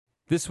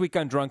This week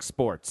on Drunk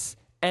Sports,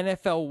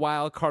 NFL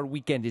wildcard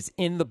weekend is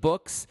in the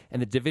books,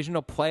 and the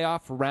divisional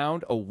playoff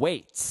round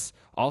awaits.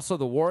 Also,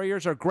 the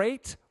Warriors are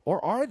great,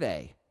 or are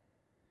they?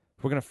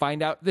 We're going to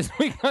find out this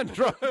week on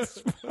Drunk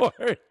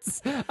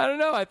Sports. I don't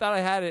know. I thought I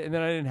had it, and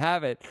then I didn't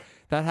have it.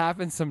 That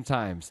happens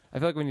sometimes. I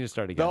feel like we need to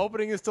start again. The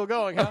opening is still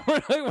going, huh?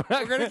 We're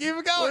going to keep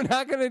it going. We're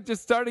not going to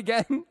just start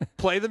again.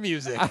 Play the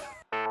music.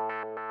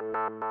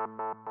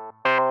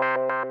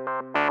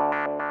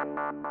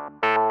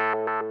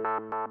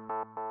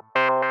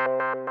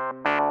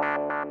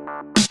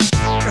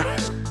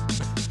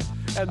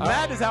 And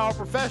that is how a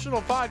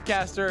professional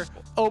podcaster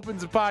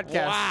opens a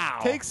podcast. Wow.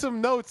 Take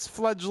some notes,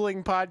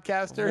 fledgling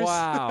podcasters.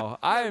 Wow.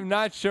 I am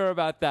not sure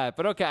about that.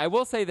 But okay, I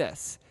will say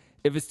this.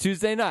 If it's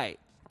Tuesday night,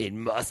 it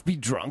must be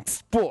Drunk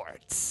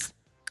Sports.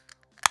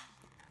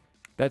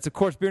 That's, of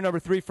course, beer number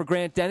 3 for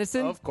Grant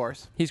Dennison. Of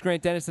course. He's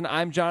Grant Dennison.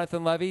 I'm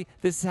Jonathan Levy.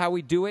 This is how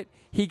we do it.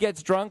 He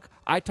gets drunk.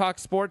 I talk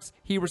sports.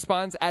 He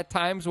responds at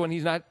times when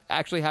he's not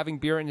actually having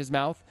beer in his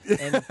mouth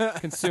and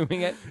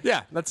consuming it.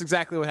 Yeah, that's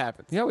exactly what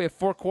happens. Yeah, we have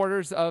 4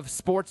 quarters of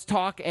sports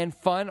talk and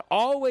fun,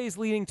 always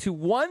leading to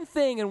one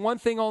thing and one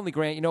thing only,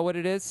 Grant. You know what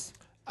it is?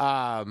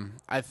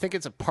 I think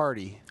it's a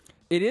party.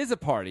 It is a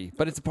party,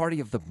 but it's a party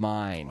of the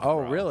mind. Oh,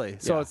 bro. really?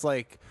 So Yeah. it's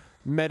like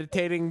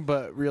meditating,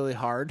 but really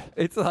hard.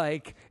 It's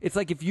like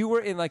if you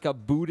were in like a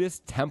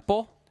Buddhist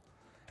temple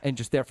and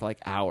just there for like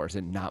hours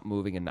and not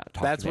moving and not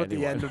talking. That's to what the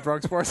anyone. end of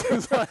Drunk Sports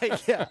is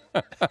like. Yeah.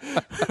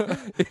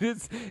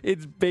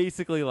 It's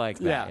basically like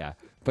that. Yeah. Yeah.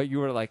 But you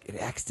were like in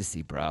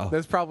ecstasy, bro.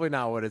 That's probably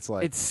not what it's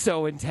like. It's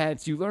so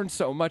intense. You learn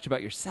so much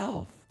about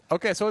yourself.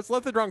 Okay, so it's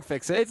Let the Drunk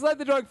Fix It. It's Let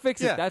the Drunk Fix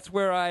It. Yeah. That's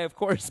where I, of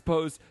course,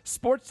 pose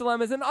sports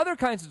dilemmas and other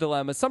kinds of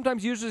dilemmas,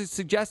 sometimes usually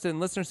suggested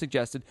and listener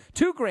suggested,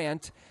 to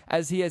Grant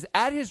as he is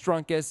at his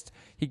drunkest.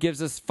 He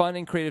gives us fun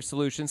and creative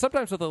solutions,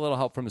 sometimes with a little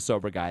help from a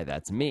sober guy.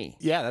 That's me.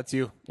 Yeah, that's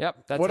you.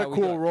 Yep. That's What how a we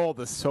do cool it. role,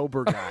 the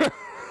sober guy.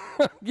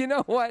 You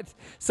know what?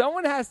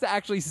 Someone has to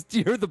actually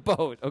steer the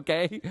boat,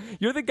 okay?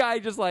 You're the guy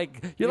just like...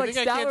 You're You like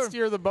think I Statler. can't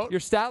steer the boat? You're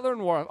Statler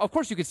and Warren. Of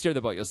course you can steer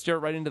the boat. You'll steer it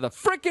right into the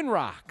frickin'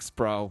 rocks,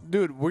 bro.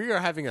 Dude, we are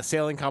having a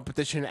sailing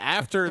competition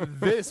after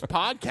this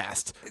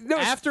podcast. No,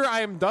 it's- After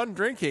I am done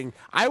drinking,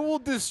 I will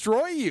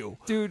destroy you.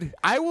 Dude.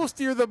 I will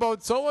steer the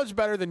boat so much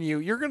better than you.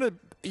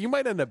 You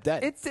might end up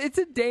dead. It's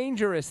a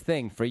dangerous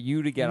thing for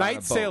you to get on a Night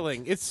boat.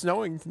 sailing. It's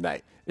snowing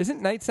tonight.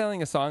 Isn't Night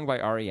Sailing a song by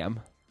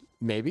R.E.M.?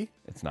 Maybe.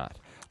 It's not.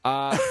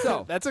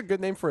 So, That's a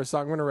good name for a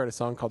song. I'm going to write a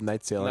song called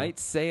Night Sailing. Night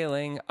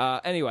Sailing.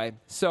 Anyway,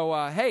 so,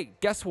 hey,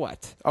 guess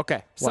what?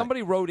 Okay.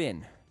 Somebody wrote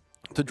in.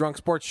 It's a Drunk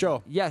Sports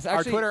Show. Yes,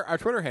 actually- our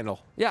Twitter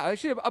handle. Yeah,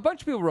 actually, a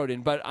bunch of people wrote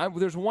in, but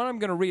there's one I'm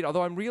going to read,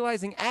 although I'm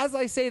realizing as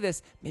I say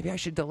this, maybe I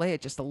should delay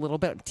it just a little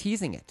bit. I'm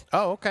teasing it.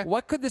 Oh, okay.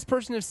 What could this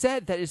person have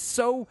said that is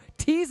so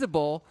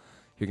teasable?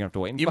 You're going to have to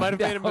wait and You might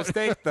find have made a out.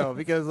 mistake, though,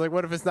 because,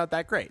 what if it's not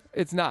that great?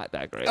 It's not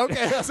that great.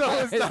 Okay, so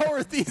it's not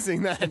worth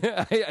teasing then.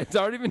 It's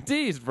already been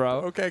teased,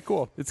 bro. Okay,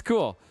 cool. It's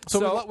cool.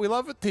 So we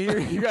love it to hear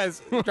you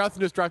guys. Jonathan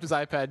just dropped his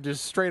iPad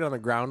just straight on the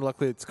ground.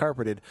 Luckily, it's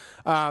carpeted.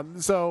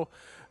 So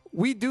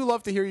we do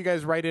love to hear you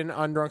guys write in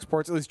on Drunk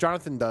Sports. At least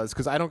Jonathan does,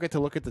 because I don't get to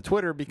look at the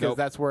Twitter because Nope.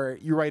 that's where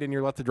you write in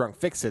your Let the Drunk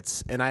Fix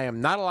It's, and I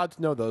am not allowed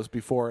to know those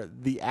before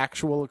the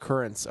actual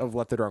occurrence of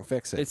Let the Drunk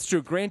Fix It. It's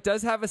true. Grant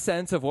does have a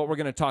sense of what we're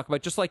going to talk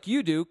about, just like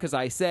you do, because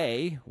I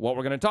say what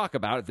we're going to talk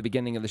about at the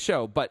beginning of the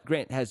show. But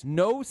Grant has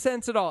no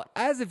sense at all,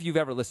 as if you've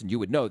ever listened, you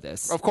would know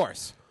this, Of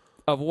course.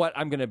 of what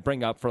I'm going to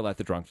bring up for Let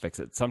the Drunk Fix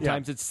It.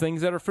 Sometimes it's things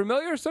that are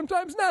familiar,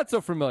 sometimes not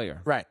so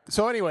familiar. Right.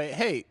 So anyway,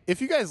 hey,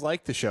 if you guys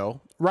like the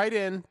show, write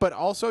in, but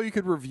also you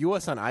could review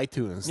us on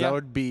iTunes. Yeah. That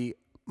would be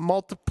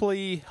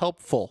multiply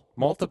helpful.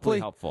 Multiply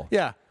helpful.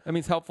 Yeah. That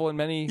means helpful in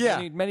many,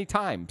 Yeah. many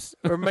times.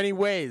 Or many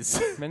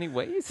ways. Many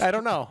ways? I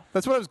don't know.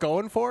 That's what I was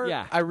going for.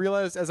 Yeah. I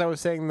realized as I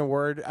was saying the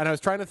word, and I was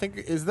trying to think,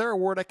 is there a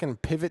word I can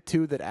pivot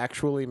to that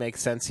actually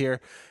makes sense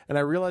here? And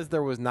I realized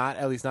there was not,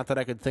 at least not that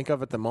I could think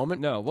of at the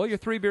moment. No. Well, you're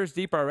 3 beers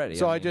deep already.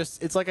 So mean,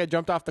 it's like I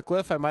jumped off the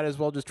cliff. I might as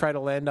well just try to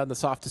land on the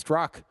softest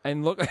rock.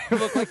 And look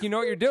like you know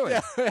what you're doing.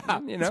 Yeah,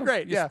 You it's know?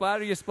 great, You yeah.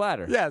 splatter, you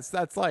splatter. Yes,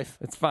 that's life.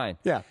 It's fine.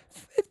 Yeah.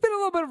 It's been a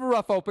little bit of a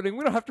rough opening.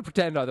 We don't have to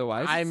pretend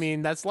otherwise. I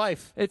mean, that's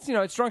life. It's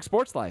it's drunk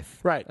sports life.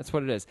 Right. That's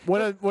what it is.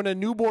 When a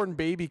newborn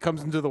baby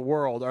comes into the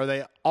world, are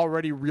they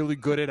already really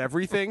good at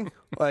everything?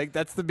 Like,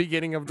 that's the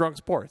beginning of Drunk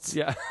Sports.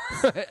 Yeah.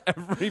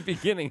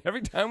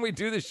 Every time we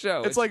do the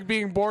show. It's like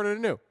being born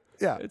anew.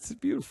 Yeah. it's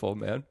beautiful,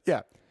 man.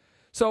 Yeah.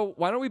 So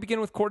why don't we begin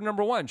with quarter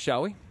number 1,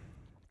 shall we?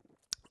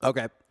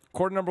 Okay.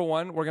 Quarter number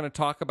 1, we're going to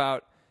talk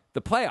about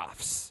the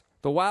playoffs,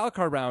 the wild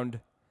card round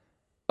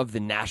of the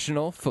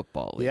National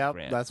Football League. Yeah,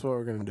 Grant. that's what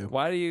we're going to do.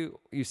 Why do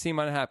you seem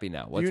unhappy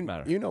now? What's the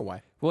matter? You know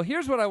why. Well,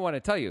 here's what I want to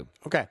tell you.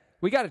 Okay.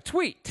 We got a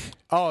tweet.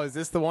 Oh, is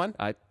this the one?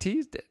 I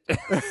teased it.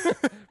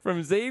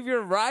 From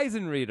Xavier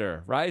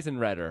Reisenreder.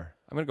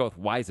 I'm going to go with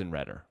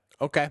Weisenreder.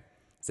 Okay.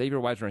 Xavier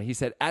Weisenreder. He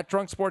said, at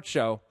Drunk Sports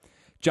Show,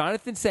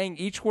 Jonathan saying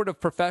each word of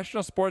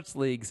professional sports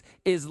leagues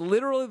is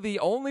literally the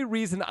only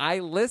reason I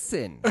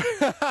listen.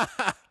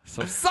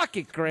 So suck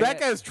it, Grant. That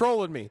guy's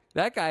trolling me.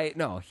 That guy,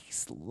 no,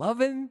 he's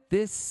loving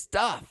this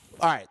stuff.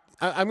 All right.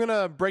 I'm going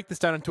to break this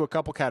down into a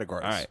couple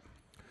categories. All right.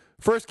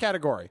 First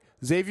category,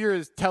 Xavier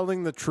is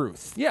telling the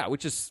truth. Yeah,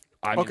 which is,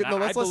 I mean,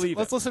 I believe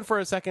let's listen for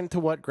a second to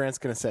what Grant's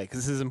going to say, because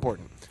this is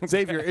important.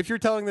 Xavier, if you're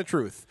telling the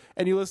truth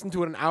and you listen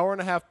to an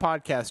hour-and-a-half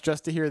podcast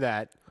just to hear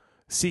that,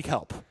 seek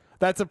help.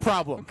 That's a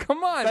problem.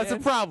 Come on, That's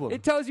man. a problem.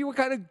 It tells you what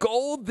kind of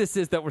gold this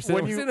is that we're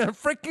sitting. We're sitting in a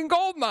freaking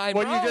gold mine.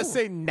 When bro. you just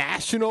say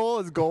national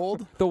is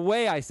gold, the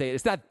way I say it,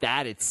 it's not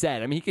that it's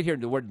said. I mean, he could hear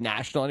the word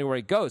national anywhere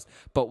he goes.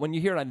 But when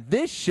you hear it on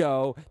this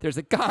show, there's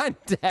a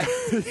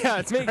context. yeah,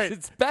 it's makes great.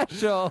 it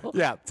special.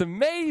 Yeah. It's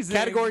amazing.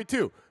 Category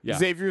 2, Yeah.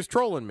 Xavier's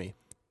trolling me.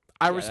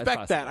 I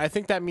respect that's that. I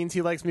think that means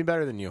he likes me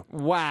better than you.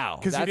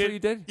 Wow. That's what you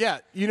did? Yeah,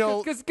 you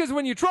know, Because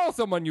when you troll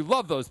someone, you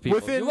love those people.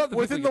 within you love the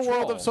within people the you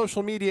world troll. of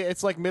social media,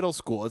 it's like middle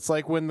school. It's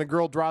like when the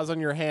girl draws on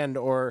your hand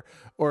or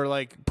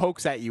like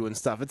pokes at you and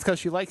stuff. It's because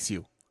she likes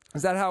you.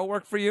 Is that how it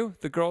worked for you?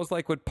 The girls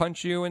would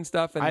punch you and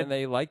stuff, and then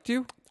they liked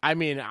you? I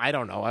mean, I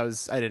don't know. I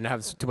didn't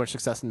have too much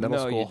success in middle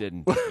No, school. you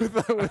didn't.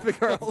 with the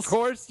girls. Of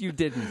course you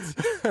didn't.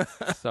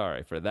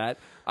 Sorry for that.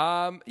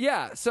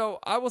 Yeah, so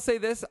I will say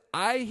this.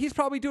 He's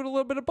probably doing a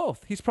little bit of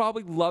both. He's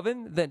probably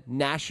loving the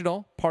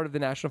national part of the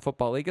National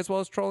Football League as well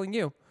as trolling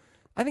you.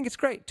 I think it's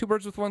great. 2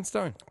 birds with 1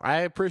 stone. I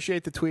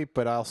appreciate the tweet,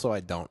 but also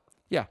I don't.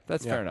 Yeah,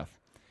 that's fair enough.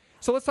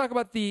 So let's talk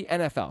about the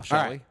NFL, shall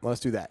All we? right, let's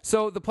do that.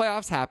 So the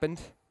playoffs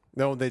happened.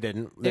 No, they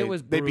didn't. It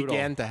was They brutal.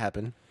 began to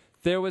happen.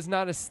 There was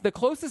not the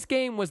closest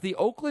game was the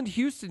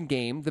Oakland-Houston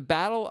game, the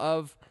battle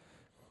of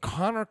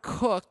Connor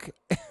Cook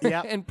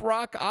Yep. and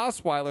Brock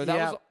Osweiler. That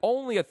Yep. was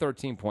only a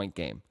 13-point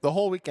game. The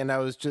whole weekend,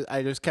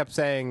 I just kept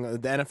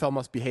saying the NFL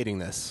must be hating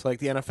this. Like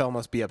the NFL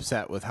must be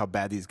upset with how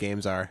bad these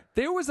games are.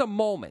 There was a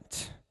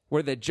moment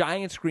where the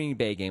Giants-Green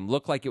Bay game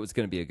looked like it was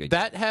going to be a good game.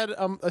 That had,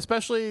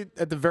 especially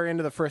at the very end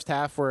of the first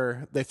half,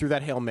 where they threw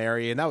that Hail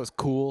Mary, and that was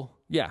cool.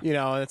 Yeah. You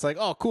know, and it's like,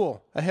 oh,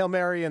 cool, a Hail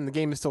Mary, and the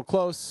game is still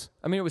close.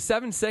 I mean, it was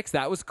 7-6.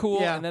 That was cool.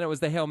 Yeah. And then it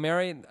was the Hail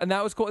Mary, and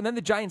that was cool. And then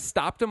the Giants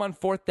stopped him on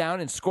 4th down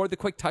and scored the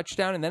quick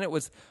touchdown. And then it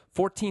was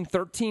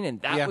 14-13,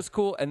 and that was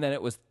cool. And then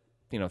it was,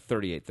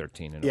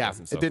 38-13. And Yeah,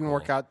 wasn't so it didn't cool.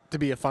 work out to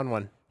be a fun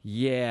one.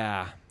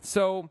 Yeah.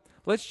 So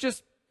let's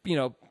just,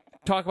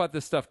 talk about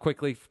this stuff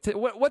quickly.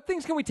 What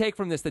things can we take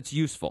from this that's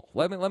useful?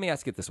 Let me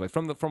ask it this way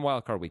from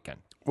Wild Card Weekend.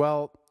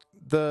 Well,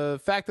 the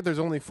fact that there's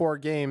only 4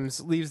 games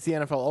leaves the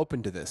NFL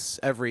open to this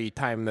every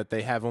time that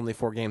they have only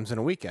 4 games in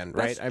a weekend,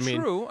 right? That's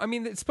true. I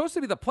mean, it's supposed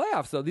to be the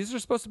playoffs, though. These are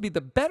supposed to be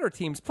the better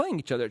teams playing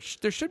each other.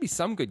 There should be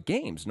some good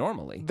games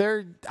normally.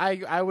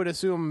 I would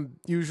assume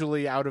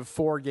usually out of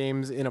 4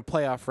 games in a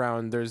playoff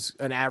round, there's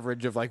an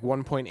average of like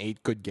 1.8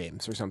 good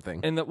games or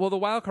something. And the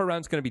wild card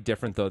round's going to be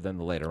different though than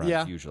the later rounds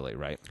Yeah. usually,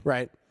 right?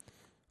 Right.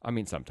 I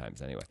mean,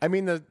 sometimes anyway. I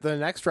mean, the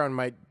next round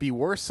might be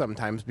worse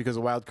sometimes because a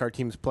wild card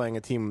team's playing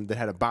a team that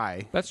had a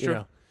bye. That's you true.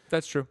 know.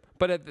 That's true.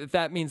 But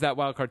that means that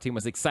wild card team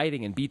was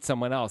exciting and beat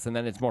someone else, and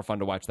then it's more fun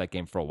to watch that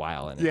game for a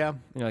while. And Yeah.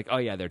 you're like, oh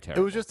yeah, they're It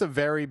terrible. was just a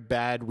very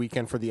bad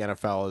weekend for the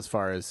NFL as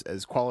far as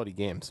quality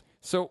games.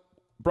 So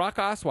Brock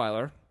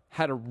Osweiler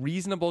had a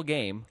reasonable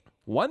game,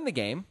 won the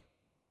game.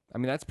 I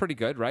mean, that's pretty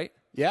good, right?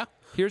 Yeah.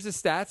 Here's his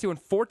stats. He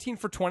went 14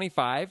 for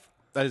 25.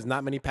 That is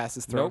not many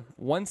passes thrown. Nope.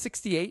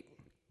 168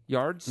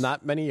 yards.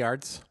 Not many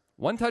yards.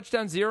 1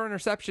 touchdown, 0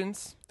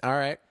 interceptions. All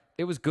right.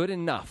 It was good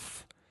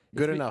enough.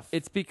 Good enough.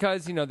 It's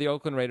because, the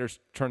Oakland Raiders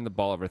turned the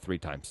ball over 3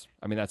 times.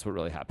 I mean, that's what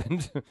really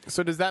happened.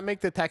 So does that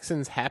make the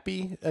Texans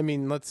happy? I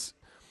mean, let's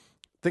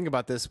think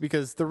about this,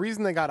 because the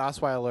reason they got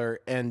Osweiler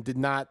and did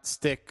not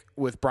stick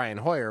with Brian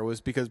Hoyer was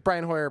because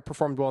Brian Hoyer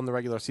performed well in the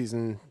regular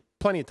season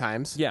plenty of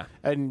times. Yeah.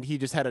 And he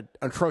just had an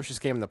atrocious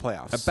game in the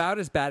playoffs. About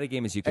as bad a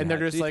game as you can And they're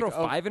have. just Did he like,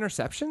 throw oh, 5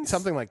 interceptions?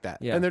 Something like that.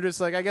 Yeah. And they're just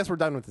like, I guess we're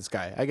done with this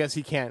guy. I guess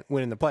he can't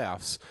win in the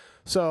playoffs.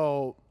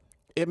 So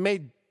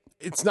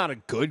it's not a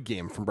good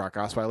game from Brock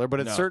Osweiler, but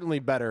it's certainly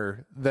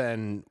better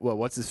than,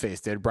 what's his face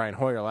did, Brian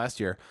Hoyer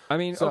last year. I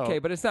mean, okay,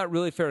 but it's not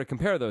really fair to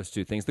compare those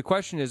two things. The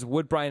question is,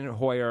 would Brian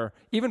Hoyer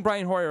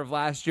of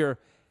last year,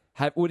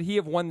 would he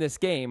have won this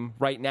game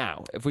right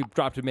now if we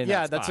dropped him in?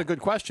 Yeah, that that's a spot? good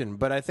question.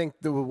 But I think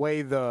the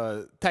way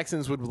the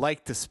Texans would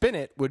like to spin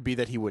it would be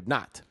that he would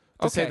not.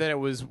 To say Okay. that it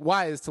was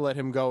wise to let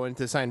him go and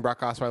to sign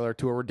Brock Osweiler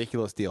to a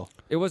ridiculous deal.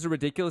 It was a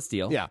ridiculous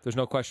deal. Yeah. There's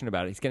no question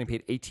about it. He's getting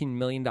paid $18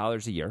 million a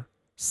year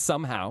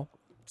somehow,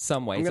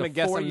 some way. I'm going to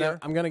guess I'm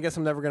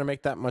I'm never going to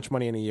make that much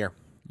money in a year.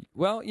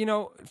 Well,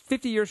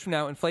 50 years from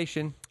now,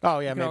 inflation. Oh,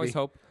 yeah, you can maybe. always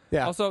hope.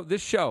 Yeah. Also,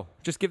 this show,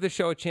 just give this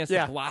show a chance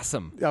Yeah. to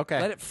blossom. Okay.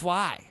 Let it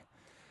fly.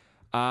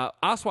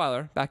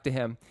 Osweiler, back to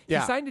him.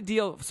 Yeah. He signed a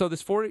deal. So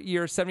this 4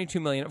 years,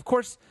 $72 million. Of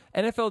course,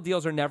 NFL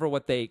deals are never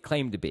what they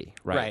claim to be,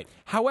 right? Right.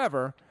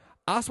 However,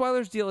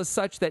 Osweiler's deal is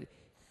such that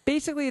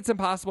basically it's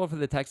impossible for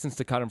the Texans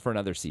to cut him for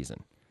another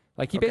season.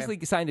 Like he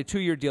basically signed a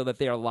 2-year deal that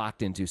they are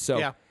locked into. So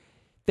Yeah.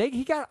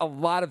 he got a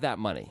lot of that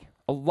money,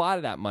 and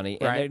Right.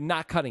 they're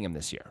not cutting him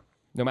this year.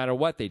 No matter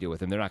what they do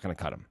with him, they're not going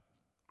to cut him,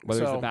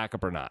 whether he's So- a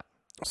backup or not.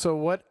 So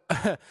what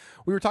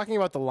we were talking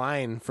about the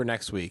line for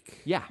next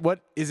week. Yeah.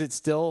 What is it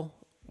still?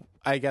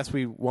 I guess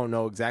we won't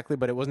know exactly,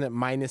 but it wasn't at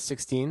minus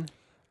 16.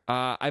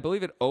 I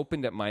believe it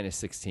opened at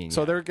 -16.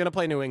 So yeah. they're going to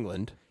play New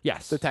England,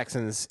 Yes. the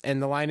Texans,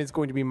 and the line is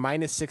going to be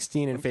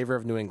 -16 in favor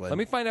of New England. Let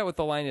me find out what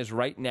the line is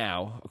right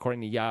now,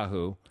 according to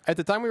Yahoo. At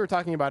the time we were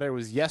talking about it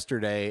was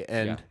yesterday,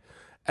 and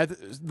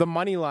the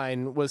money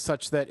line was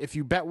such that if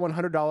you bet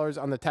 $100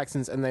 on the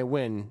Texans and they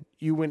win,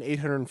 you win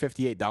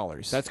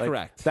 $858. That's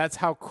correct. That's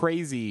how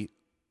crazy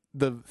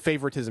the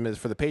favoritism is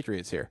for the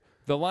Patriots here.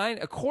 The line,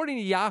 according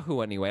to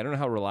Yahoo anyway, I don't know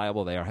how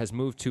reliable they are, has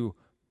moved to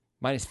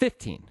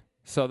 -15.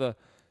 So the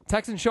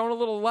Texans showing a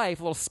little life,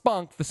 a little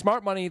spunk. The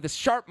smart money, the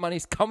sharp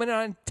money's coming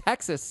on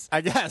Texas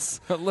I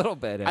guess. a little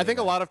bit. I think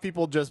a anyway. lot of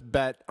people just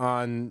bet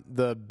on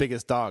the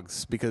biggest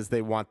dogs because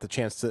they want the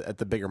chance at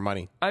the bigger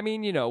money. I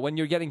mean, when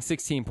you're getting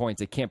 16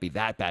 points, it can't be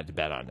that bad to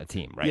bet on a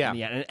team, right? Yeah.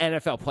 An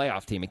NFL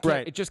playoff team.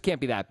 Right. It just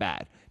can't be that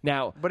bad.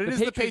 Now, But it is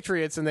the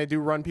Patriots, and they do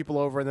run people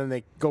over, and then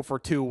they go for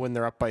 2 when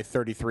they're up by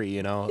 33,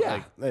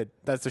 Yeah.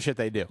 That's the shit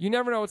they do. You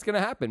never know what's going to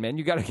happen, man.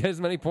 You got to get as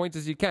many points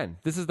as you can.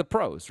 This is the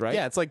pros, right?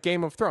 Yeah, it's like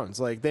Game of Thrones.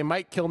 Like, they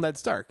might kill Ned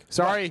Stark.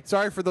 Sorry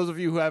for those of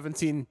you who haven't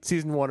seen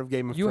season 1 of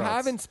Game of You Thrones.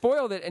 haven't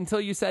spoiled it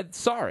until you said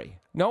sorry.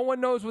 No one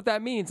knows what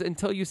that means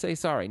until you say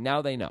sorry.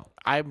 Now they know.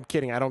 I'm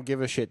kidding. I don't give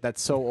a shit.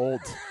 That's so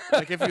old.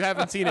 Like, if you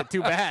haven't seen it,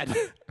 too bad.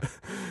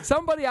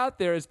 Somebody out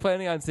there is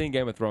planning on seeing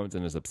Game of Thrones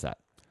and is upset.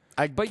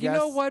 But you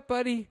know what,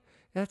 buddy?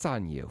 That's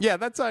on you. Yeah,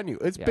 that's on you.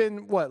 It's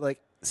been,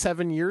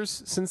 7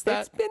 years since that?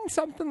 It's been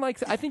something like,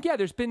 I think,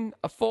 there's been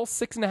a full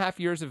 6.5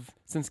 years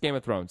since Game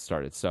of Thrones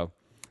started. So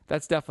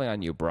that's definitely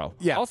on you, bro.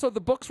 Yeah. Also, the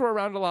books were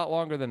around a lot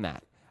longer than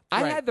that.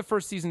 I Right. had the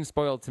first season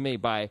spoiled to me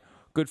by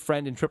good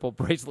friend and triple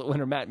bracelet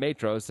winner Matt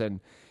Matros, and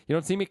you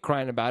don't see me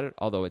crying about it,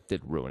 although it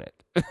did ruin it.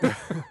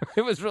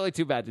 It was really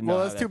too bad to know.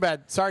 Well, that's too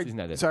bad. Sorry. season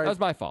ended. Sorry. That was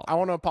my fault. I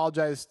want to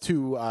apologize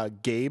to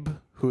Gabe,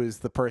 who is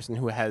the person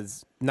who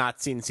has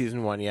not seen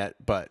season 1 yet,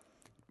 but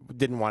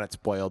didn't want it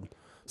spoiled.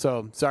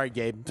 So, sorry,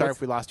 Gabe. Sorry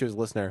if we lost you as a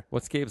listener.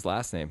 What's Gabe's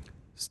last name?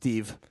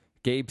 Steve.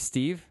 Gabe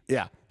Steve?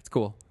 Yeah. It's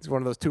cool. He's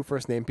one of those 2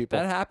 first name people.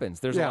 That happens.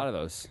 There's a Yeah. lot of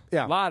those.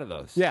 Yeah. A lot of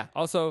those. Yeah.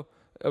 Also,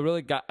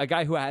 a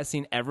guy who has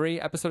seen every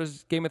episode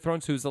of Game of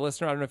Thrones, who's a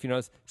listener. I don't know if you know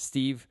this,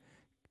 Steve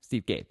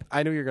Gabe.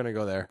 I knew you were going to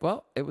go there.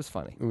 Well, it was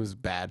funny. It was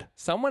bad.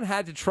 Someone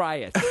had to try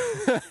it.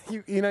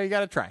 You got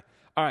to try.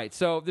 All right,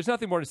 so there's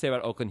nothing more to say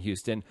about Oakland,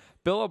 Houston.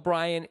 Bill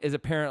O'Brien is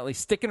apparently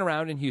sticking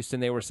around in Houston.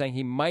 They were saying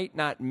he might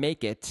not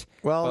make it,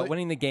 Well, but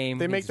winning the game,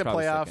 They means make he's the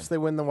probably playoffs. sticking. They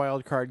win the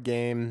wild card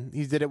game.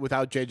 He did it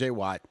without J.J.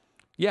 Watt.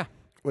 Yeah,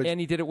 and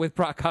he did it with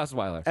Brock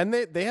Osweiler. And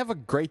they have a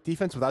great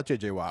defense without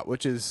J.J. Watt,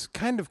 which is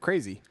kind of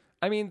crazy.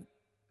 I mean,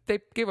 they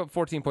gave up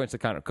 14 points to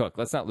Connor Cook.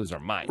 Let's not lose our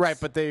minds. Right,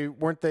 but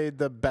weren't they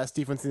the best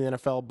defense in the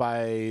NFL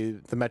by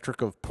the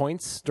metric of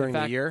points during in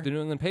fact, the year? the New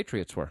England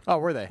Patriots were. Oh,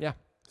 were they? Yeah.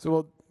 So,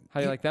 well, How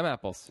do you like them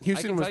apples?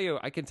 Houston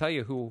I can tell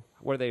you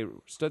where they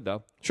stood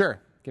though. sure.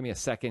 Give me a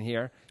second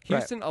here.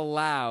 Houston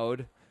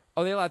allowed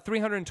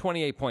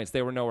 328 points.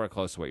 They were nowhere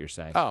close to what you're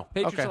saying. Oh,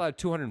 Patriots okay. allowed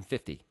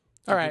 250.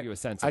 All right. Give you a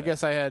sense of I it.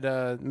 guess I had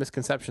a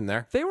misconception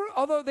there.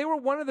 Although they were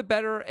one of the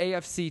better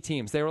AFC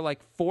teams. They were like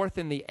 4th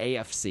in the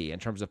AFC in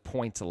terms of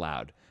points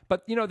allowed.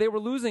 But they were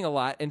losing a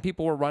lot, and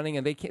people were running,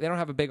 and they don't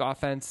have a big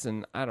offense,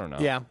 and I don't know.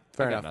 Yeah,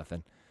 fair I got enough.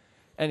 nothing.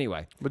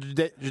 Anyway, But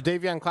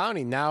Jadeveon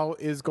Clowney now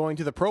is going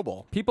to the Pro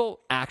Bowl. people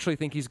actually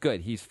think he's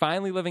good. He's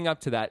finally living up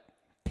to that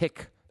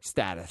pick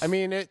status. I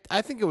mean,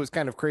 I think it was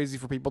kind of crazy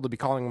for people to be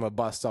calling him a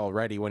bust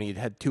already when he'd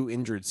had 2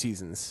 injured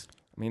seasons.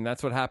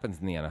 That's what happens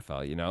in the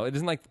NFL. It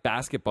isn't like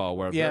basketball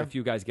where very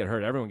few guys get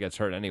hurt. Everyone gets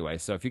hurt anyway.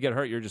 So if you get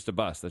hurt, you're just a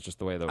bust. That's just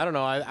the way I don't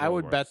know. I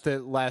would works. bet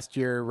that last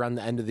year, around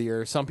the end of the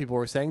year, some people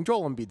were saying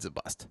Joel Embiid's a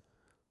bust.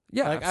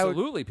 Yeah, Like, I would-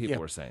 absolutely. People yeah.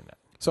 were saying that.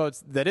 So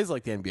that is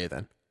like the NBA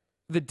then.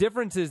 The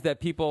difference is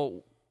that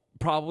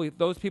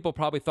those people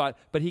probably thought,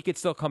 but he could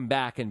still come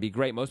back and be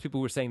great. Most people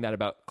who were saying that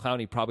about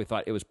Clowney probably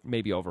thought it was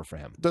maybe over for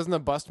him. Doesn't a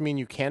bust mean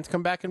you can't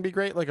come back and be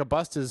great? Like a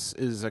bust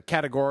is a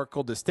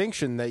categorical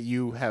distinction that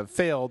you have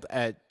failed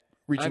at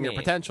reaching your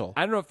potential.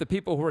 I don't know if the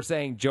people who were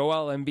saying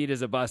Joel Embiid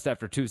is a bust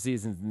after 2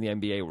 seasons in the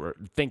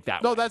NBA think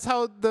that No, way. that's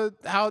how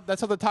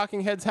the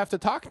talking heads have to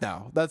talk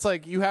now. That's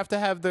like you have to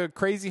have the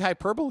crazy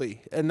hyperbole,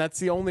 and that's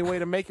the only way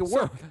to make it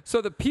work. So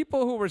the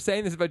people who were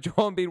saying this about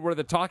Joel Embiid were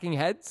the talking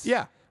heads?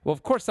 Yeah. Well,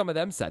 of course some of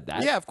them said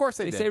that. Yeah, of course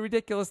they did. say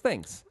ridiculous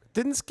things.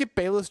 Didn't Skip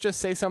Bayless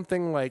just say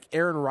something like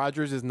Aaron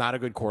Rodgers is not a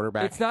good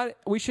quarterback? It's not.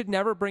 We should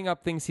never bring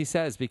up things he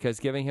says because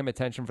giving him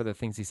attention for the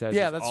things he says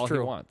Yeah, is that's all true.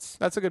 he wants.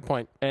 That's a good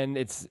point. And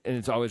it's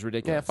always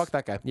ridiculous. Yeah, fuck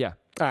that guy. Yeah.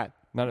 All right,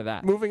 None of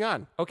that. moving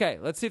on. Okay,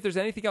 let's see if there's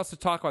anything else to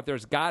talk about.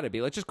 There's got to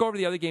be. Let's just go over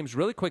the other games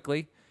really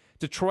quickly.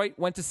 Detroit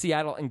went to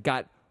Seattle and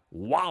got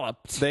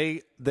walloped.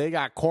 They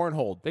got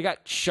cornholed. They got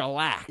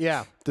shellacked.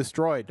 Yeah,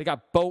 destroyed. They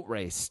got boat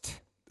raced.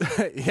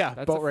 Yeah,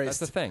 boat race. That's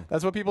the thing.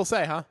 That's what people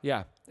say, huh?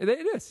 Yeah, it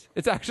is.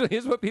 It actually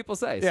is what people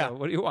say. Yeah. So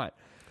what do you want?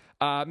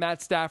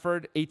 Matt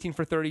Stafford, 18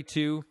 for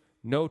 32.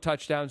 No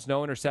touchdowns,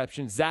 no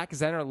interceptions. Zach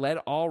Zenner led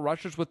all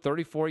rushers with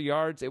 34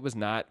 yards. It was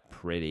not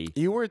pretty.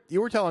 You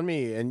were telling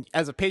me, and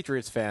as a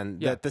Patriots fan,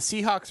 that the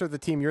Seahawks are the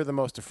team you're the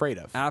most afraid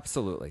of.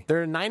 Absolutely.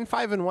 They're a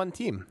 9-5-1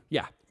 team.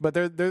 Yeah. But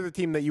they're the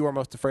team that you are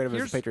most afraid of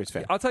as a Patriots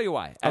fan. I'll tell you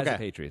why, as a Okay.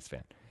 Patriots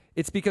fan.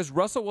 It's because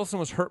Russell Wilson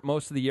was hurt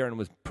most of the year and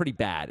was pretty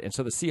bad, and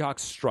so the Seahawks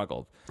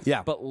struggled.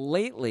 Yeah. But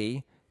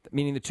lately,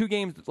 meaning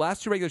the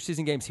last two regular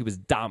season games, he was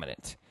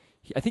dominant.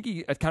 I think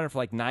he accounted for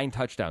like 9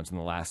 touchdowns in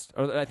the last,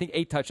 or I think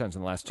 8 touchdowns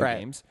in the last 2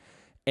 games.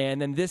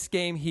 And then this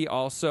game, he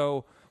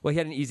also, he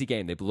had an easy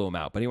game. They blew him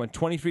out. But he went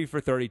 23 for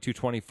 30,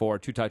 224,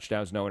 2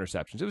 touchdowns, no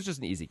interceptions. It was just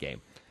an easy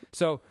game.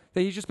 So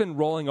he's just been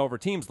rolling over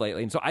teams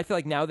lately. And so I feel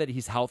like now that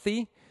he's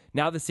healthy,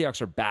 now the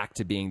Seahawks are back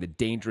to being the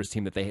dangerous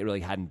team that they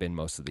really hadn't been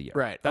most of the year.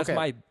 Right. That's Okay.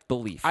 my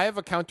belief. I have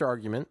a counter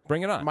argument.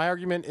 Bring it on. My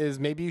argument is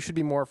maybe you should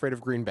be more afraid of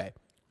Green Bay.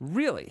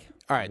 Really?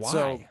 All right. Why?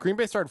 So Green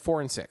Bay started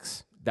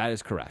 4-6. That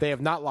is correct. They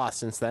have not lost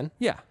since then.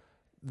 Yeah.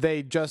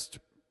 They just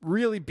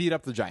really beat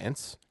up the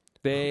Giants.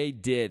 They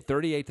did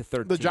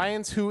 38-13. The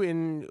Giants, who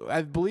in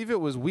I believe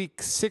it was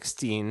week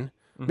 16,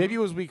 maybe it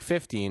was week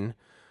 15,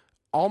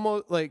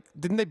 almost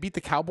didn't they beat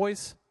the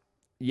Cowboys?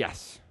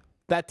 Yes.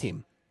 That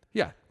team.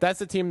 Yeah. That's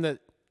the team that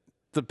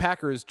the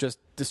Packers just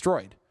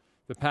destroyed.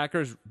 The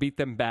Packers beat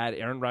them bad.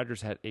 Aaron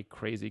Rodgers had a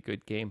crazy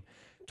good game.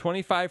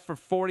 25 for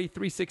 40,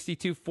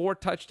 362, 4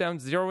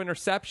 touchdowns, 0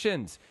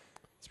 interceptions.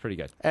 It's pretty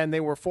good. And they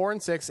were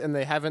 4-6, and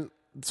they haven't.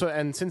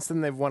 And since then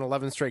they've won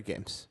 11 straight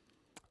games.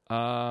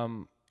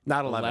 Not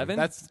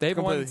 11. They've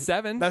won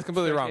 7. That's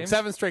completely straight wrong. games.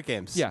 7 straight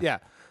games. Yeah.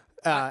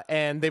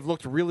 And they've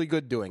looked really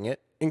good doing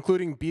it,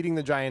 including beating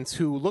the Giants,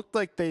 who looked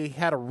like they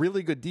had a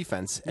really good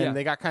defense, and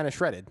they got kind of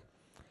shredded.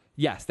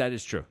 Yes, that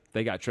is true.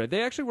 They got shredded.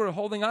 They actually were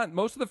holding on.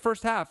 Most of the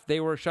first half, they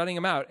were shutting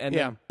them out, and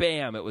then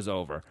bam, it was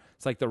over.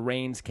 It's like the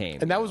rains came.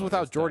 And that was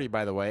without Jordy,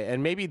 by the way.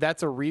 And maybe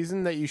that's a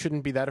reason that you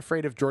shouldn't be that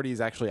afraid if Jordy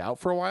is actually out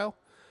for a while.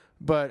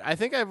 But I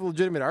think I have a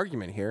legitimate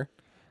argument here.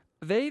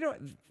 They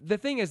don't. The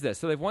thing is this: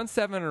 so they've won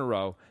 7 in a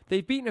row.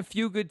 They've beaten a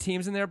few good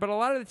teams in there, but a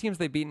lot of the teams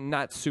they've beaten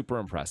not super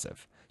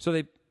impressive. So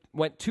they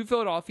went to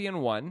Philadelphia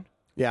and won.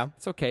 Yeah,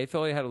 it's okay.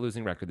 Philly had a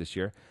losing record this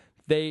year.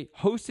 They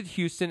hosted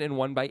Houston and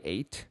won by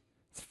 8.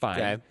 It's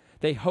fine. Okay.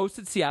 They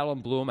hosted Seattle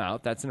and blew them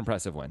out. That's an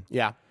impressive win.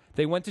 Yeah.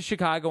 They went to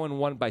Chicago and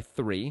won by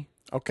 3.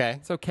 Okay.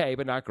 It's okay,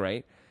 but not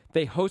great.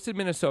 They hosted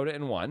Minnesota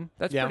and won.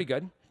 That's pretty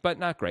good, but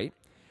not great.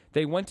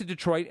 They went to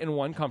Detroit and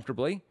won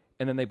comfortably,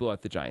 and then they blew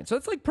out the Giants. So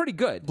it's like pretty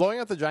good. Blowing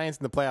out the Giants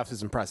in the playoffs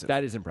is impressive.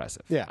 That is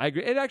impressive. Yeah. I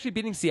agree. And actually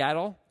beating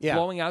Seattle,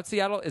 blowing out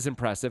Seattle is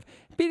impressive.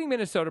 Beating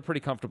Minnesota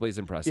pretty comfortably is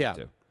impressive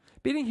too.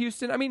 Beating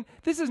Houston, I mean,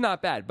 this is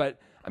not bad, but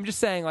I'm just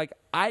saying,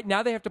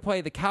 now they have to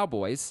play the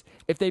Cowboys.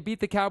 If they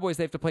beat the Cowboys,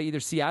 they have to play either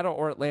Seattle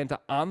or Atlanta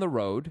on the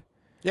road.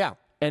 Yeah.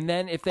 And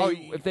then if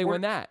they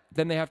win that,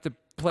 then they have to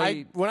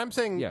play. When I'm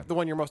saying the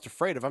one you're most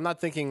afraid of, I'm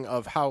not thinking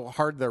of how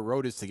hard their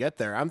road is to get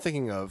there. I'm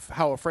thinking of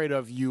how afraid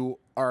of you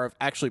are of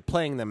actually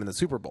playing them in the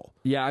Super Bowl.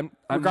 Yeah, I'm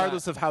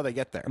regardless of how they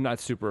get there. I'm not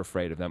super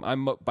afraid of them.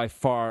 I'm by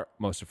far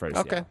most afraid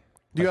of Seattle.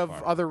 Do you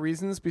have other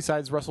reasons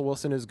besides Russell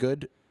Wilson is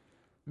good?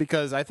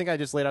 Because I think I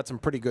just laid out some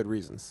pretty good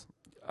reasons.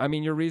 I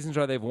mean, your reasons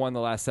are they've won the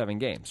last 7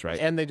 games, right?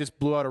 And they just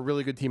blew out a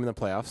really good team in the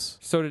playoffs.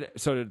 So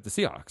did the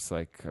Seahawks.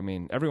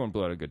 Everyone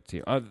blew out a good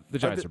team. The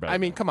Giants are better. I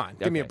mean, come on.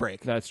 Give me a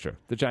break. That's true.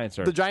 The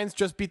Giants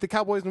just beat the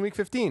Cowboys in week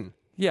 15.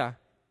 Yeah.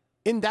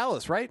 In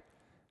Dallas, right?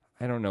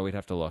 I don't know. We'd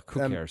have to look.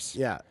 Who cares?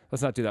 Yeah.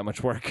 Let's not do that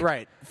much work.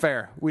 Right.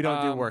 Fair. We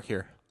don't do work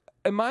here.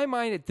 In my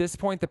mind, at this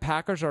point, the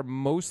Packers are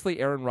mostly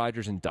Aaron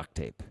Rodgers and duct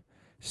tape.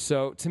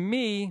 So to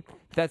me,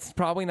 that's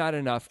probably not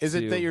enough. Is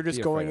it that you're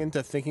just going into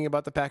into thinking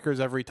about the Packers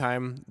every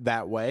time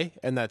that way,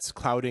 and that's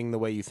clouding the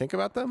way you think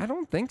about them? I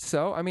don't think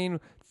so. I mean,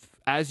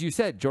 as you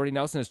said, Jordy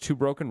Nelson has 2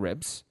 broken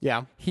ribs.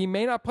 Yeah. He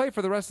may not play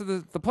for the rest of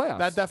the playoffs.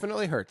 That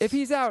definitely hurts. If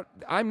he's out,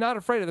 I'm not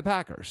afraid of the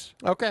Packers.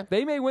 Okay.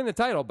 They may win the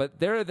title, but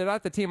they're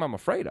not the team I'm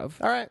afraid of.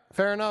 All right.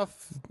 Fair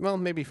enough. Well,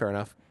 maybe fair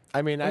enough.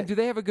 I mean, do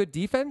they have a good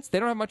defense? They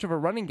don't have much of a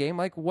running game.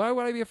 Why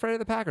would I be afraid of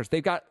the Packers?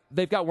 They've got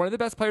one of the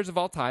best players of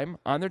all time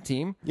on their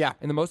team. Yeah.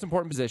 In the most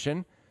important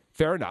position.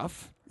 Fair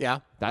enough. Yeah.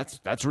 That's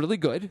really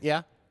good.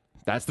 Yeah.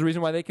 That's the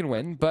reason why they can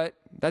win, but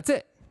that's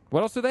it.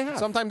 What else do they have?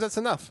 Sometimes that's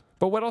enough.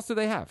 But what else do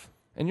they have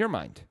in your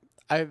mind?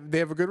 They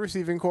have a good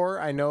receiving core.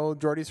 I know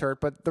Jordy's hurt,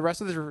 but the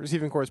rest of the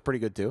receiving core is pretty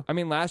good too. I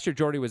mean, last year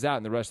Jordy was out,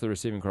 and the rest of the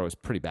receiving core was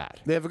pretty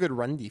bad. They have a good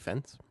run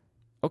defense.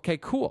 Okay,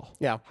 cool.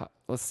 Yeah.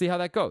 Let's see how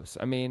that goes.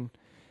 I mean,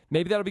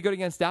 maybe that'll be good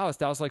against Dallas.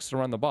 Dallas likes to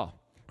run the ball.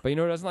 But you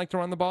know who doesn't like to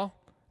run the ball?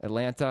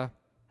 Atlanta.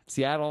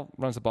 Seattle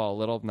runs the ball a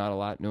little, not a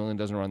lot. New England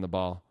doesn't run the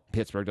ball.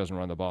 Pittsburgh doesn't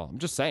run the ball. I'm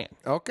just saying.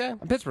 Okay.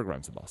 And Pittsburgh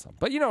runs the ball some.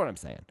 But you know what I'm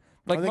saying.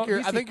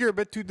 I think you're a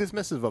bit too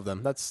dismissive of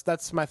them.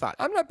 That's my thought.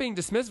 I'm not being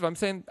dismissive. I'm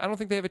saying I don't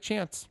think they have a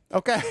chance.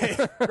 Okay.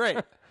 Great.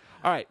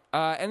 All right.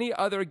 Any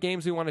other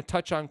games we want to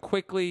touch on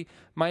quickly?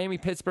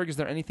 Miami-Pittsburgh, is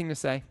there anything to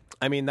say?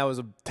 I mean, that was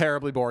a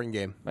terribly boring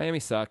game. Miami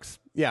sucks.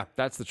 Yeah.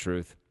 That's the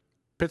truth.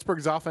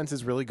 Pittsburgh's offense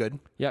is really good.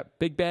 Yep.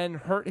 Big Ben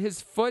hurt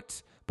his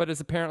foot, but is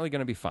apparently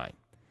going to be fine.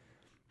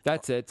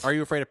 That's it. Are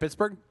you afraid of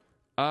Pittsburgh?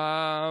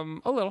 A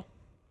little.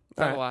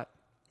 Not a lot.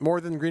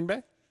 More than Green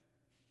Bay?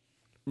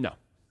 No.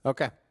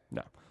 Okay.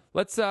 No.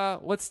 Let's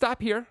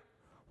stop here.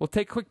 We'll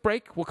take a quick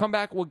break. We'll come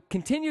back. We'll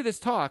continue this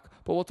talk,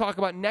 but we'll talk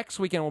about next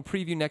weekend. We'll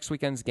preview next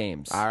weekend's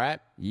games. All right.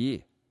 Yeah.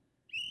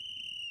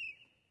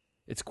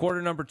 It's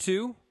quarter number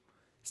 2.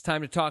 It's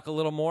time to talk a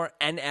little more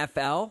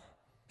NFL.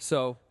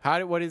 So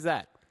What is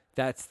that?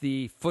 that's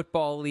the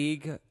football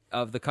league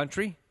of the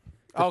country.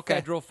 The Okay.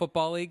 Federal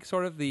Football League,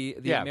 sort of the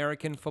Yeah.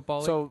 American Football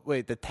League. So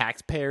wait, the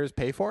taxpayers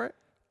pay for it?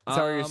 Is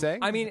that what you're saying?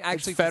 I mean,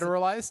 actually, it's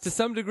federalized. to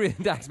some degree,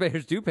 the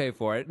taxpayers do pay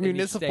for it. in each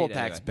Municipal state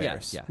anyway.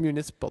 taxpayers. Yeah.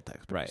 Municipal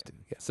taxpayers. Right. do,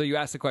 yeah. So you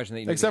asked the question that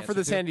you knew Except for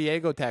the answer to. San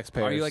Diego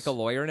taxpayers. Are you like a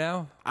lawyer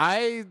now?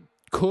 I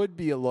could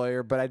be a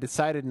lawyer, but I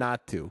decided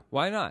not to.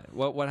 Why not?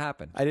 What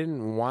happened? I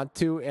didn't want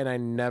to, and I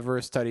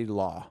never studied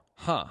law.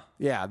 Huh?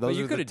 Yeah, those But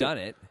you are could the have two. done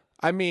it.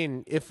 I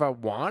mean, if I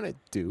wanted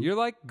to, You're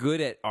like good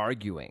at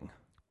arguing.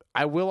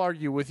 I will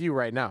argue with you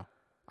right now.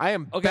 I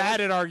am Okay, bad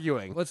at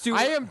arguing. let's do-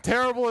 I am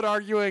terrible at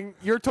arguing.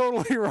 You're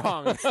totally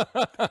wrong.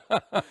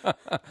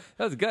 That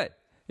was good.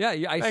 Yeah,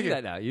 I see you.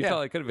 that now. You Yeah.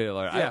 totally could have been a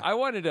lawyer. Yeah. I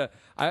wanted to.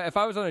 If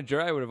I was on a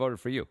jury, I would have voted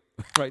for you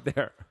right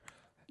there.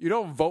 You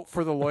don't vote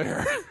for the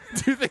lawyer.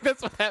 Do you think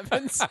that's what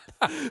happens?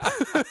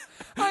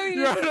 I mean,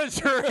 You're on a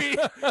jury.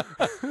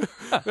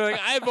 They're like,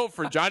 I vote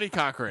for Johnny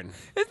Cochran.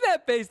 isn't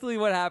that basically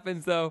what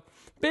happens, though?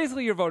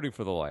 Basically, you're voting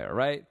for the lawyer,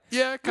 right?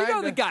 Yeah, You kind know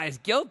of. the guy's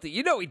guilty.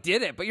 You know he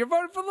did it, but you're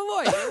voting for the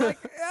lawyer. You're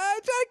like,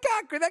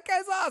 Johnny Cochran, that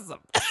guy's awesome.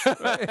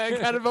 I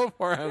gotta vote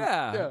for him.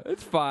 Yeah,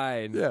 it's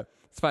fine. Yeah.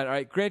 It's fine. All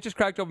right, Grant just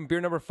cracked open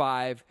beer number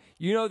 5.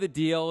 You know the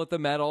deal with the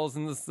medals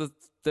and the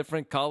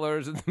different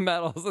colors and the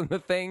medals and the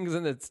things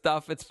and the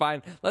stuff. It's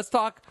fine. Let's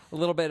talk a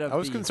little bit of I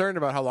was the... concerned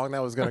about how long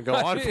that was going to go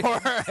on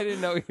for. I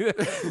didn't know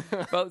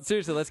either. Well,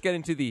 seriously, let's get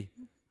into the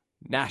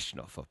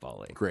National Football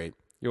League. Great.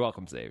 You're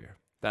welcome, Xavier.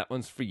 That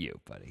one's for you,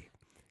 buddy.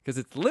 Because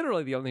it's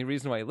literally the only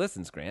reason why he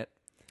listens, Grant.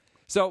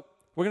 So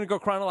we're going to go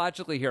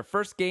chronologically here.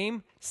 First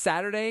game,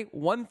 Saturday,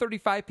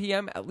 1:35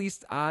 p.m., at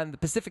least on the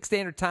Pacific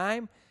Standard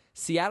Time.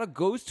 Seattle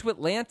goes to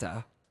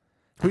Atlanta.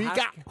 Who you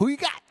got? Who you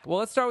got? Well,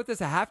 let's start with this.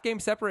 A half game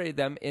separated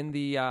them in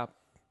the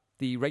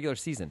regular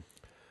season.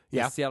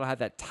 Yeah. Seattle had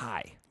that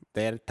tie.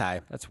 They had a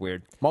tie. That's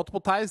weird.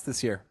 Multiple ties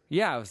this year.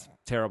 Yeah, it was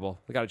terrible.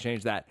 We got to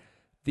change that.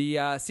 The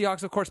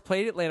Seahawks, of course,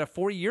 played Atlanta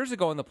 4 years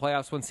ago in the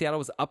playoffs when Seattle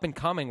was up and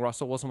coming.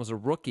 Russell Wilson was a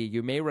rookie.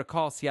 You may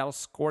recall Seattle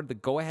scored the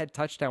go-ahead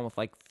touchdown with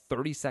like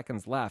 30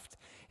 seconds left,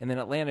 and then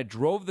Atlanta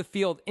drove the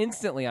field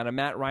instantly on a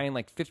Matt Ryan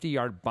like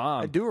 50-yard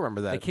bomb. I do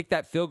remember that. They kicked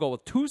that field goal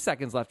with 2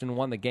 seconds left and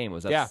won the game. It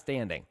was Yeah.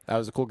 outstanding. That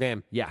was a cool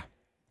game. Yeah,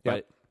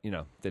 but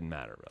didn't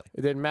matter really.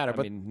 It didn't matter. I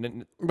But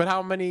mean, but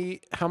how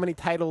many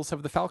titles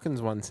have the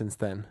Falcons won since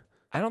then?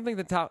 I don't think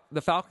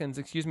the Falcons,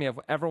 have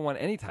ever won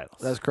any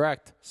titles. That's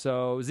correct.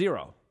 So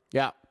 0.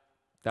 Yeah.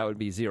 That would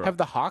be 0. Have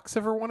the Hawks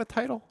ever won a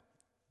title?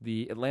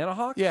 the Atlanta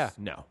Hawks? Yeah.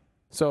 No.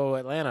 So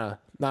Atlanta,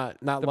 not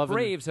The loving.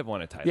 Braves have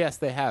won a title. Yes,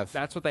 they have.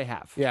 That's what they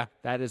have. Yeah.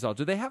 That is all.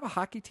 Do they have a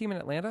hockey team in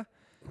Atlanta?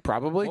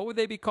 Probably What would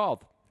they be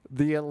called?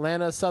 the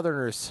Atlanta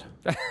Southerners,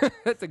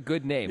 That's a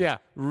good name. Yeah.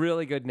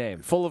 Really good name.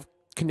 full of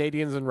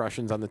Canadians and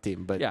Russians on the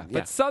team. But Yeah,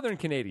 but Southern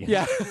Canadian.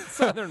 Yeah.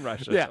 Southern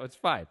Russia. Yeah. So it's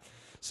fine.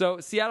 So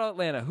Seattle,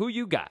 Atlanta, who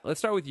you got? Let's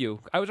start with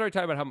you. I was already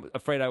talking about how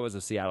afraid I was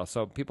of Seattle,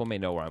 so people may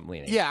know where I'm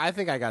leaning. yeah, I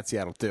think I got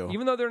Seattle too.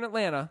 Even though they're in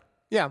Atlanta,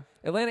 Yeah,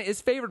 Atlanta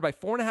is favored by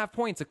 4.5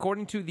 points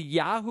according to the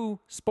Yahoo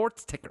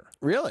Sports ticker.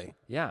 really?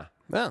 Yeah.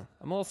 No.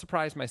 I'm a little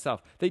surprised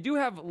myself. They do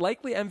have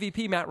likely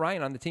MVP Matt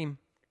Ryan on the team.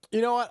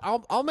 You know what?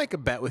 I'll make a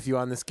bet with you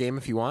on this game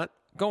if you want.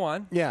 Go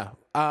on. Yeah.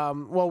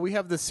 Well, we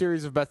have this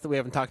series of bets that we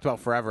haven't talked about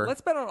forever.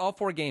 Let's bet on all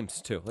 4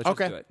 games, too. Let's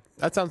okay. just do it.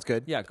 That sounds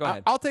good. Yeah, go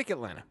ahead. I'll take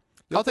Atlanta.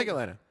 I'll take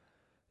Atlanta.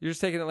 You're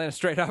just taking Atlanta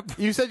straight up?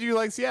 You said you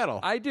like Seattle.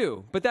 I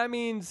do, but that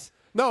means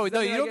no, that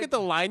you mean I don't get- get the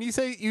line. You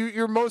say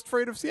you're most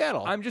afraid of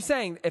Seattle. I'm just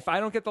saying if I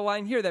don't get the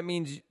line here, that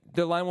means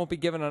the line won't be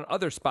given on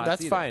other spots.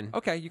 That's either. fine.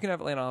 Okay, you can have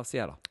Atlanta off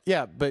Seattle.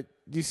 yeah, but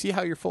do you see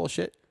how you're full of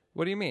shit?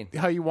 What do you mean?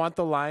 How you want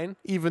the line,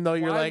 even though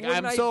you're Why like,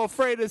 wouldn't I'm I- so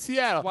afraid of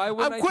Seattle. Why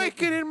wouldn't I'm I take-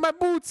 quaking in my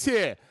boots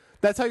here.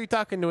 That's how you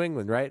talk in New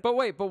England, right? But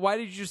why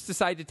did you just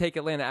decide to take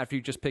Atlanta after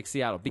you just picked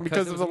Seattle?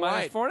 Because it of was the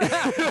minus line.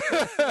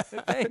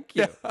 4.5. Thank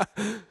you.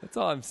 That's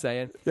all I'm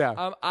saying.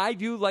 Yeah. I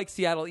do like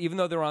Seattle, even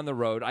though they're on the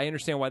road. I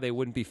understand why they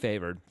wouldn't be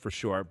favored for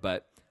sure,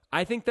 but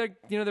I think they're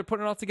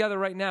putting it all together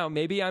right now.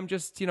 Maybe I'm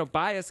just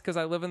biased because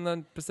I live in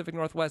the Pacific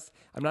Northwest.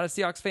 I'm not a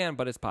Seahawks fan,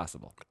 but it's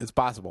possible. It's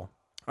possible.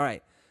 All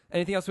right.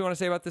 Anything else we want to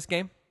say about this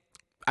game?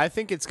 I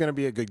think it's going to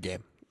be a good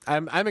game.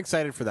 I'm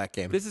excited for that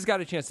game. This has got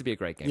a chance to be a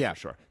great game Yeah. for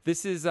sure.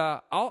 This is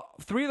all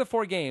 3 of the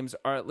 4 games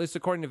are, at least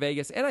according to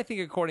Vegas, and I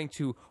think according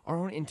to our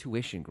own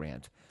intuition,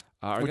 Grant,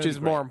 are which gonna is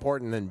be great. more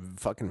important than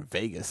fucking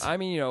Vegas. I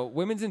mean,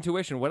 women's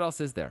intuition. What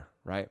else is there,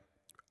 right?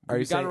 Are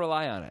you got to saying-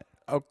 rely on it.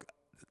 Oh,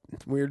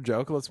 weird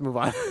joke. Let's move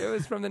on. It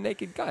was from the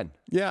Naked Gun.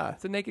 yeah,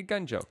 It's a Naked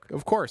Gun joke.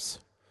 of course.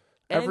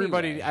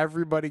 Anyway.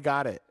 Everybody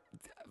got it.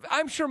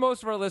 I'm sure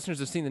most of our listeners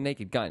have seen the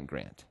Naked Gun,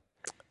 Grant.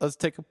 Let's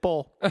take a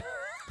poll.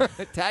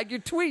 Tag your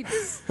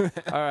tweets.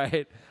 All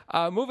right.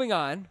 Moving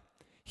on.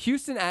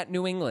 Houston at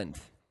New England.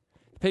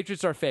 The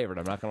Patriots are favored.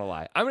 I'm not going to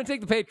lie. I'm going to take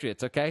the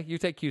Patriots, okay? You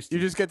take Houston.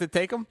 You just get to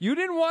take them? You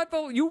didn't want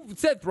you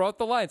said throw out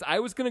the lines. I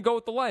was going to go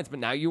with the lines, but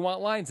now you want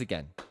lines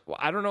again. Well,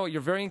 I don't know.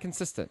 You're very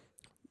inconsistent.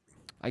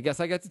 I guess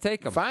I get to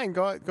take them. Fine,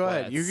 go ahead.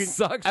 that You can,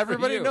 sucks for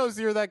everybody you. knows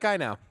you're that guy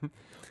now.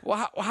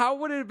 Well, how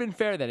would it have been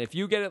fair then if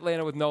you get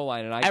Atlanta with no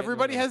line and I get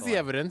Everybody New has England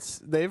the with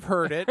evidence. They've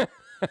heard it.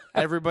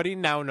 Everybody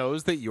now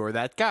knows that you're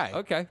that guy.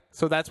 Okay.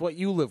 So that's what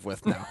you live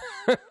with now.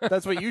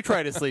 That's what you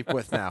try to sleep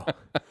with now.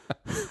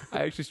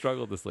 I actually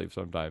struggle to sleep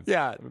sometimes.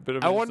 Yeah. I'm a bit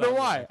of I an wonder insomniac.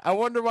 why. I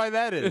wonder why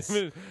that is.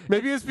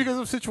 Maybe it's because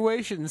of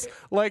situations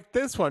like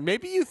this one.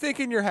 Maybe you think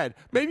in your head,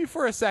 maybe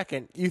for a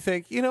second, you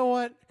think, you know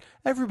what?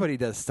 Everybody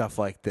does stuff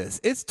like this.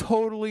 It's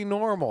totally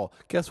normal.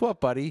 Guess what,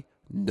 buddy?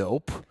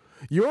 Nope.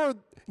 You're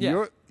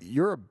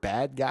a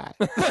bad guy.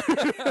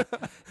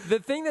 The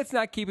thing that's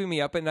not keeping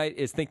me up at night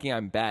is thinking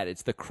I'm bad.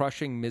 It's the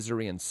crushing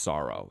misery and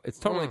sorrow. It's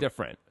totally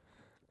different.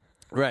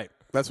 Right.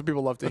 That's what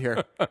people love to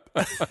hear.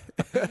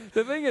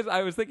 The thing is,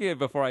 I was thinking it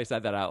before I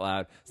said that out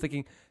loud. I was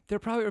thinking there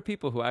probably are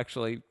people who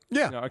actually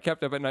are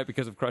kept up at night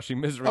because of crushing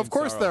misery. Of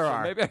course and sorrow. there So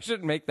are. maybe I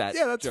shouldn't make that.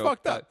 Yeah, that's joke,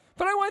 fucked up.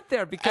 But I went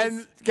there because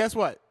And guess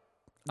what?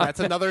 That's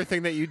another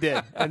thing that you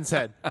did and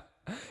said.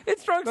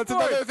 it's drunk That's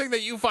sports. another thing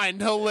that you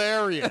find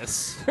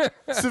hilarious.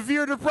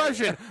 Severe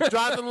depression,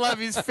 Jonathan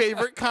Levy's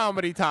favorite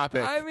comedy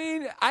topic. I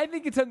mean, I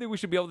think it's something we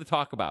should be able to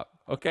talk about,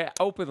 okay,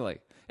 openly.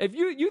 If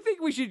you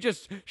think we should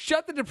just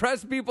shut the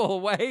depressed people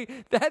away,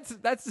 that's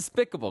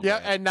despicable. Yeah,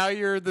 man. and now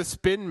you're the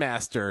spin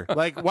master.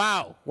 Like,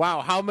 wow,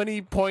 how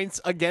many points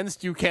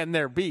against you can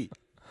there be?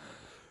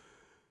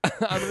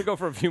 I'm going to go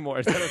for a few more.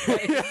 Is that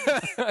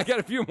okay? I got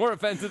a few more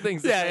offensive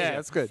things to say. Yeah, here.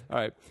 that's good. All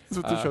right.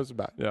 That's what the show's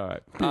about. Yeah, all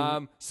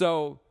right.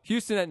 So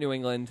Houston at New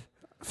England.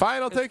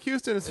 Fine, I'll take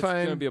Houston. It's fine.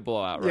 It's going to be a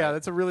blowout, right? Yeah,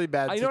 that's a really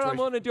bad You know situation. what I'm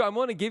willing to do? I'm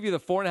willing to give you the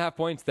 4.5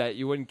 points that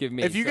you wouldn't give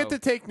me. If you so- get to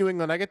take New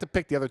England, I get to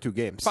pick the other two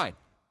games. Fine.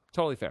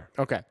 Totally fair.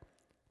 Okay.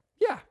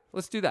 Yeah,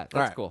 let's do that.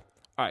 That's right. cool.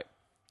 All right.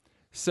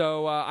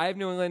 So I have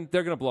New England.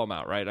 They're going to blow them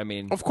out, right? I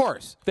mean, Of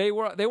course. they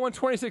won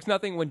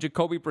 26-0 when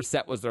Jacoby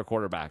Brissett was their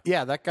quarterback.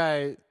 Yeah, that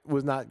guy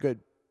was not good.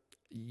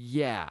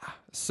 Yeah.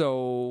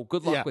 So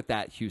good luck Yeah. with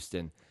that,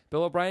 Houston.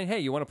 Bill O'Brien, hey,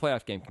 you won a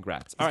playoff game.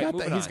 Congrats. All right,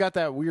 moving He's on. got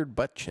that weird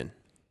butt chin.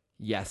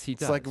 Yes, he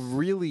does. It's like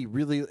really,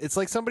 really. It's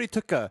like somebody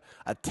took a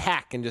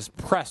tack and just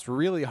pressed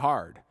really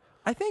hard.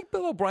 I think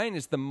Bill O'Brien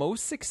is the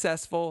most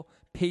successful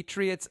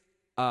Patriots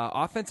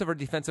offensive or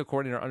defensive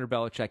coordinator under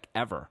Belichick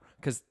ever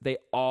because they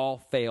all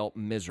fail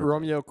miserably.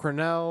 Romeo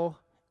Crennel,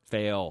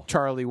 Fail.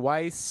 Charlie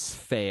Weiss,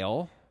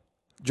 Fail.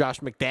 Josh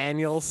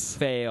McDaniels.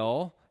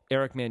 Fail.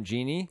 Eric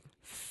Mangini.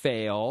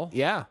 Fail.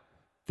 Yeah.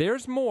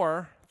 There's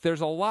more. There's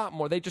a lot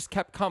more. They just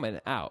kept coming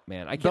out,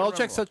 man. I can't Belichick's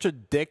remember. such a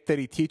dick that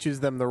he teaches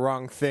them the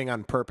wrong thing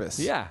on purpose.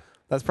 Yeah.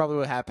 That's probably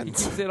what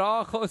happens. Keeps it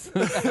all close to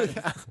the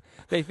vest.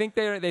 They think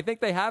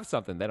they have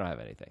something. They don't have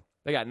anything.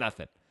 They got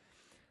nothing.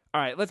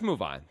 All right, let's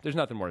move on. There's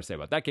nothing more to say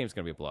about it. That game's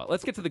going to be a blowout.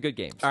 Let's get to the good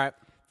games. All right.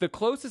 The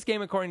closest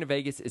game, according to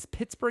Vegas, is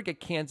Pittsburgh at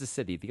Kansas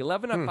City. The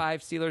 11-5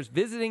 Steelers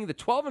visiting the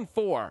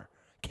 12-4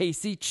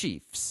 KC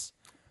Chiefs.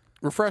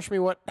 Refresh me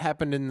what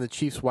happened in the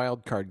Chiefs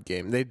wild card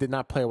game. They did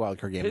not play a wild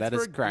card game. Pittsburgh that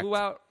is correct. blew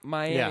out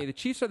Miami. Yeah. The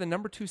Chiefs are the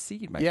number 2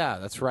 seed, Mike. Yeah,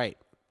 that's right.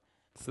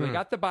 So they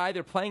got the bye.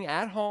 They're playing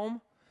at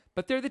home,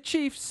 but they're the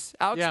Chiefs.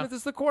 Alex Yeah. Smith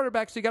is the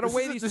quarterback, so you got to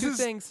weigh these two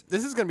things.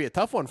 This is going to be a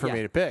tough one for Yeah.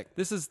 me to pick.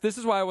 This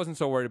is why I wasn't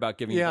so worried about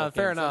giving you Yeah, both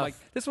fair games. So I'm enough.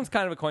 like, this one's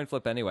kind of a coin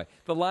flip anyway.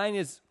 The line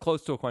is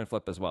close to a coin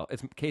flip as well.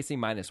 It's KC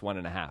minus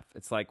 1.5.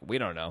 It's like, we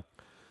don't know.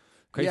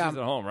 KC's Yeah. at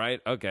home,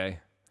 right? Okay.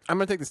 I'm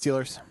going to take the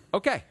Steelers.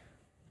 Okay.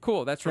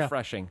 Cool. That's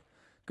refreshing.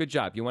 Good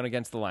job. You went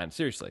against the line.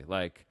 Seriously.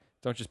 Like,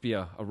 don't just be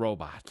a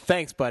robot.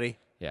 Thanks, buddy.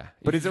 Yeah.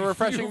 But is it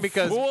refreshing You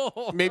because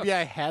fool. maybe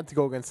I had to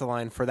go against the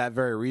line for that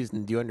very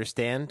reason? Do you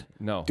understand?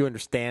 No. Do you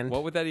understand?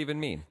 What would that even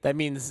mean? That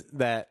means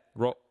that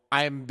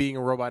I am being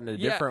a robot in a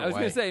different I was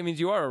way. going to say, it means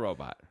you are a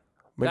robot.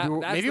 Maybe,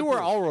 That's maybe the we're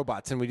proof. all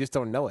robots and we just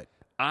don't know it.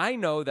 I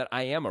know that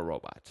I am a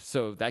robot,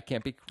 so that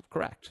can't be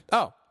correct.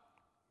 Oh.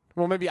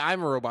 Well, maybe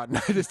I'm a robot and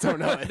I just don't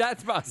know it.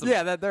 That's possible.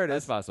 Yeah, there it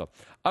That's is. possible.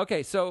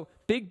 Okay, so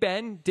Big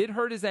Ben did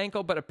hurt his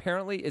ankle, but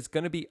apparently is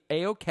going to be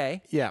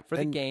A-okay for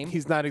the and game.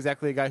 He's not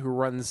exactly a guy who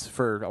runs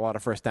for a lot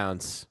of first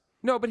downs.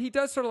 No, but he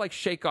does sort of like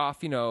shake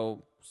off,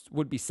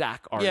 would-be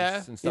sack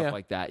artists and stuff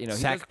like that. He does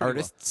Sack pretty well.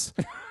 artists.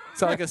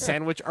 Sound like a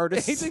sandwich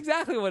artist. It's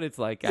exactly what it's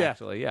like,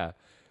 actually. Yeah.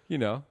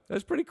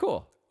 That's pretty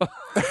cool.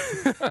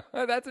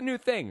 That's a new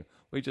thing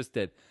we just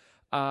did.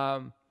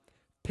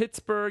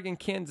 Pittsburgh and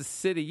Kansas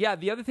City. Yeah,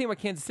 the other thing about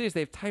Kansas City is they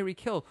have Tyreek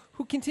Hill,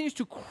 who continues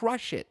to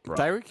crush it, bro.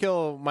 Tyreek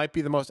Hill might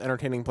be the most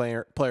entertaining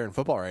player in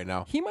football right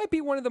now. He might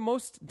be one of the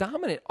most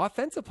dominant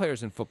offensive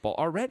players in football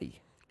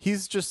already.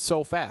 He's just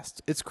so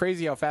fast. It's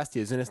crazy how fast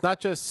he is. And it's not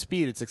just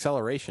speed, it's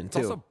acceleration, It's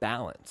too. also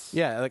balance.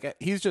 Yeah, like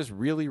he's just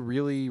really,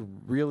 really,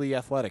 really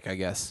athletic, I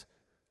guess.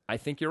 I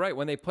think you're right.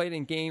 When they played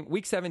in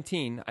week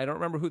 17, I don't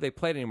remember who they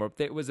played anymore.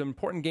 But it was an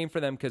important game for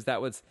them because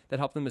that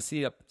helped them to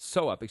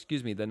sew up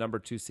the number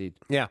 2 seed.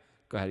 Yeah.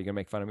 Go ahead. You're going to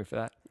make fun of me for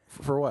that?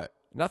 For what?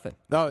 Nothing.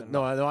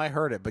 No, I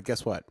heard it, but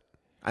guess what?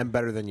 I'm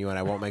better than you, and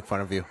I won't make fun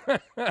of you.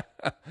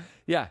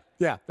 Yeah.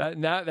 Yeah.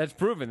 Now that's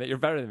proven that you're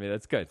better than me.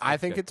 That's good. I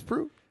think it's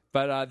proved.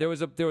 But there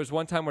was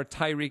one time where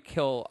Tyreek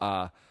Hill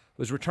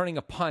was returning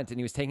a punt and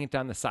he was taking it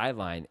down the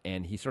sideline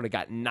and he sort of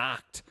got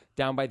knocked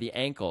down by the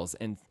ankles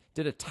and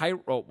did a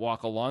tightrope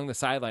walk along the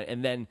sideline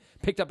and then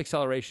picked up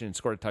acceleration and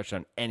scored a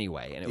touchdown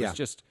anyway. And it was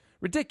just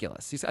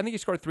ridiculous. I think he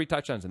scored 3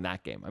 touchdowns in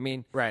that game. I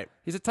mean, Right.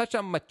 He's a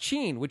touchdown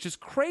machine, which is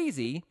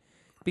crazy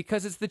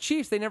because it's the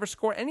Chiefs. They never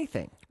score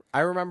anything.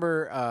 I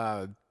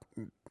remember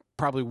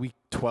probably week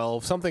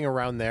 12, something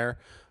around there,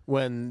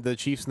 when the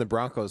Chiefs and the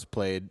Broncos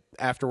played.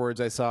 Afterwards,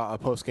 I saw a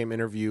post-game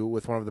interview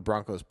with one of the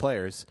Broncos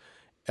players,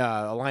 a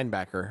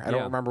linebacker. I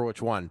don't remember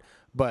which one,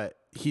 but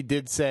he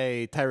did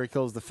say Tyreek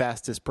Hill is the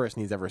fastest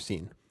person he's ever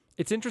seen.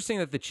 It's interesting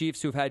that the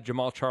Chiefs, who've had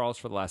Jamal Charles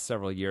for the last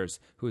several years,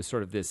 who is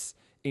sort of this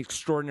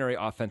extraordinary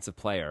offensive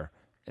player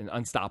and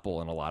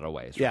unstoppable in a lot of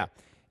ways. Right? Yeah.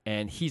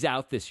 And he's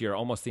out this year,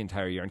 almost the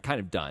entire year, and kind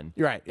of done.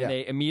 Right. And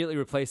they immediately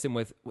replace him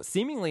with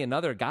seemingly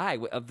another guy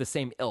of the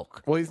same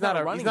ilk. Well, he's not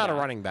a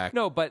running back.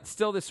 No, but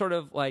still this sort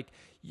of like,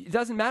 it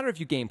doesn't matter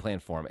if you game plan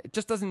for him. It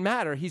just doesn't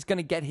matter. He's going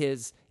to get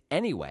his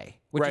anyway,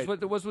 which is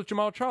what it was with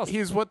Jamal Charles.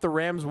 He's what the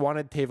Rams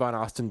wanted Tavon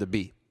Austin to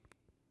be.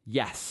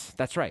 Yes,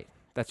 that's right.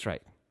 That's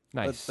right.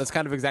 Nice. That's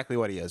kind of exactly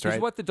what he is, right?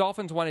 He's what the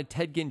Dolphins wanted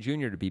Ted Ginn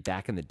Jr. to be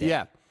back in the day.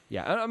 Yeah.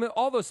 Yeah, I mean,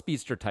 all those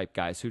speedster type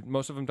guys who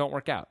most of them don't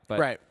work out.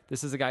 But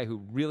this is a guy who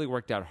really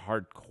worked out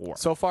hardcore.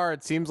 So far,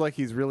 it seems like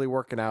he's really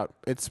working out.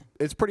 It's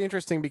pretty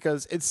interesting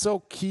because it's so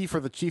key for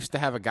the Chiefs to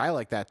have a guy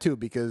like that, too,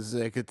 because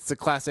it's a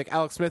classic.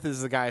 Alex Smith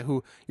is the guy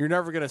who you're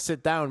never going to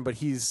sit down, but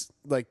he's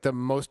like the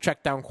most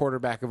checked down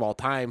quarterback of all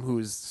time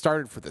who's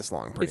started for this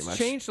long, pretty much. It's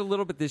changed a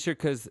little bit this year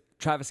because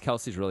Travis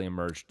Kelce's really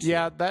emerged, too.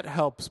 Yeah, that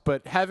helps.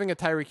 But having a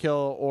Tyreek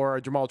Hill or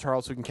a Jamal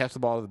Charles who can catch the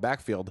ball out of the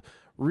backfield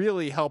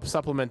really helps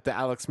supplement the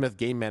Alex Smith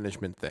game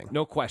management thing.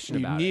 No question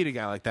about it. You need a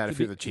guy like that if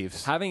you're the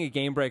Chiefs. Having a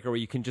game breaker where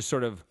you can just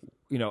sort of,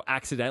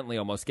 accidentally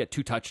almost get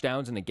 2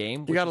 touchdowns in a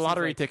game. You got a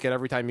lottery ticket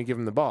every time you give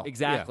him the ball.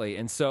 Exactly.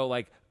 Yeah. And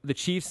so, the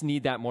Chiefs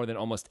need that more than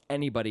almost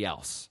anybody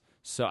else.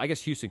 So I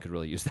guess Houston could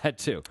really use that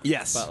too.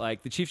 Yes.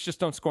 But the Chiefs just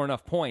don't score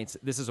enough points.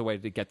 This is a way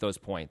to get those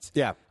points.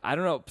 Yeah. I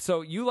don't know.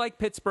 So you like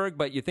Pittsburgh,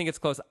 but you think it's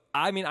close.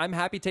 I mean, I'm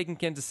happy taking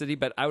Kansas City,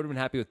 but I would have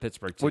been happy with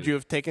Pittsburgh too. Who would you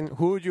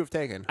have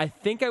taken? I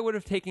think I would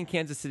have taken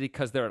Kansas City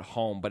because they're at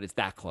home, but it's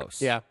that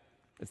close. Yeah.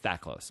 It's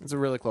that close. It's a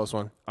really close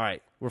one. All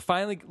right. We're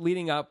finally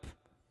leading up.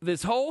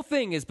 This whole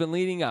thing has been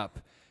leading up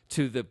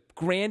to the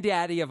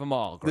granddaddy of them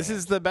all. Grant. This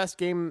is the best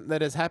game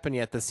that has happened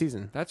yet this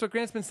season. That's what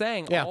Grant's been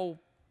saying all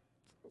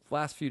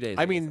last few days.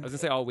 I was going to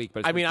say all week,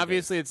 but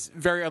obviously it's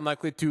very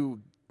unlikely to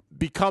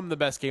become the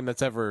best game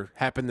that's ever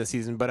happened this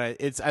season, but I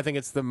think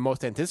it's the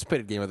most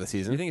anticipated game of the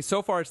season. You think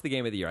so far it's the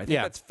game of the year? I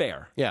think that's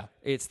fair. Yeah.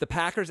 It's the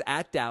Packers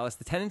at Dallas,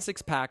 the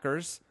 10-6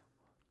 Packers,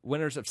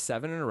 winners of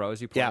 7 in a row,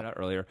 as you pointed out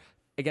earlier,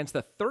 against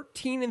the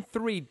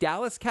 13-3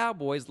 Dallas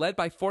Cowboys, led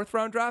by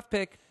 4th-round draft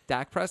pick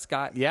Dak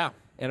Prescott. Yeah.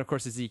 And, of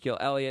course, Ezekiel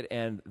Elliott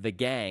and the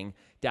gang.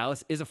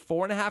 Dallas is a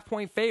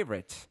 4.5-point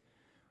favorite.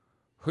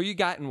 Who you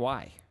got and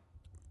why?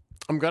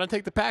 I'm going to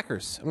take the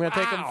Packers. I'm going to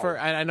take them for,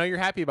 I know you're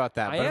happy about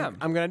that, but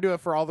I'm going to do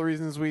it for all the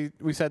reasons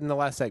we said in the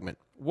last segment.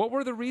 What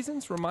were the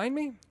reasons? Remind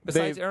me.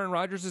 Besides Aaron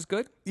Rodgers is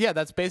good? Yeah,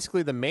 that's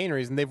basically the main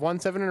reason. They've won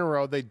 7 in a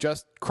row. They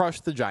just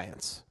crushed the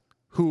Giants,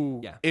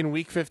 who in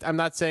week 15, I'm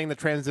not saying the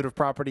transitive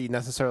property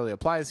necessarily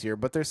applies here,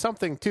 but there's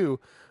something to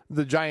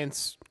the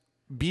Giants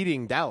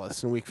beating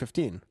Dallas in week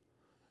 15.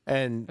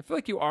 And I feel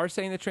like you are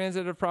saying the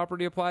transitive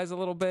property applies a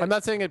little bit. I'm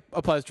not saying it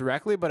applies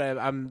directly, but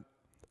I'm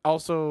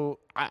also,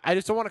 I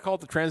just don't want to call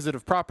it the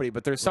transitive property,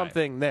 but there's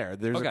something there.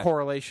 There's a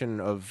correlation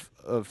of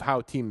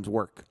how teams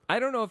work. I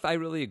don't know if I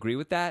really agree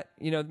with that.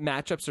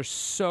 Matchups are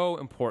so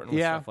important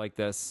with stuff like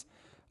this.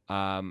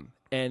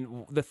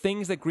 And the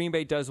things that Green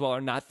Bay does well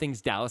are not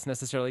things Dallas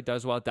necessarily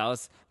does well.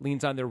 Dallas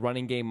leans on their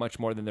running game much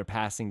more than their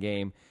passing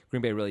game.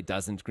 Green Bay really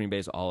doesn't. Green Bay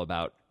is all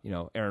about,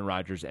 Aaron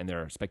Rodgers and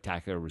their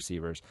spectacular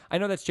receivers. I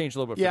know that's changed a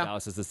little bit for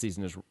Dallas as the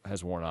season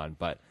has worn on,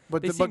 but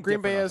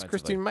Green Bay has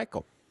Christine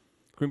Michael.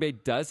 Green Bay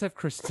does have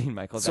Christine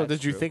Michael. So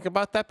did you think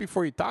about that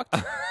before you talked?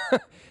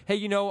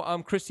 Hey,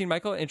 Christine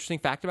Michael, interesting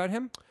fact about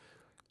him?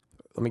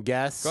 Let me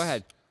guess. Go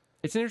ahead.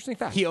 It's an interesting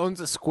fact. He owns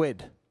a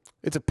squid.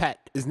 It's a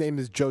pet. His name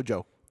is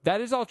Jojo.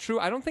 That is all true.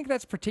 I don't think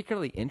that's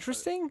particularly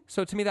interesting.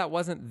 So to me, that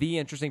wasn't the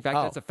interesting fact.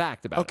 That's a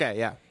fact about it. Okay,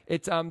 yeah.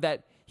 It's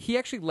that he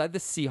actually led the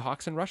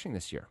Seahawks in rushing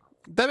this year.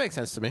 That makes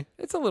sense to me.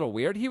 It's a little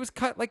weird. He was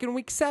cut in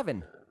week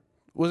 7.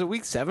 Was it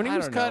week 7 he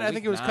was cut? I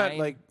think it was 9.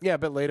 cut a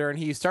bit later, and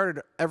he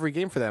started every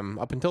game for them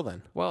up until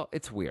then. Well,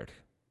 it's weird.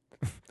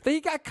 He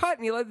got cut,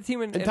 and he led the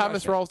team in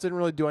Thomas rushing. Rawls didn't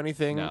really do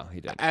anything. No,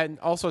 he didn't. And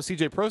also,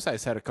 C.J.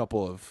 Prosise had a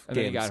couple of games.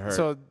 Then he got hurt.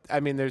 So,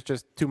 there's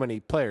just too many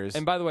players.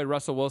 And by the way,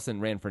 Russell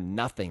Wilson ran for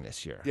nothing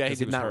this year. Yeah, he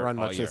did not run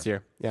much this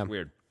year. Yeah.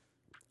 Weird.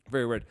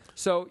 Very weird.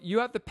 So you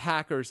have the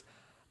Packers.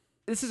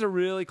 This is a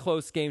really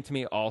close game to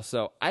me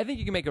also. I think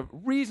you can make a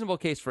reasonable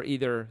case for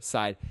either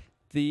side.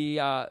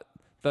 The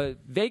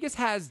Vegas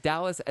has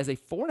Dallas as a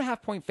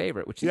 4.5-point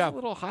favorite, which is a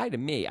little high to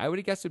me. I would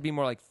have guessed it would be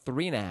more like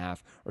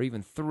 3.5 or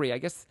even 3. I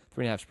guess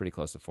 3.5 is pretty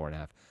close to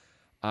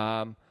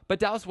 4.5. But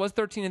Dallas was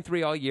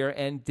 13-3 all year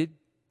and did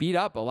beat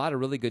up a lot of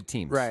really good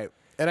teams. Right.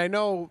 And I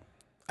know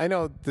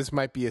this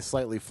might be a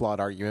slightly flawed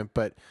argument,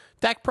 but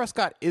Dak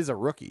Prescott is a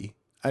rookie.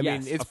 I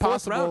mean, it's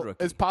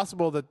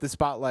possible that the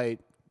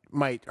spotlight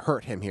might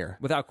hurt him here.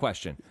 Without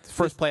question.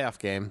 First playoff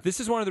game.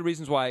 This is one of the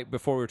reasons why,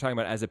 before we were talking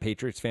about as a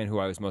Patriots fan, who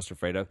I was most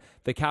afraid of,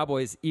 the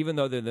Cowboys, even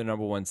though they're the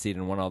number 1 seed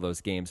and won all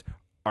those games,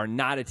 are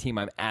not a team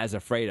I'm as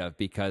afraid of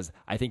because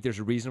I think there's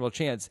a reasonable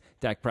chance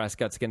Dak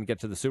Prescott's going to get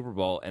to the Super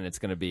Bowl and it's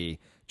going to be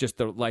just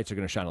the lights are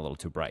going to shine a little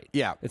too bright.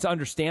 Yeah. It's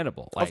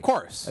understandable. Of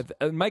course.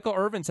 Michael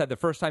Irvin said the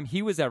first time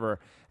he was ever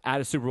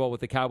at a Super Bowl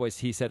with the Cowboys,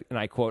 he said, and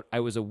I quote, "I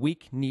was a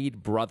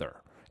weak-kneed brother."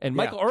 And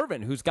Michael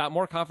Irvin, who's got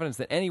more confidence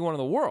than anyone in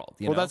the world.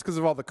 You know? That's because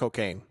of all the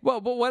cocaine. Well,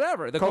 but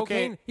whatever. The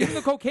cocaine, even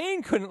the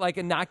cocaine couldn't like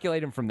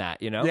inoculate him from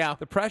that. Yeah.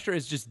 The pressure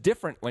is just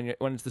different when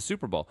it's the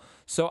Super Bowl.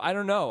 So I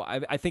don't know.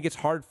 I think it's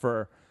hard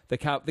for the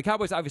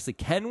Cowboys. Obviously,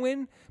 can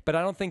win, but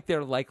I don't think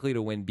they're likely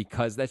to win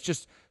because that's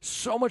just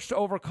so much to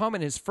overcome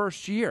in his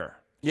first year.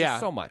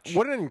 Just so much.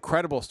 What an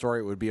incredible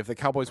story it would be if the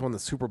Cowboys won the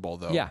Super Bowl,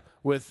 though. Yeah.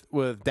 With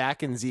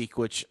Dak and Zeke,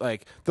 which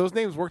like those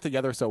names work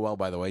together so well.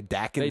 By the way,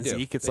 Dak and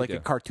Zeke. It's like a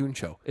cartoon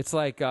show. It's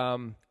like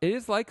it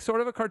is like sort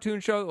of a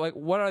cartoon show. Like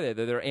what are they?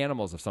 They're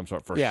animals of some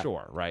sort for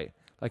sure, right?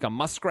 Like a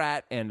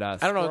muskrat and a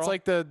I don't know. It's squirrel.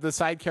 like the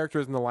side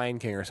characters in the Lion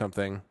King or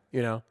something.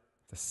 You know.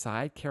 The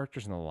side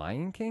characters in The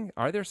Lion King?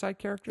 Are there side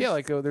characters? Yeah,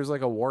 like there's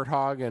like a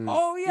warthog and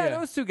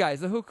those two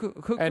guys, the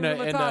and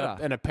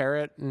Matata. a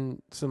parrot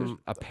and some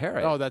A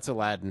parrot. Oh, that's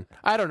Aladdin.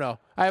 I don't know.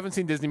 I haven't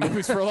seen Disney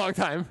movies for a long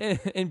time.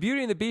 In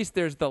Beauty and the Beast,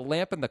 there's the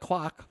lamp and the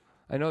clock.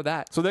 I know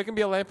that. So there can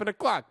be a lamp and a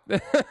clock.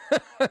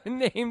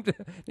 named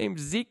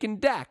Zeke and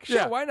Dak. Sure,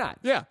 Yeah. why not?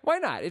 Yeah. Why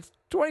not? It's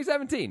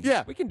 2017.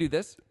 Yeah. We can do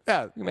this.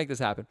 Yeah. We can make this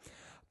happen.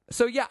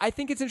 So, yeah, I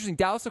think it's interesting.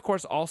 Dallas, of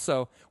course,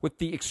 also with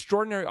the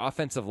extraordinary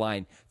offensive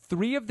line,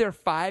 3 of their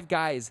 5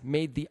 guys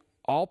made the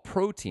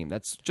all-pro team.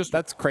 That's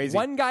crazy.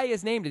 One guy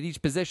is named at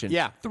each position.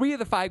 Yeah. 3 of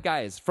the 5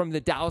 guys from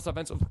the Dallas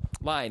offensive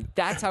line.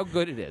 That's how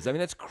good it is. I mean,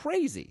 that's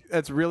crazy.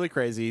 That's really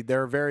crazy.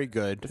 They're very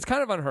good. It's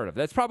kind of unheard of.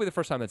 That's probably the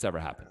first time that's ever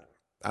happened.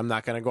 I'm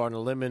not going to go on a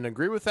limb and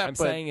agree with that. I'm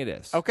but saying it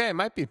is. Okay, it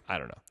might be. I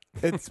don't know.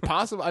 It's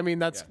possible. I mean,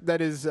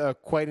 that is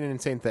quite an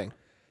insane thing.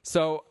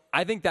 So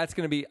I think that's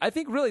going to be. I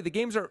think really the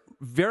games are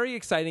very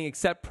exciting,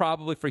 except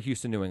probably for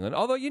Houston, New England.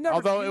 Although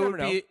it would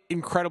be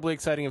incredibly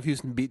exciting if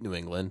Houston beat New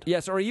England.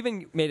 Yes, or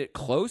even made it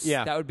close.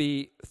 Yeah. That would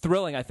be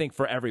thrilling. I think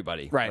for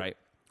everybody. Right.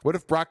 What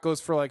if Brock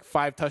goes for like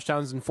 5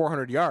 touchdowns and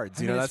 400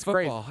 yards? I mean, that's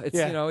football. great. It's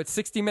it's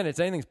 60 minutes.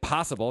 Anything's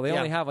possible. They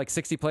only have like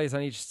 60 plays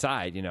on each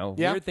side.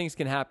 Weird things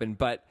can happen.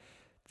 But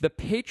the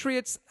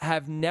Patriots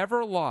have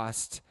never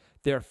lost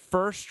their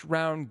first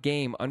round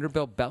game under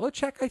Bill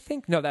Belichick. I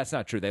think no, that's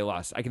not true. They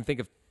lost. I can think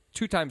of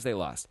 2 times they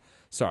lost.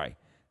 Sorry.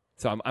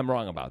 So I'm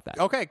wrong about that.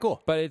 Okay,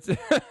 cool. But it's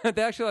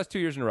they actually lost 2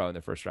 years in a row in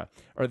the first round,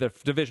 or the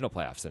divisional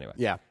playoffs anyway.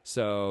 Yeah.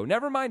 So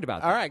never mind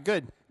about that. All right,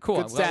 good.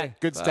 Cool.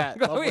 Good stat.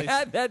 Glad we Lovely.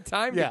 had that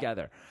time Yeah.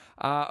 together.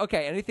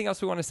 Okay. Anything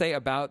else we want to say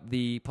about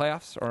the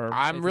playoffs? Or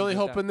I'm really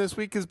anything like hoping this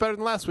week is better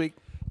than last week.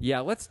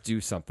 Yeah, let's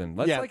do something.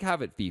 Let's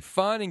have it be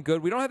fun and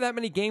good. We don't have that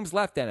many games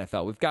left,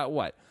 NFL. We've got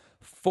what?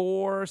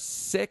 4,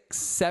 6,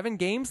 7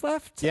 games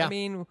left? Yeah. I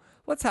mean,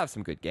 let's have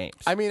some good games.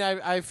 I mean,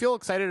 I feel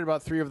excited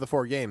about 3 of the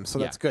 4 games, so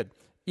that's good.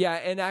 Yeah,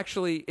 and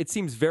actually, it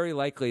seems very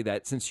likely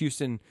that since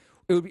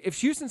if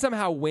Houston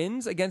somehow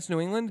wins against New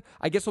England,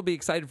 I guess we'll be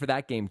excited for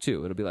that game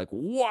too. It'll be like,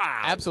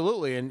 wow.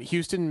 Absolutely. And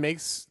Houston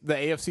makes the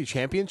AFC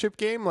Championship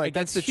game. Like,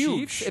 Against that's the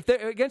huge. Chiefs, if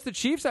they're against the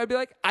Chiefs, I'd be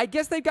like, I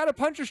guess they've got a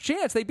puncher's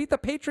chance. They beat the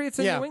Patriots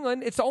in New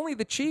England. It's only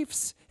the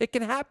Chiefs. It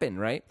can happen,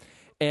 right?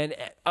 And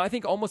I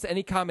think almost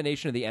any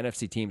combination of the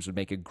NFC teams would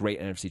make a great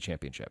NFC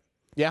championship.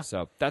 Yeah.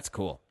 So that's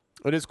cool.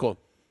 It is cool.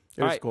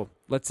 It All is right, cool.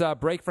 Let's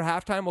break for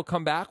halftime. We'll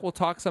come back. We'll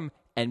talk some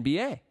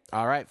NBA,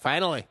 All right,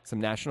 finally.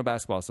 some National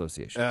Basketball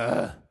Association.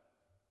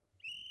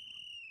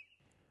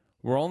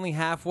 We're only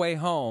halfway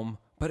home,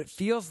 but it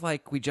feels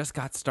like we just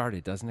got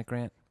started, doesn't it,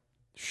 Grant?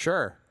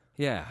 Sure.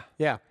 Yeah.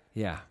 Yeah.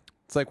 Yeah.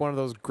 It's like one of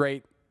those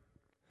great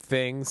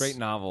things. Great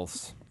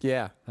novels.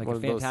 Yeah. Like one a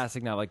of those-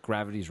 fantastic novel, like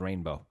Gravity's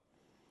Rainbow.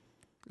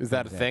 Is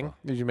that a thing?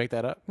 Did you make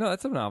that up? No,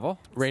 that's a novel.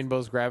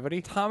 Rainbow's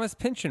Gravity? Thomas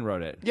Pynchon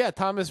wrote it. Yeah,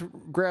 Thomas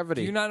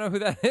Gravity. Do you not know who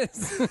that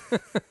is?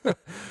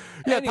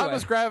 Yeah, Anyway.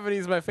 Thomas Gravity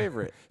is my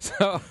favorite.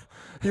 So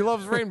He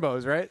loves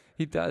rainbows, right?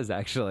 he does,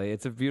 actually.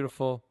 It's a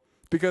beautiful...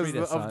 Because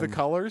treatise of the on-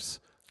 colors.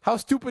 How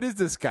stupid is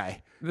this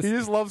guy? He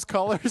just loves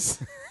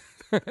colors.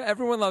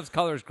 Everyone loves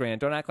colors,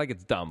 Grant. Don't act like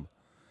it's dumb.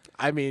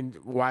 I mean,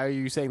 why are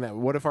you saying that?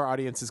 What if our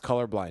audience is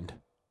colorblind?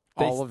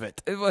 All of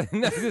it.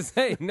 No, just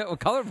say, no,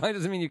 colorblind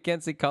doesn't mean you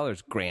can't see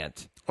colors,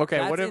 Grant. Okay,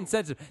 That's what if?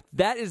 insensitive.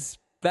 That is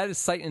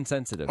sight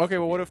insensitive. Okay,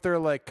 well, what if they're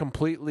like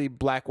completely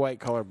black-white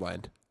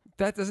colorblind?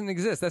 That doesn't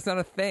exist. That's not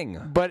a thing.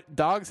 But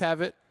dogs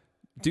have it.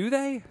 Do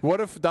they? What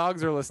if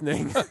dogs are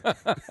listening?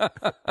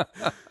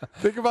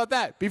 Think about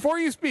that. Before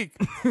you speak,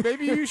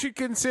 maybe you should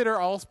consider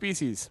all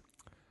species.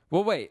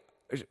 Well, wait.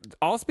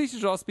 All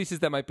species or all species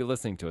that might be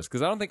listening to us?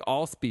 Because I don't think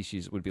all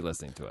species would be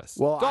listening to us.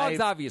 Well, dogs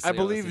obviously. I are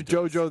believe listening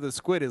to us. JoJo the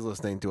squid is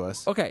listening to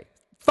us. Okay,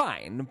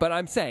 fine, but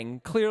I'm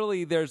saying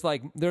clearly there's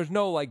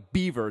no like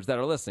beavers that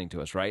are listening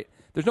to us, right?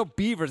 There's no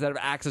beavers that have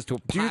access to a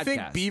podcast. Do you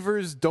think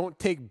beavers don't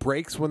take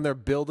breaks when they're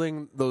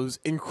building those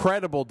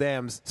incredible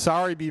dams?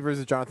 Sorry, beavers,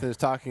 that Jonathan is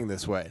talking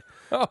this way.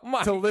 Oh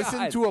my To listen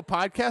God. to a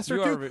podcast or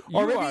You two,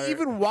 are- or you maybe are-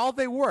 even while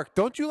they work.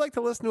 Don't you like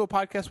to listen to a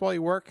podcast while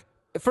you work?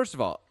 First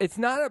of all, it's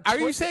not a. Are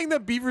you saying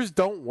that beavers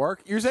don't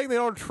work? You're saying they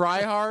don't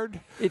try hard?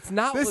 It's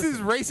not. This is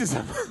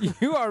racism.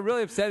 You are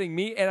really upsetting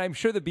me, and I'm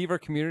sure the beaver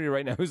community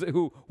right now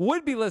who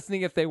would be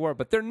listening if they were,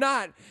 but they're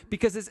not,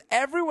 because it's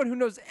everyone who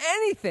knows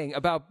anything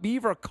about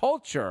beaver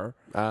culture.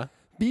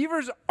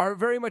 Beavers are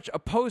very much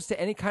opposed to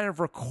any kind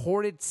of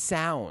recorded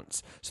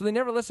sounds, so they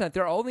never listen to it.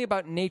 They're only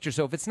about nature,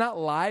 so if it's not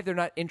live, they're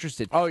not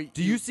interested. Oh,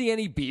 do you see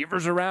any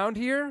beavers around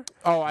here?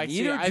 Oh, I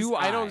Neither see. do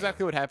I know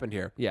exactly what happened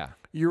here. Yeah.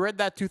 You read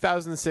that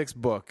 2006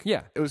 book.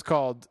 Yeah. It was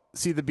called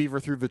See the Beaver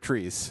Through the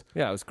Trees.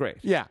 Yeah, it was great.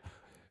 Yeah.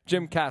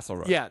 Jim Castle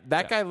wrote. Yeah,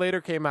 that guy later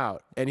came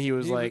out, and he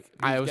was like, he was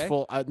I was gay?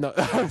 full. No, no,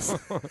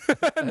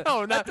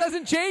 That not.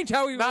 doesn't change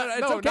how he. Not,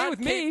 It's no, okay not with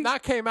came, me.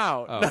 Not came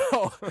out.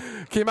 No,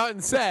 came out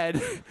and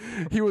said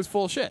he was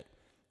full shit.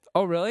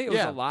 Oh, really? It was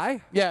Yeah. a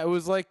lie? Yeah, it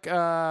was like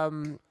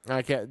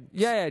I can't.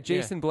 Yeah,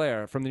 Jason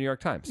Blair from the New York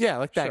Times. Yeah,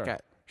 like that Sure. guy.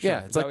 Sure. Yeah,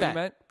 Is it's that like what that. you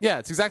meant? Yeah,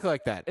 it's exactly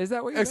like that. Is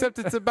that what you Except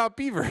it's about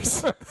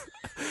beavers.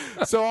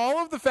 So all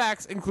of the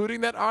facts,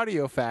 including that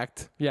audio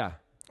fact, Yeah.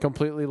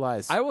 completely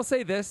lies. I will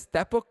say this: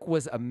 that book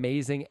was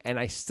amazing, and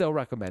I still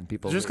recommend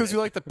people. Just read because you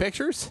like the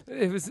pictures?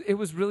 it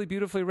was really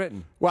beautifully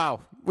written. Wow,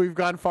 we've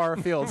gone far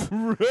afield.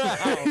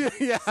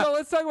 Yeah. So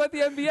let's talk about the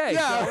NBA.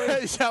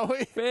 Yeah, shall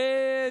we?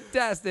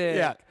 Fantastic.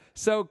 Yeah.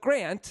 So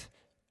Grant,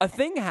 a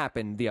thing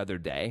happened the other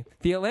day.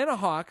 The Atlanta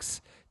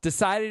Hawks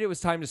decided it was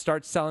time to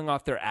start selling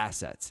off their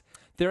assets.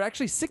 They're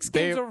actually 6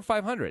 games over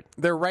 500.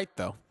 They're right,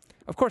 though.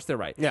 Of course they're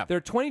right. Yeah.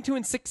 They're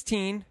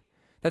 22-16.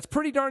 That's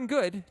pretty darn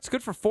good. It's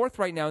good for fourth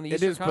right now in the It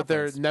Eastern is, but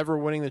they're Conference. never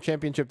winning the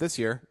championship this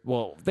year.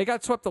 Well, they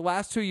got swept the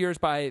last 2 years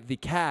by the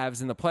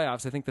Cavs in the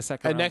playoffs. I think the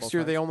second And round. next both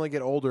year, times. they only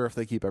get older if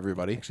they keep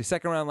everybody. Actually,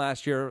 second round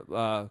last year,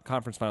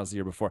 conference finals the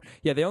year before.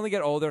 Yeah, they only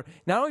get older.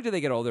 Not only do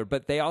they get older,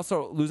 but they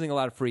also losing a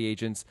lot of free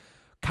agents.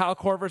 Kyle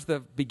Korver's the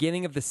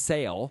beginning of the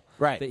sale.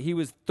 Right. That he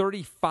was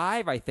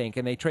 35, I think,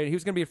 and they traded. He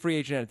was going to be a free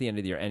agent at the end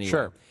of the year anyway.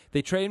 Sure.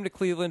 They traded him to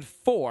Cleveland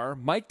for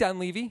Mike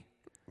Dunleavy,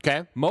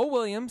 Okay? Mo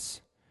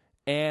Williams,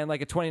 and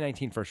like a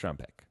 2019 first round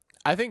pick.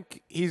 I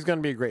think he's going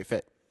to be a great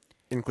fit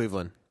in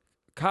Cleveland.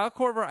 Kyle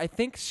Korver, I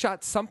think,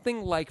 shot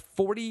something like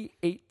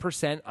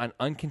 48% on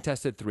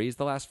uncontested threes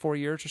the last 4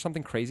 years or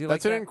something crazy like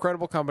That's an that.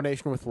 incredible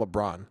combination with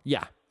LeBron.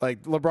 Yeah.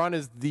 Like, LeBron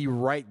is the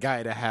right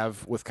guy to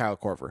have with Kyle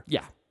Korver.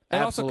 Yeah.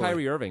 And Absolutely. also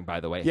Kyrie Irving, by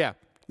the way. Yeah.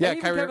 Yeah, And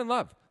even Kyrie, Kevin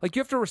Love. Like, you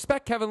have to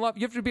respect Kevin Love.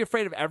 You have to be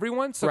afraid of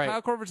everyone, so Right.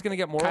 Kyle Korver's going to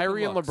get more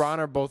Kyrie open and looks. LeBron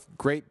are both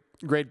great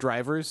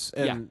drivers.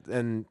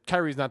 And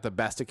Kyrie's not the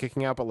best at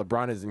kicking out, but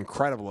LeBron is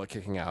incredible at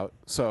kicking out.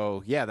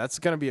 So, yeah, that's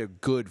going to be a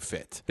good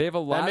fit. They have a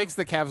lot That of- makes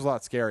the Cavs a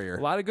lot scarier.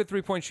 A lot of good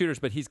three-point shooters,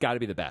 but he's got to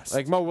be the best.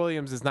 Like, Mo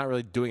Williams is not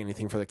really doing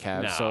anything for the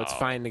Cavs, so it's No.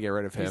 fine to get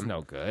rid of him. he's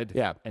no good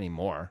Yeah.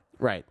 anymore.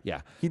 Right.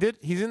 Yeah.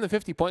 He's in the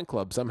 50-point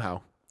club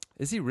somehow.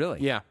 Is he really?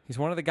 Yeah. He's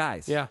one of the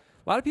guys. Yeah.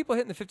 A lot of people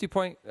hitting the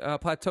 50-point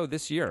plateau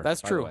this year.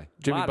 That's by the true. way.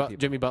 A Jimmy, lot of people.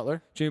 Jimmy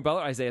Butler. Jimmy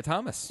Butler, Isaiah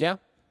Thomas. Yeah.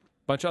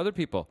 Bunch of other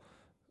people.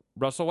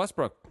 Russell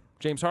Westbrook,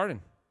 James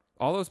Harden.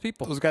 All those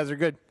people. Those guys are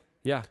good.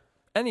 Yeah.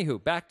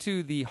 Anywho, back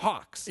to the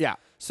Hawks. Yeah.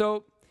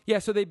 So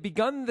they've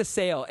begun the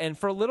sale, and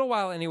for a little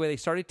while anyway, they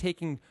started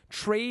taking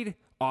trade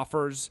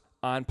offers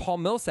on Paul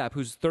Millsap,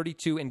 who's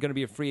 32 and going to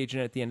be a free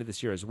agent at the end of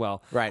this year as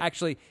well. Right.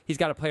 Actually, he's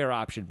got a player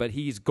option, but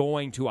he's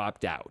going to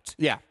opt out.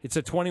 Yeah. It's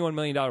a $21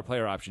 million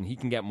player option. He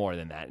can get more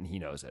than that, and he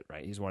knows it,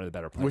 right? He's one of the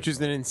better players. Which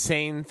is an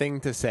insane thing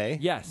to say.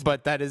 Yes.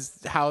 But that is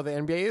how the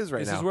NBA is right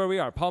This now. is where we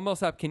are. Paul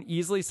Millsap can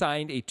easily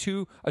sign a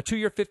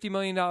two-year $50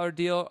 million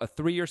deal, a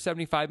 3-year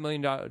 $75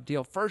 million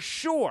deal for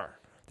sure.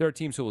 There are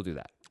teams who will do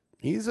that.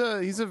 He's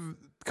a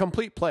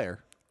complete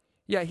player.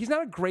 Yeah, he's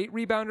not a great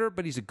rebounder,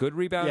 but he's a good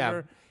rebounder.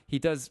 Yeah. He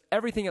does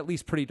everything at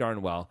least pretty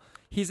darn well.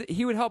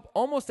 He would help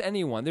almost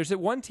anyone. There's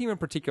one team in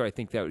particular I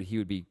think that he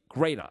would be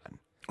great on.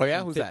 Oh,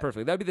 yeah? Who's Fit that?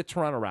 perfectly. That would be the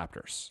Toronto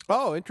Raptors.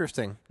 Oh,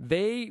 interesting.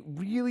 They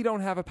really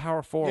don't have a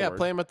power forward. Yeah,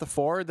 play him at the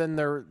 4. Then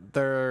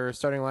their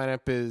starting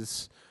lineup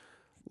is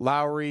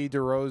Lowry,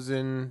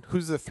 DeRozan.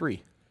 Who's the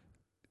 3?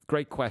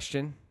 Great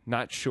question.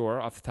 Not sure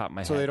off the top of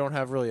my So head. they don't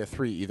have really a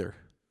 3 either.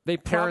 They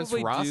Terrence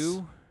probably Ross?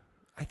 do.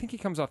 I think he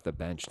comes off the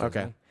bench. Doesn't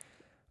Okay. he?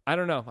 I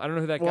don't know. I don't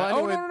know who that Well, guy.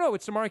 anyway- No.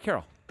 It's Damari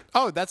Carroll.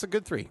 Oh, that's a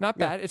good 3. Not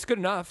bad. It's good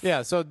enough.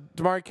 Yeah, so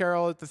DeMar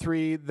Carroll at the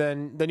 3,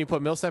 then you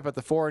put Millsap at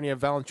the 4, and you have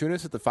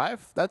Valanciunas at the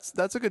 5. That's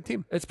a good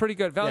team. It's pretty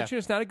good.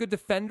 Valanciunas not a good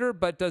defender,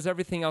 but does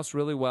everything else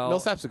really well.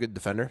 Millsap's a good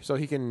defender, so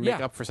he can make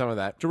Yeah. up for some of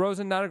that.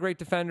 DeRozan, not a great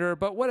defender,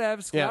 but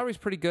whatevs. Yeah. Lowry's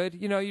pretty good.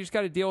 You just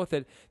got to deal with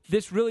it.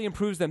 This really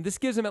improves them. This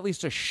gives them at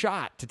least a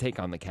shot to take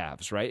on the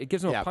Cavs, right? It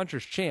gives them Yeah. a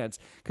puncher's chance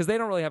because they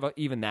don't really have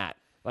even that.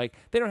 Like,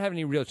 they don't have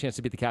any real chance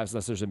to beat the Cavs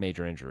unless there's a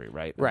major injury,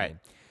 right? Right.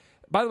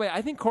 By the way,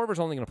 I think Korver's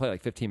only going to play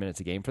like 15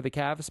 minutes a game for the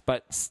Cavs,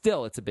 but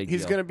still, it's a big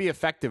He's deal. going to be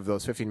effective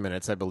those 15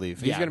 minutes, I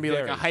believe. He's Yeah, going to be like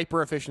very. a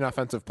hyper-efficient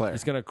offensive player.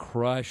 He's going to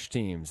crush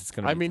teams. It's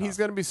going to. I mean, he's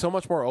going to be so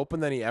much more open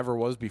than he ever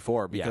was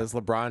before because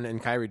LeBron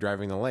and Kyrie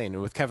driving the lane,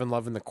 and with Kevin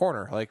Love in the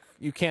corner. Like,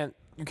 you can't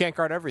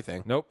guard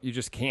everything. Nope, you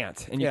just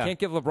can't. And you Yeah. can't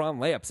give LeBron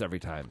layups every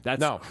time.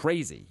 That's No.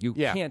 crazy. You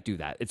Yeah. can't do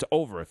that. It's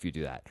over if you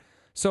do that.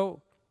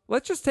 So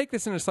let's just take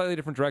this in a slightly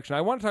different direction.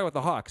 I want to talk about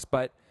the Hawks,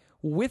 but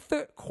with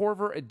the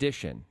Korver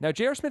addition. Now,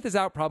 J.R. Smith is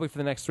out probably for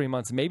the next 3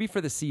 months, maybe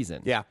for the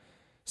season. Yeah.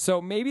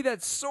 So maybe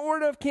that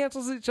sort of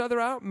cancels each other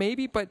out,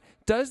 maybe. But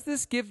does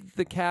this give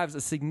the Cavs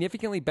a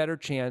significantly better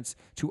chance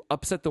to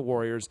upset the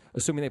Warriors,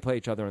 assuming they play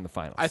each other in the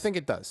finals? I think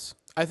it does.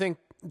 I think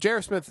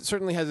J.R. Smith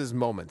certainly has his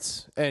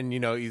moments, and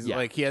he's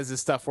like he has this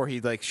stuff where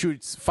he like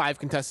shoots 5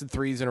 contested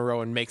threes in a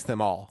row and makes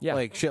them all. Yeah.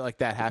 Like shit like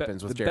that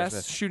happens with J.R. best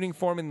Smith. shooting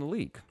form in the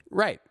league.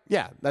 Right?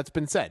 Yeah, that's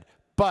been said.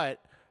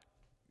 But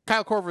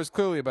Kyle Korver is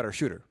clearly a better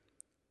shooter.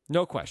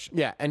 No question.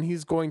 Yeah, and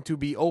he's going to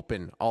be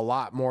open a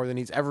lot more than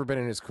he's ever been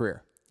in his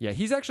career. Yeah,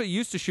 he's actually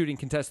used to shooting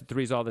contested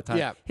threes all the time.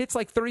 Yeah. Hits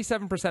like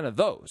 37% of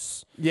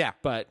those. Yeah.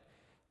 But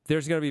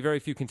there's going to be very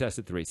few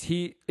contested threes.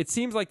 It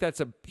seems like that's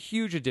a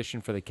huge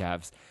addition for the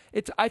Cavs.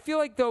 I feel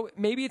like, though,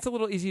 maybe it's a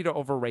little easy to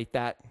overrate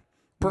that.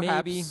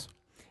 Perhaps. Maybe.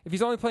 If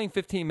he's only playing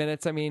 15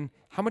 minutes, I mean,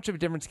 how much of a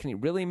difference can he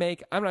really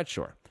make? I'm not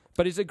sure.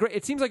 But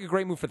it seems like a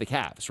great move for the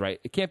Cavs,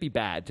 right? It can't be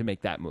bad to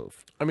make that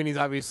move. I mean,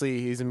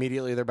 he's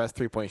immediately their best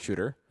 3-point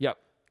shooter. Yep.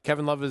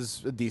 Kevin Love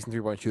is a decent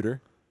 3-point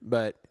shooter,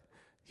 but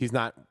he's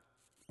not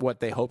what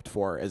they hoped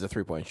for as a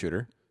 3-point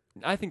shooter.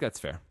 I think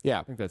that's fair. Yeah.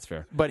 I think that's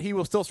fair. But he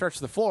will still stretch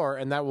the floor,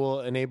 and that will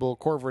enable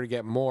Korver to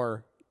get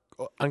more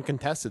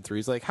uncontested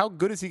threes. Like, how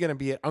good is he going to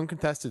be at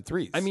uncontested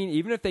threes? I mean,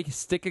 even if they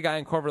stick a guy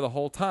in Korver the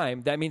whole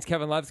time, that means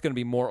Kevin Love's going to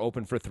be more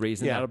open for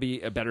threes, and that'll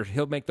be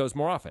he'll make those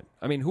more often.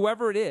 I mean,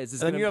 whoever it is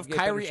and then you have get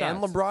Kyrie better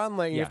and shots. LeBron,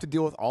 like, you have to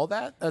deal with all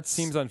that? That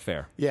Seems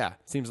unfair. Yeah.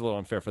 Seems a little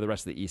unfair for the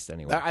rest of the East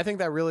anyway. I think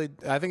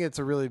it's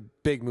a really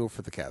big move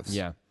for the Cavs.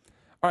 Yeah.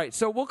 All right,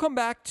 so we'll come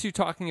back to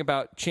talking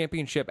about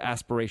championship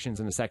aspirations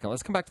in a second.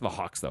 Let's come back to the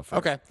Hawks, though, first.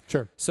 Okay,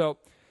 sure. So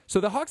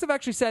the Hawks have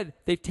actually said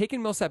they've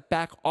taken Millsap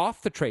back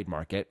off the trade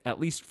market, at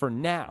least for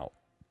now.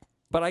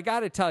 But I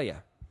got to tell you,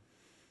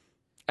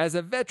 as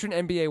a veteran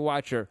NBA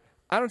watcher,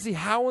 I don't see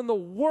how in the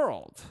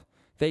world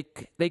they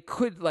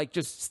could like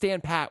just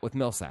stand pat with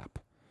Millsap.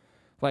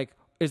 Like,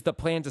 is the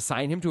plan to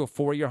sign him to a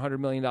 4-year, $100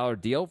 million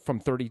deal from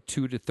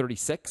 32 to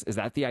 36? Is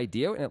that the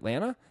idea in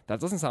Atlanta? That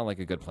doesn't sound like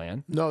a good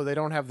plan. No, they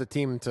don't have the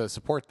team to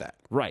support that.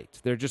 Right.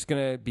 They're just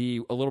going to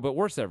be a little bit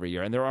worse every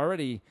year. And they're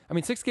already,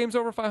 6 games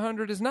over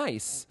 500 is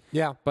nice.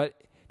 Yeah. But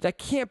that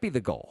can't be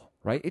the goal,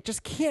 right? It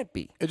just can't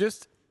be.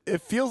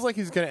 It feels like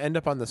he's going to end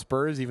up on the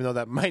Spurs, even though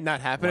that might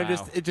not happen.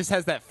 Wow. It just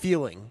has that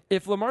feeling.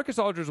 If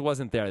LaMarcus Aldridge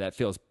wasn't there, that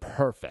feels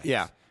perfect.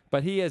 Yeah.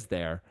 But he is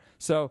there.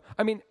 So,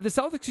 the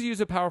Celtics could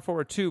use a power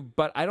forward too,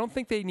 but I don't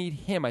think they need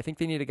him. I think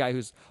they need a guy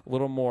who's a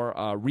little more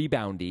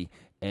reboundy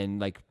and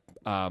like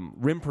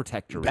rim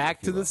protector.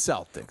 Back to the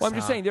Celtics. Well, I'm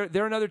just saying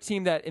they're another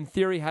team that, in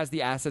theory, has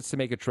the assets to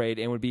make a trade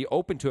and would be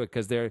open to it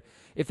because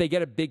if they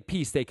get a big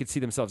piece, they could see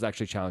themselves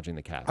actually challenging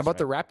the Cavs. How about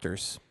the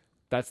Raptors?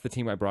 That's the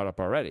team I brought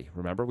up already.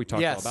 Remember, we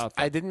talked all about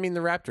that. I didn't mean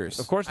the Raptors.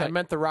 Of course I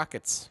meant the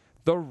Rockets.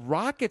 The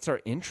Rockets are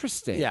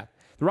interesting. Yeah.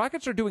 The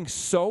Rockets are doing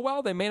so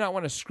well, they may not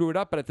want to screw it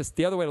up, but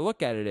the other way to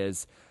look at it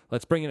is,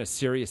 let's bring in a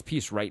serious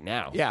piece right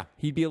now. Yeah.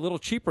 He'd be a little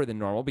cheaper than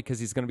normal because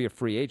he's going to be a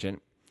free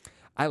agent.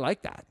 I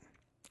like that.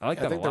 I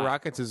think the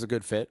Rockets is a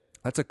good fit.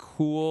 That's a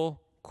cool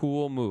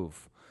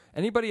move.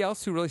 Anybody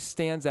else who really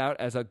stands out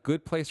as a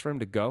good place for him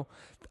to go?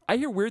 I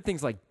hear weird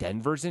things like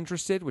Denver's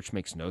interested, which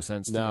makes no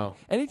sense to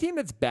me. Any team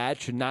that's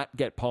bad should not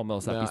get Paul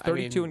Millsap. He's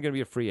 32 and going to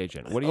be a free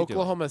agent. What do you do?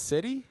 Oklahoma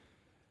City?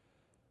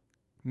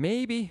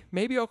 Maybe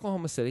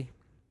Oklahoma City.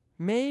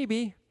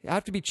 Maybe. You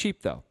have to be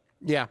cheap, though.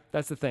 Yeah.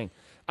 That's the thing.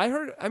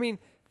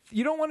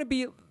 You don't want to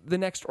be the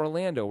next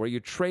Orlando where you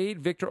trade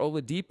Victor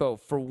Oladipo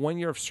for 1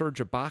 year of Serge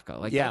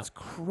Ibaka. That's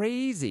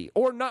crazy.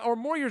 Or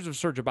more years of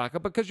Serge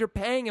Ibaka because you're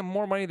paying him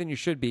more money than you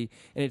should be,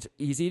 and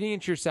he's eating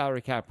into your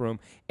salary cap room,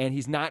 and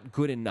he's not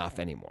good enough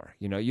anymore.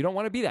 You don't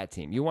want to be that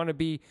team. You want to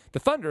be the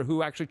Thunder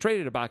who actually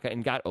traded Ibaka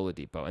and got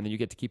Oladipo, and then you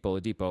get to keep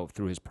Oladipo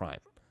through his prime,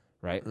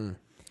 right?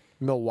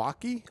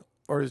 Milwaukee?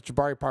 Or does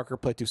Jabari Parker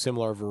play too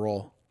similar of a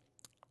role?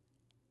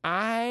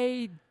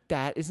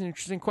 That is an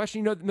interesting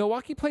question.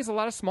 Milwaukee plays a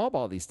lot of small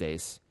ball these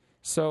days.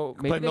 So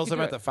maybe play Millsap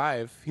at the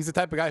 5. He's the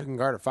type of guy who can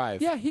guard a 5.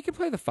 Yeah, he can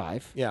play the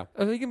 5. Yeah.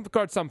 He can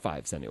guard some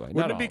 5s anyway.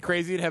 Wouldn't it be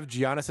crazy to have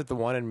Giannis at the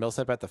 1 and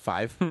Millsap at the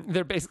 5?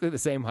 They're basically the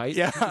same height,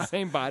 Yeah. the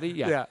same body.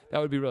 Yeah. That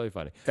would be really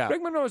funny. Yeah.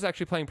 Greg Monroe is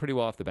actually playing pretty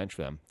well off the bench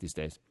for them these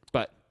days,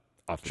 but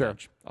off the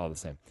bench, all the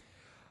same.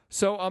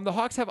 So the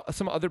Hawks have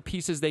some other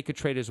pieces they could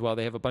trade as well.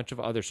 They have a bunch of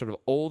other sort of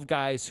old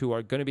guys who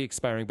are going to be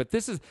expiring, but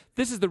this is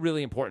the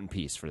really important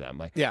piece for them.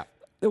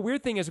 The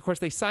weird thing is, of course,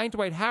 they signed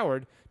Dwight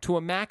Howard to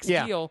a max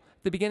deal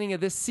at the beginning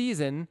of this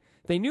season.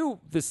 They knew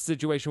this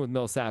situation with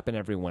Millsap and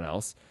everyone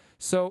else.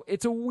 So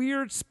it's a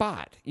weird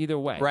spot either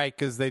way. Right,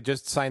 because they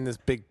just signed this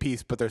big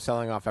piece, but they're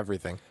selling off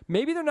everything.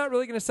 Maybe they're not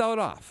really going to sell it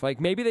off.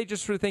 Maybe they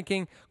just were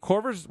thinking,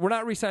 we're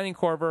not re-signing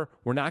Korver.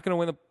 We're not going to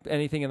win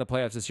anything in the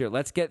playoffs this year.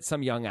 Let's get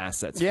some young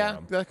assets for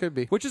him. That could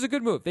be. Which is a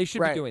good move. They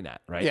should be doing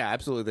that, right? Yeah,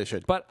 absolutely they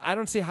should. But I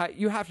don't see how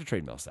you have to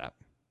trade Millsap.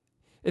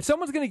 If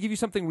someone's going to give you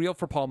something real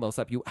for Paul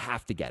Millsap, you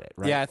have to get it,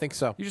 right? Yeah, I think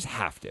so. You just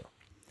have to.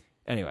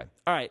 Anyway,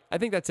 all right. I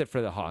think that's it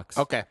for the Hawks.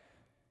 Okay.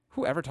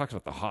 Whoever talks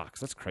about the Hawks?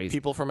 That's crazy.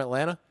 People from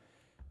Atlanta?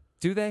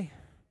 Do they?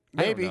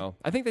 Maybe. I don't know.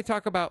 I think they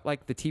talk about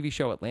the TV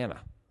show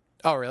Atlanta.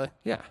 Oh, really?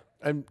 Yeah.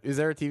 Is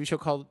there a TV show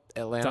called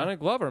Atlanta? Donald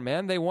Glover,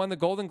 man. They won the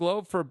Golden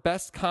Globe for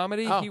Best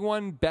Comedy. Oh. He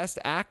won Best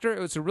Actor. It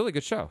was a really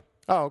good show.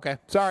 Oh, okay.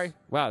 Sorry.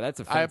 Wow, that's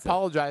offensive. I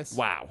apologize.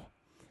 Wow.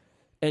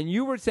 And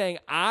you were saying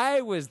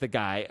I was the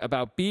guy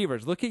about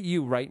beavers. Look at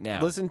you right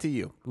now. Listen to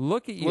you.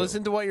 Look at you.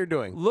 Listen to what you're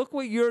doing. Look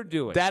what you're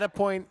doing. Data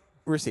point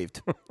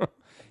received.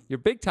 You're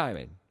big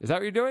timing. Is that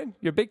what you're doing?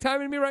 You're big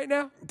timing me right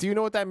now? Do you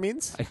know what that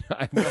means?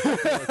 I have no idea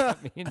what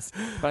that means,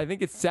 but I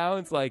think it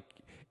sounds like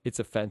it's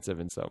offensive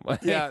in some way.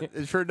 Yeah,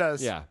 it sure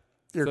does. Yeah.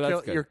 You're, So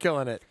that's good. you're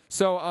killing it.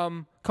 So,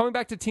 coming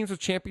back to teams with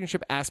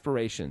championship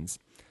aspirations,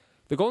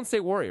 the Golden State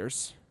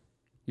Warriors,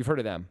 you've heard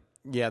of them.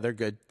 Yeah, they're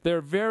good.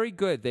 They're very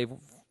good. They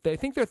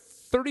think they're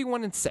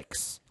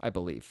 31-6, I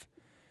believe.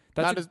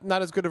 That's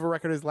Not as good of a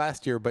record as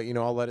last year, but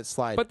I'll let it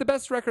slide. but the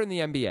best record in the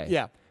NBA.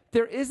 yeah,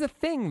 There is a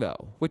thing,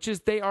 though, which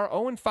is they are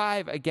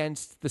 0-5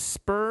 against the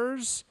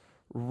Spurs,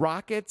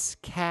 Rockets,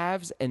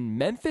 Cavs, and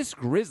Memphis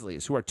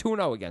Grizzlies, who are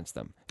 2-0 against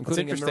them,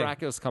 including a interesting.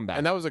 miraculous comeback.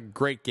 and that was a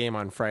great game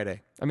on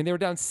Friday. I mean, they were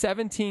down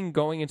 17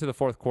 going into the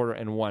fourth quarter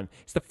and won.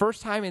 It's the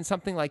first time in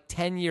something like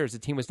 10 years a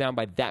team was down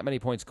by that many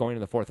points going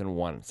into the fourth and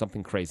won.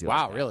 Something crazy like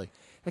Wow, that. really?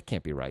 That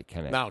can't be right,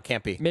 can it? No, it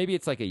can't be. Maybe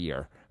it's like a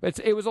year.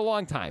 It was a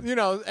long time.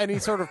 Any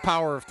sort of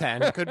power of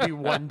 10. It could be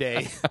one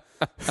day.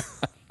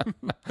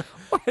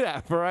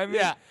 Whatever. I mean,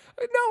 Yeah.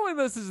 no one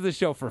listens to the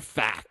show for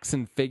facts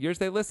and figures.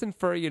 They listen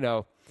for,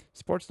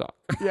 sports talk.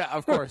 Yeah,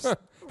 of course.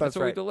 That's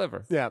what we right.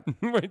 deliver. Yeah.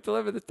 We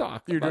deliver the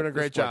talk. You're about doing a the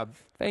great sport. job.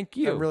 Thank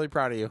you. I'm really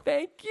proud of you.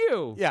 Thank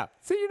you. Yeah.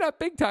 So you're not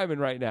big timing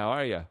right now,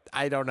 are you?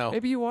 I don't know.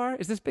 Maybe you are.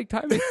 Is this big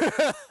timing?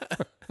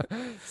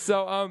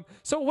 So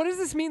what does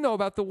this mean though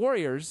about the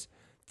Warriors?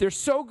 They're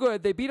so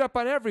good. They beat up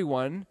on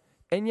everyone,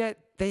 and yet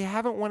they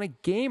haven't won a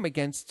game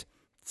against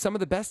some of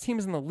the best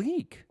teams in the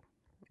league.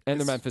 And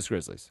the Memphis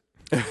Grizzlies.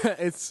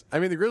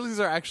 The Grizzlies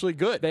are actually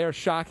good. They are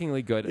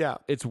shockingly good. Yeah.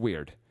 It's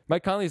weird.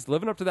 Mike Conley's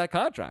living up to that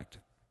contract.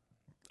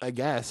 I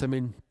guess.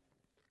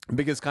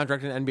 Biggest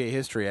contract in NBA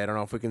history. I don't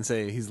know if we can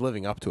say he's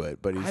living up to it,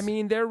 but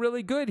he's. They're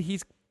really good.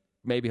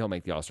 Maybe he'll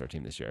make the All-Star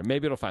team this year.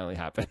 Maybe it'll finally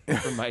happen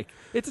for Mike.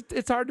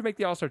 It's hard to make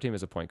the All-Star team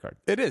as a point guard.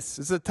 It is.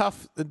 It's a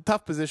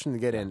tough position to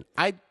get in.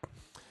 I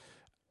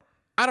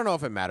don't know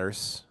if it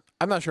matters.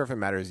 I'm not sure if it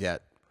matters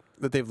yet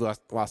that they've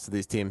lost to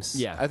these teams.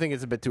 Yeah. I think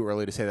it's a bit too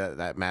early to say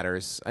that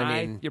matters.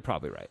 You're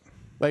probably right.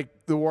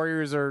 Like the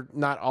Warriors are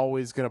not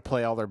always going to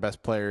play all their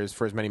best players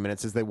for as many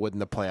minutes as they would in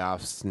the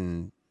playoffs,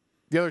 and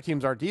the other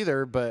teams aren't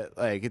either. But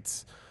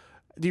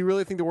do you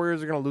really think the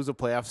Warriors are going to lose a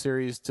playoff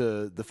series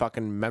to the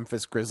fucking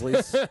Memphis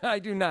Grizzlies? I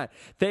do not.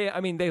 They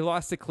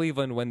lost to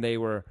Cleveland when they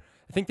were,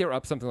 I think they were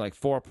up something like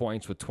 4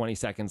 points with 20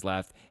 seconds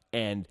left,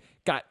 and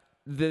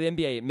the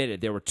NBA admitted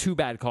there were 2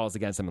 bad calls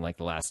against them in like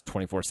the last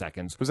 24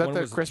 seconds. Was that One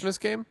the Christmas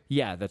game?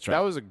 Yeah, that's right.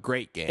 That was a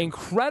great game.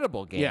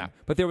 Incredible game. Yeah.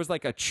 But there was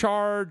like a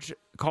charge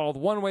called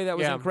one way that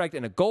was Yeah. incorrect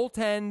and a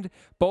goaltend.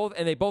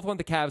 They both went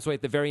the Cavs way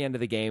at the very end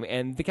of the game,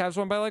 and the Cavs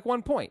won by like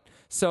 1 point.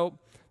 So,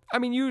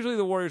 usually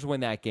the Warriors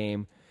win that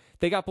game.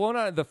 They got blown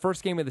out of the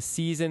first game of the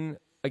season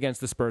against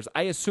the Spurs.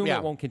 I assume Yeah.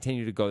 it won't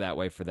continue to go that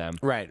way for them.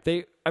 Right.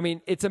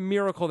 It's a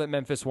miracle that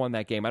Memphis won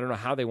that game. I don't know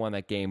how they won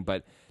that game,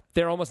 but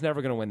they're almost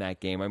never going to win that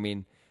game.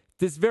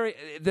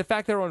 The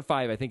fact they're on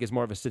 5, I think, is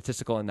more of a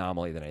statistical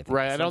anomaly than anything.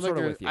 Right. So I don't I'm think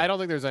sort of with you. I don't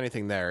think there's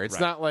anything there. It's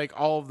Right. not like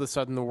all of a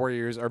sudden the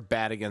Warriors are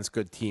bad against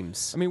good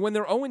teams. When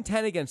they're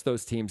 0-10 against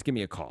those teams, give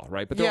me a call,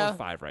 right? But they're Yeah. on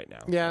 5 right now.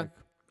 Yeah. Like,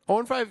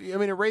 0-5,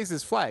 it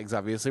raises flags,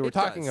 obviously. We're It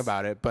talking does.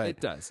 about it, but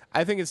It does.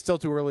 I think it's still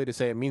too early to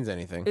say it means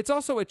anything. it's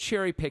also a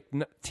cherry-picked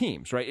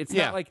teams, right? It's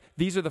Yeah. not like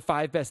these are the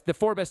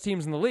 4 best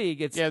teams in the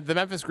league. It's Yeah, the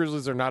Memphis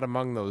Grizzlies are not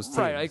among those teams.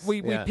 right. Like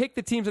we pick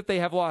the teams that they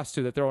have lost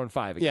to that they're on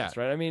 5 against,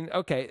 Yeah. right?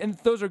 Okay, and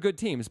those are good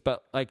teams,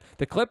 but like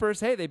the Clippers,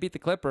 hey, they beat the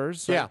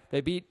Clippers. Right? Yeah.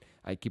 They beat.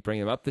 I keep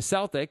bringing them up. The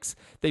Celtics.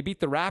 They beat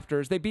the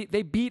Raptors. They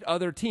beat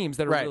other teams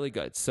that are Right. really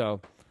good.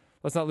 So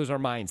let's not lose our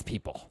minds,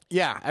 people.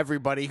 Yeah,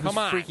 everybody who's Come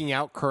on. freaking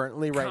out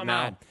currently right Come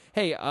now. on.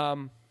 Hey,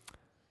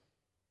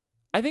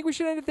 I think we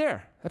should end it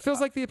there. That feels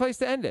like the place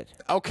to end it.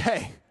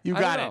 Okay, you I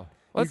got don't it. know.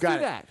 Let's you got do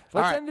it. that.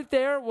 All Let's right. end it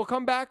there. We'll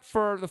come back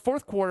for the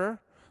fourth quarter,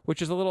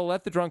 which is a little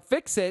let the drunk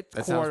fix it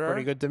That quarter. sounds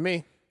pretty good to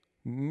me.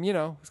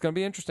 It's going to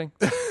be interesting.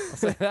 I'll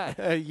say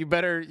that. You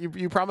better.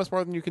 You promise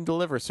more than you can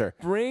deliver, sir.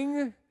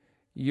 Bring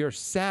your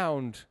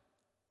sound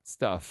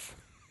stuff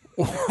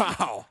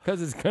Wow.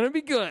 because it's going to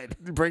be good.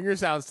 Bring your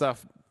sound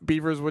stuff.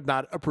 Beavers would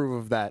not approve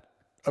of that,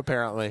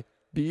 apparently.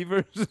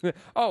 Beavers.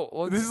 Oh,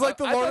 well, This is like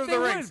the I Lord thought of the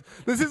they Rings.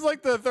 This is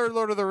like the third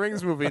Lord of the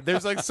Rings movie.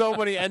 There's like so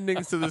many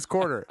endings to this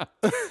quarter.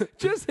 would.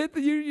 Just hit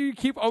you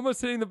keep almost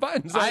hitting the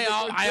buttons. I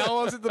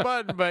almost hit the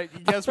button,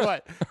 but guess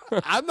what?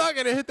 I'm not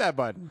going to hit that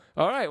button.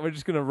 All right, we're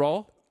just going to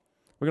roll.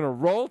 We're going to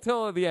roll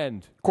till the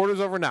end. Quarter's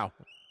over now.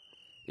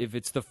 If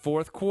it's the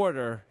fourth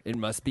quarter, it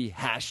must be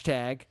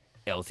hashtag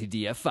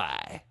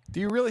LTDFI. Do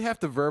you really have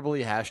to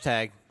verbally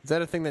hashtag? Is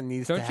that a thing that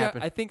needs Don't to you?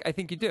 happen? I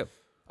think you do.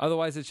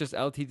 Otherwise, it's just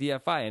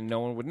LTDFI, and no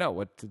one would know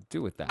what to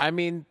do with that.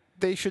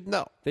 They should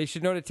know. They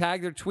should know to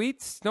tag their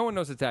tweets. No one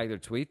knows to tag their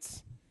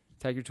tweets.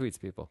 Tag your tweets,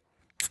 people.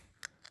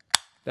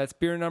 That's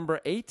beer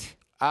number 8.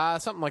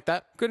 Something like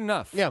that. Good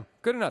enough. Yeah.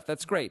 Good enough.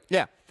 That's great.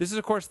 Yeah. This is,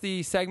 of course,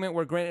 the segment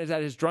where Grant is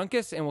at his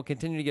drunkest and will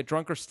continue to get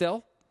drunker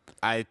still.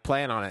 I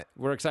plan on it.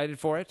 We're excited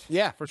for it.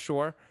 Yeah. For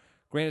sure.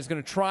 Grant is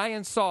going to try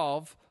and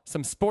solve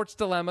some sports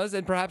dilemmas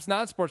and perhaps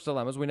non-sports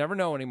dilemmas. We never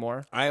know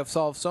anymore. I have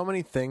solved so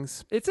many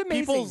things. It's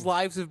amazing. People's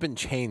lives have been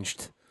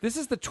changed. This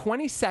is the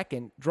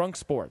 22nd Drunk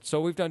Sports.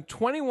 So we've done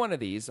 21 of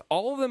these.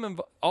 All of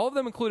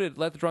them included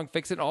Let the Drunk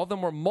Fix It. All of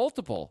them were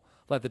multiple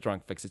Let the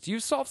Drunk Fix It. So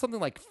you've solved something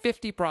like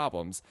 50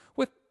 problems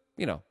with,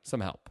 some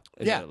help,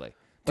 admittedly. Do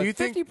But you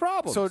 50 think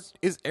problems. So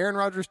is Aaron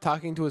Rodgers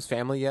talking to his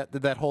family yet?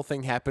 Did that whole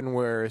thing happen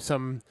where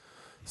some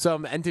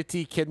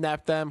entity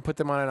kidnapped them, put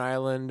them on an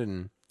island,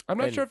 and I'm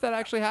not sure if that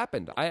actually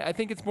happened. I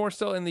think it's more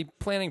still in the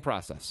planning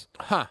process.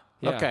 Huh.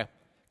 Yeah. Okay.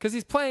 Because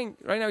he's playing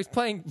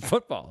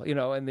football,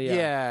 in the,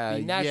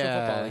 the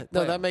National Football League.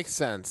 No, playoffs. that makes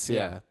sense.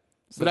 Yeah.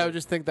 So But I would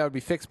just think that would be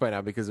fixed by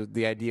now because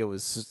the idea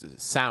was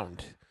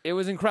sound. It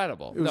was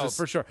incredible. was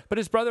For sure. But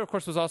his brother, of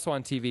course, was also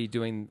on TV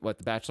doing The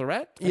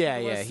Bachelorette. I Yeah,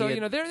 think it was. yeah, So he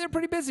had- they're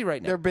pretty busy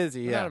right now. They're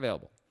busy. They're Yeah. not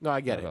available. No, I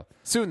get Not it. available.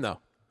 Soon though.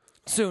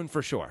 Soon,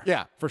 for sure.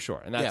 Yeah. For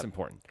sure, and that's Yeah.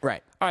 important.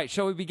 Right. All right,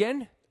 shall we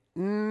begin?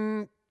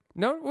 No,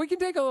 we can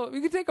take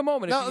a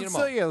moment. No, if you need a let's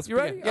moment. let's you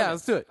begin. ready? Yeah, Okay.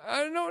 let's do it.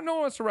 No one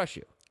wants to rush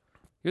you.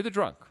 You're the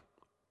drunk.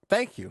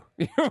 Thank you.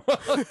 You're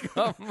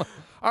welcome.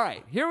 All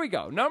right, here we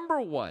go. Number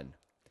one.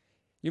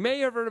 You may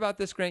have heard about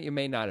this, Grant. You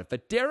may not have.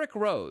 But Derrick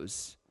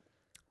Rose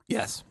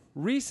Yes.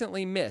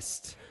 recently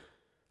missed,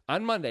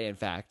 on Monday, in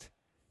fact,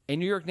 a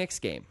New York Knicks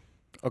game.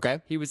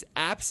 Okay. He was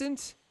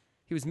absent.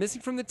 He was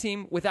missing from the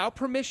team without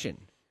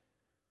permission.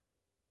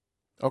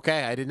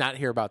 Okay. I did not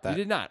hear about You that.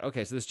 did not.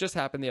 Okay, so this just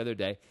happened the other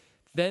day.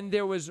 Then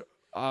there was,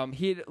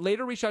 he had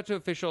later reached out to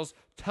officials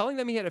telling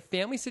them he had a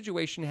family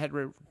situation, had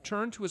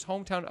returned to his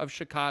hometown of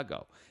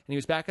Chicago, and he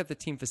was back at the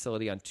team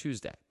facility on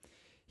Tuesday.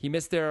 He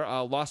missed their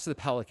loss to the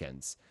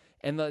Pelicans.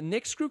 And the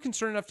Knicks grew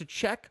concerned enough to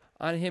check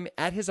on him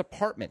at his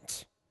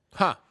apartment.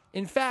 Huh.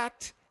 In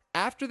fact,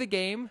 after the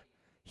game,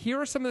 here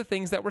are some of the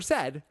things that were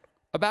said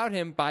about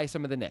him by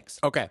some of the Knicks.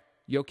 Okay.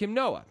 Joakim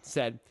Noah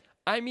said,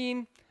 I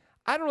don't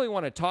really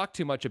want to talk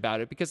too much about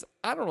it because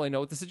I don't really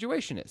know what the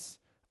situation is.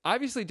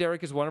 Obviously,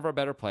 Derek is one of our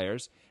better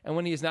players, and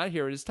when he is not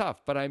here, it is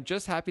tough, but I'm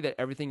just happy that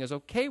everything is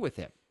okay with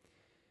him.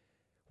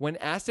 When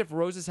asked if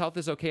Rose's health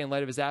is okay in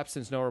light of his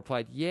absence, Noah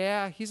replied,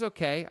 yeah, he's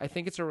okay. I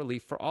think it's a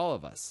relief for all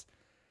of us.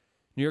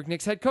 New York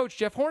Knicks head coach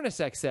Jeff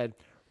Hornacek said,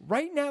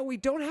 right now we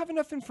don't have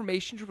enough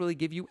information to really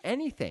give you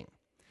anything.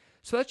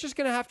 So that's just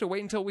going to have to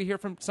wait until we hear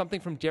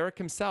something from Derek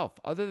himself.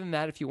 Other than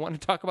that, if you want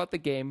to talk about the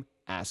game,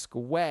 ask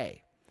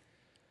away.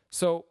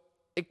 So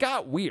it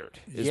got weird,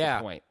 is the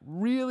point.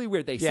 Really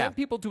weird. They sent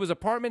people to his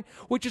apartment,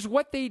 which is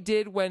what they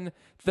did when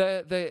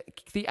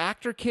the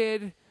actor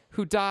kid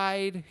who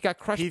died got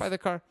crushed by the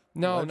car.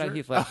 No, Ledger? not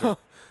Heath Ledger.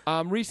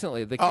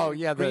 Recently, the kid,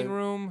 the Green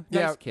Room,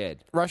 nice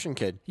kid. Russian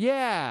kid.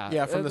 Yeah.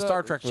 Yeah, from the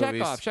Star Trek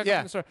movies. Chekhov Yeah.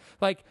 from the Star.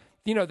 Like,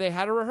 they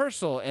had a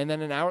rehearsal, and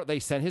then an hour they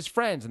sent his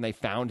friends, and they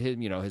found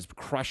him, his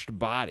crushed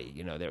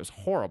body. That was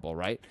horrible,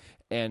 right?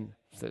 And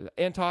so,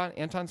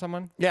 Anton,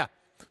 someone? Yeah.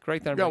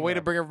 Great. That I'm Yeah, bringing way it to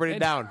up. bring everybody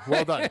down.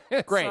 Well done.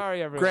 Great.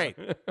 Sorry, everyone.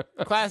 Great.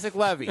 Classic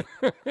Levy.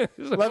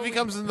 Levy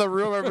comes in the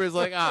room. Everybody's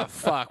like,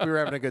 fuck. We were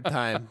having a good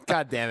time.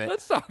 God damn it.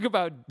 Let's talk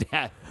about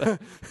death.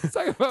 Let's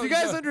talk about Do you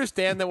guys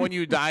understand that when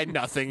you die,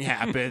 nothing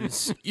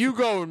happens? You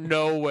go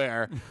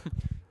nowhere.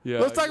 Yeah,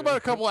 Let's talk about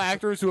a couple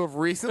actors who have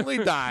recently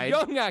died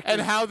Young actors.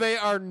 and how they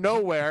are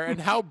nowhere and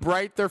how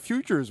bright their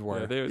futures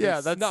were.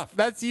 they're snuffed.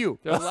 That's you.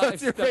 Their lives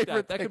That's your stepped out.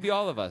 favorite That thing. could be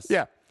all of us.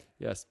 Yeah.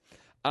 Yes.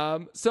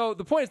 So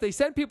the point is they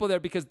sent people there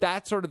because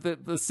that's sort of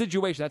the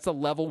situation. That's the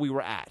level we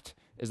were at,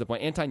 is the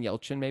point. Anton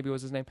Yelchin maybe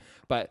was his name.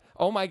 But,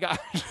 oh my gosh.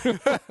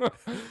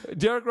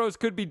 Derrick Rose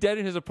could be dead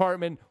in his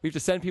apartment. We have to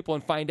send people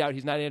and find out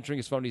he's not answering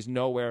his phone. He's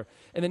nowhere.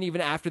 And then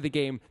even after the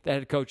game, the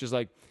head coach is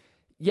like,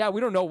 yeah,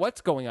 we don't know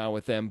what's going on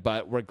with him,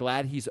 but we're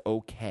glad he's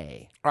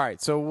okay. All right.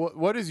 So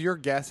what is your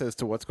guess as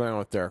to what's going on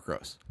with Derrick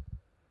Rose?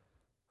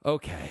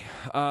 Okay.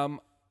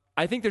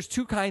 I think there's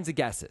two kinds of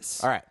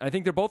guesses. All right. I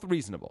think they're both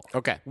reasonable.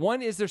 Okay.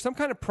 One is there's some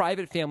kind of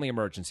private family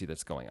emergency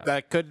that's going on.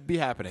 That could be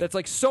happening. That's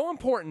like so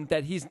important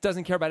that he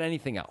doesn't care about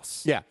anything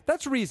else. Yeah.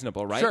 That's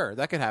reasonable, right? Sure,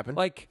 that could happen.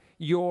 Like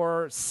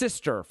your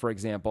sister, for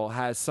example,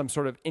 has some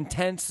sort of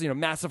intense,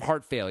 massive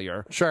heart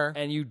failure. Sure.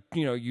 And you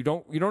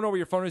don't know where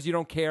your phone is. You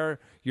don't care.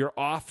 You're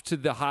off to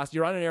the hospital.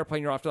 You're on an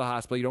airplane. You're off to the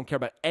hospital. You don't care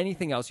about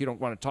anything else. You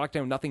don't want to talk to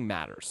him. Nothing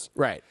matters.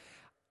 Right.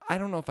 I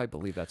don't know if I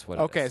believe that's what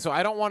it is. Okay, so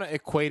I don't want to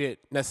equate it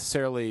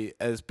necessarily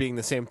as being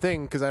the same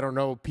thing because I don't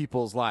know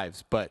people's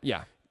lives. But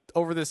Yeah.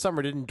 over this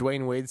summer, didn't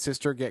Dwayne Wade's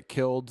sister get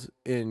killed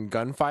in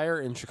gunfire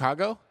in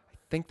Chicago? I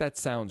think that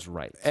sounds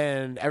right.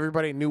 And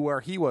everybody knew where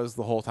he was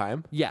the whole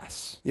time.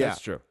 Yes, Yeah. that's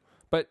true.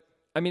 But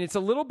I mean, it's a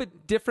little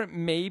bit different,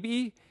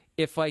 maybe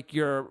if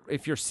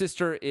your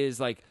sister is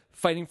like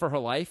fighting for her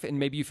life, and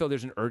maybe you feel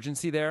there's an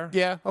urgency there.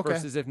 Yeah, okay.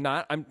 Versus if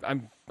not,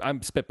 I'm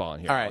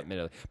spitballing here. All right.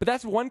 Admittedly. But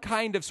that's one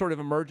kind of sort of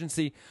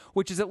emergency,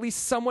 which is at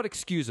least somewhat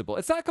excusable.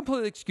 It's not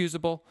completely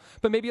excusable,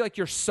 but maybe like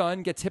your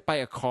son gets hit by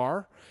a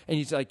car, and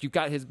he's like, you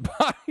got his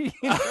body.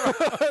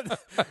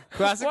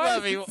 Classic Why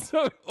Levy. is it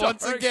so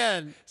Once dark?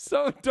 again,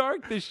 So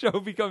dark this show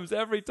becomes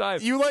every time.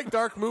 you like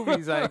dark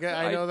movies. I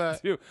know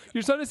that. do.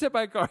 Your son is hit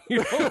by a car. You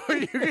know,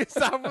 You can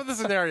stop with the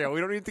scenario. We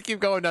don't need to keep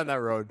going down that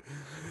road.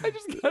 I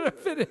just gotta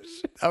finish.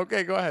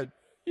 Okay, go ahead.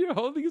 You're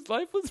holding his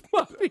lifeless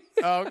body.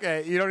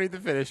 Okay, you don't need to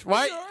finish.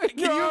 Why?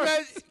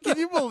 Can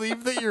you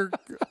believe that you're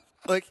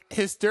like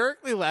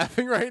hysterically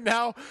laughing right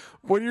now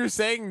when you're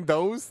saying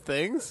those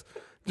things?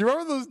 Do you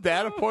remember those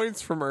data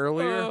points from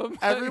earlier? Oh,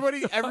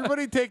 my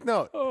Everybody take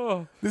note.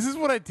 Oh. This is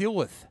what I deal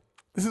with.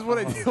 I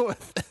deal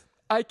with.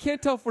 I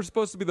can't tell if we're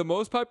supposed to be the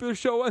most popular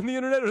show on the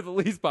internet or the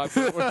least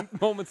popular when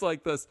moments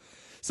like this.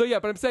 So yeah,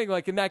 but I'm saying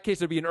like in that case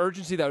there'd be an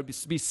urgency that would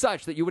be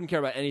such that you wouldn't care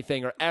about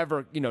anything or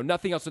ever,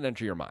 nothing else would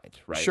enter your mind,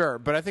 right? Sure,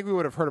 but I think we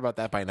would have heard about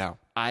that by now.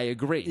 I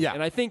agree. Yeah.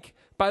 And I think,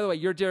 by the way,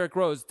 you're Derrick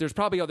Rose. There's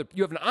probably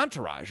you have an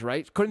entourage,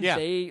 right? Couldn't Yeah.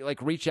 they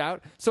like reach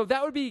out? So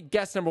that would be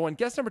guess number one.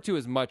 Guess number two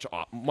is much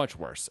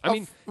worse. I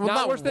mean, well, not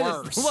not worse than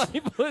worse. his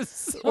lifeless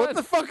son. What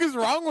the fuck is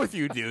wrong with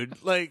you,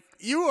 dude? Like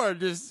you're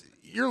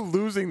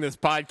losing this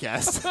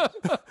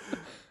podcast.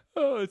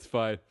 Oh, it's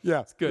fine.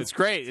 Yeah, It's good. It's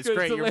great. It's good.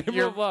 great. It's a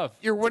labor of love.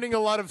 You're winning a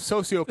lot of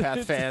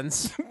sociopath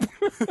fans.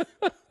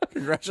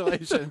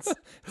 Congratulations.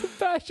 It's a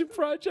passion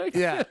project.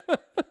 Yeah.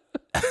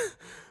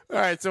 All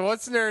right. So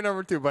what's scenario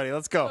number 2, buddy?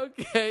 Let's go.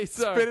 Okay,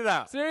 sorry. Spit it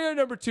out. Scenario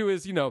number 2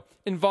 is,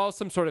 involves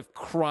some sort of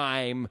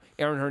crime,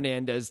 Aaron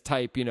Hernandez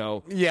type,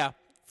 Yeah.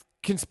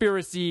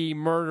 conspiracy,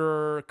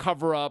 murder,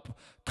 cover up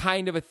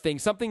kind of a thing.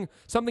 Something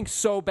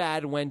so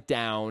bad went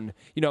down.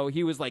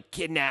 He was like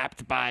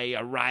kidnapped by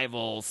a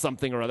rival,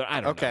 something or other. I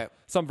don't know. Okay.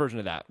 Some version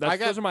of that.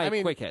 Those are my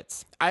quick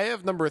hits. I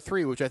have number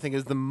 3, which I think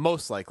is the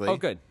most likely. Oh,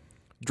 good.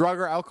 Drug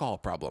or alcohol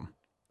problem.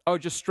 Oh,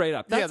 just straight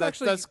up. That's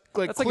that's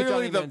like that's like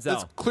clearly a Johnny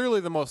that's Manziel. clearly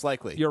the most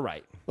likely. You're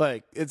right.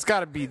 Like it's got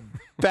to be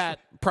that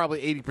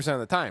probably 80% of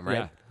the time, right?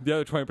 Yeah. The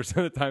other 20%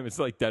 of the time, it's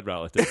like dead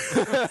relatives.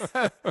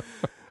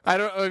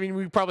 I mean,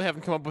 we probably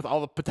haven't come up with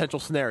all the potential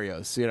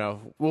scenarios.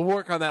 We'll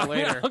work on that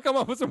later. I'll come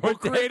up with some more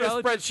create dead a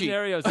relative spreadsheet.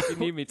 scenarios if you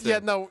need me to. Yeah,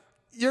 no,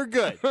 you're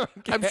good.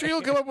 I'm sure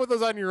you'll come up with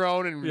those on your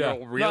own, and Yeah.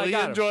 you'll No, I really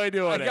got 'em. enjoy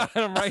doing I got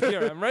him right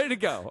here. I'm ready to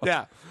go. it.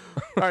 Yeah.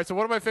 All right. So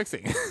what am I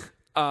fixing?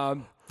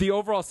 The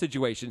overall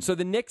situation. So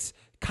the Knicks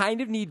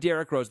kind of need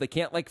Derrick Rose. They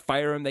can't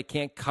fire him. They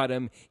can't cut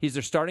him. He's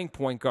their starting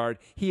point guard.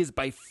 He is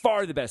by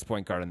far the best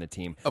point guard on the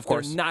team. Of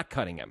course. They're not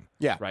cutting him.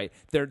 Yeah. Right?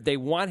 They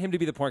want him to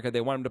be the point guard. They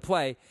want him to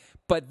play.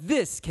 But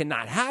this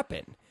cannot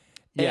happen.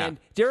 Yeah. And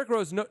Derrick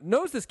Rose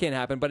knows this can't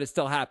happen, but it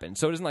still happens.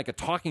 So it isn't like a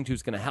talking to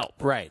is going to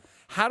help. Right.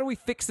 How do we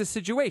fix this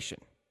situation?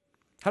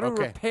 How do we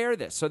Okay. repair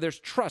this? So there's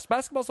trust.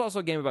 Basketball's also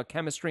a game about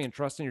chemistry and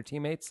trusting your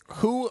teammates.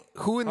 Who in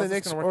the How's this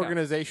Knicks gonna work out?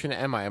 organization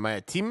am I? Am I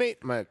a teammate?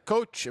 Am I a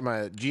coach? Am I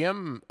a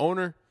GM,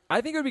 owner? I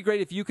think it would be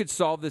great if you could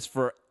solve this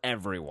for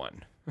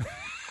everyone.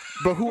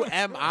 But who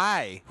am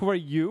I? Who are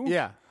you?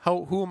 Yeah.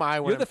 Who am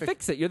I when You're the I'm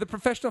fix-it. You're the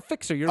professional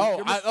fixer. You're,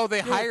 Oh, you're they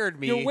hired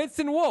me. You're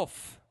Winston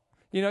Wolf.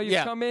 You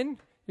Yeah. come in,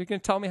 you're going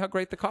to tell me how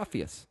great the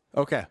coffee is.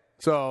 Okay.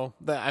 So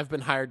I've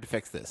been hired to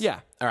fix this.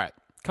 Yeah. All right.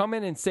 Come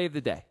in and save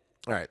the day.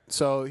 All right.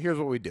 So here's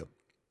what we do.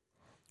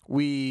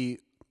 We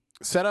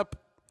set up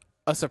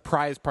a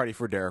surprise party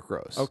for Derrick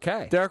Rose.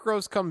 Okay. Derrick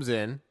Rose comes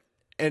in,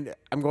 and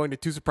I'm going to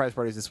 2 surprise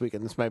parties this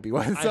weekend. This might be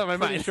why it's on my I'm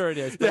pretty mind. sure it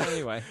is. But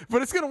anyway.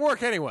 But it's going to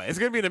work anyway. It's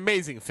going to be an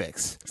amazing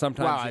fix.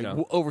 Sometimes, wow, you I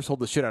know. oversold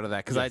the shit out of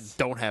that because I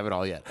don't have it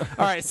all yet.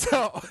 All right,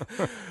 so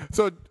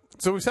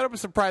we set up a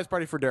surprise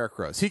party for Derrick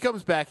Rose. He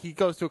comes back. He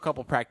goes to a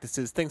couple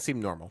practices. Things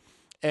seem normal,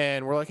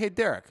 and we're like, "Hey,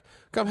 Derrick,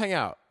 come hang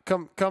out.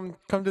 Come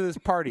to this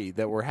party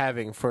that we're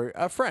having for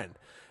a friend."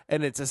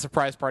 And it's a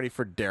surprise party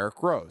for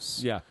Derrick Rose.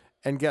 Yeah.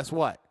 And guess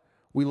what?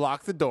 We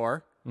lock the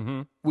door.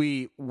 Mm-hmm.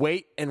 We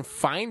wait and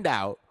find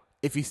out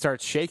if he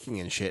starts shaking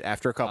and shit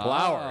after a couple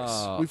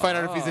hours. We find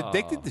out if he's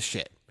addicted to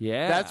shit.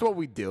 Yeah. That's what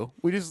we do.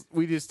 We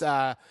just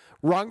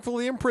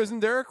wrongfully imprison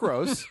Derrick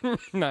Rose.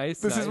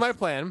 Nice. This is my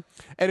plan.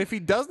 And if he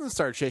doesn't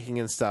start shaking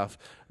and stuff,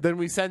 then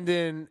we send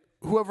in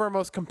whoever our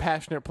most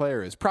compassionate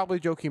player is. Probably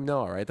Joakim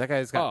Noah, right? That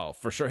guy's got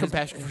for sure.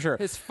 compassion for sure.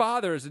 His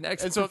father is an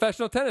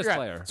ex-professional tennis Yeah.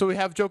 player. So we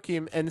have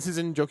Joakim, and this is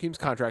in Joakim's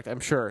contract, I'm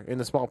sure, in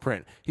the small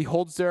print. He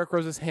holds Derrick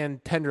Rose's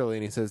hand tenderly,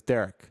 and he says,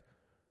 "Derrick,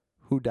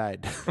 who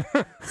died?"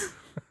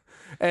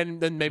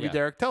 And then maybe Yeah.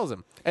 Derrick tells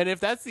him. And if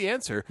that's the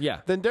answer,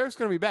 Yeah. then Derrick's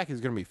going to be back.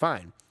 He's going to be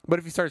fine. But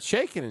if he starts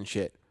shaking and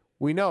shit,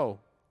 we know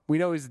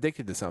he's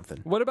addicted to something.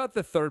 What about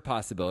the third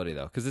possibility,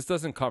 though? Because this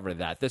doesn't cover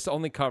that. This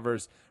only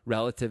covers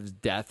relatives'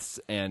 deaths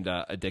and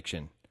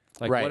addiction.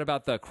 Like, Right. what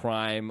about the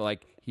crime?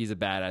 Like, he's a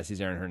badass, he's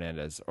Aaron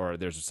Hernandez, or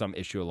there's some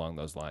issue along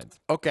those lines.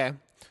 Okay.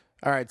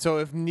 All right. So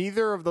if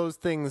neither of those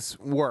things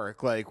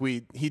work, like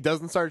he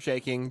doesn't start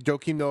shaking,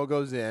 Joakim Noah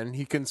goes in,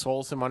 he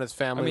consoles him on his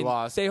family I mean,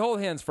 loss. they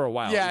hold hands for a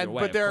while. Yeah, either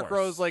way, but of Derrick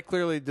course. Rose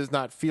clearly does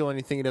not feel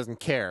anything. He doesn't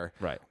care.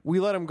 Right. We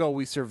let him go.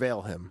 We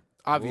surveil him.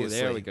 Obviously,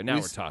 there we go. Now we're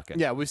s- talking.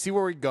 Yeah, we see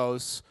where he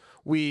goes.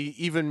 We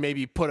even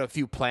maybe put a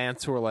few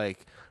plants who are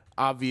like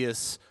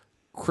obvious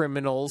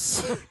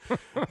criminals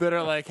that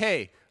are like,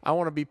 hey, I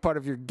want to be part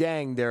of your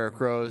gang, Derrick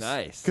Rose.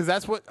 Nice. Because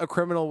that's what a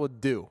criminal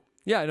would do.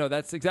 Yeah, no,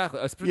 that's exactly.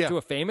 Yeah. To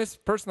a famous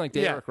person like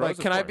Derrick Rose. Like,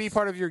 can I be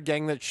part of your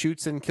gang that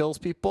shoots and kills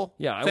people?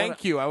 Yeah,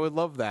 Thank you. I would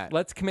love that.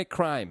 Let's commit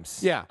crimes.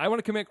 Yeah. I want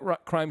to commit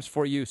crimes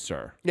for you,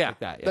 sir. Yeah, Like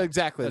that.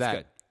 exactly That's that.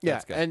 Good. Yeah,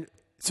 That's good. and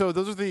so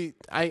those are the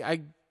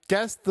I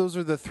guess those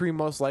are the three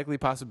most likely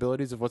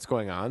possibilities of what's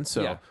going on.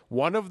 So Yeah.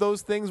 one of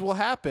those things will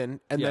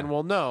happen, and then Yeah.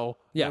 we'll know,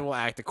 Yeah. and we'll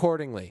act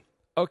accordingly.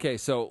 Okay,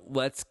 so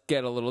let's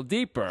get a little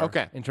deeper.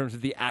 Okay. In terms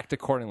of the act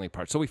accordingly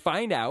part. So we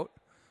find out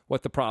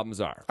what the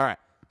problems are. All right,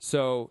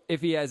 So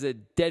if he has a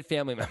dead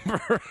family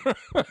member,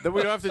 then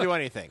we don't have to do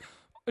anything.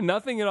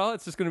 nothing at all,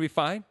 it's just going to be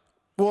fine.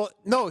 Well,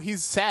 no,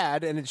 he's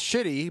sad and it's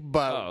shitty,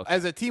 but Oh, okay.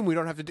 as a team, we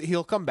don't have to.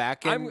 He'll come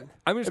back, and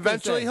I'm just gonna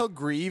eventually say- he'll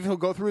grieve. He'll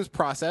go through his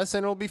process,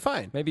 and it'll be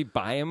fine. Maybe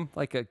buy him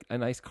like a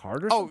nice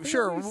card or Oh, something.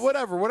 sure, at least?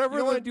 whatever You don't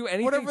the, wanna do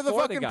anything whatever the for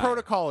the fucking guy.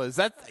 protocol is.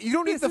 That you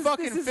don't need This the is-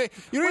 fucking this is-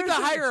 you don't need where's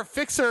to the- hire a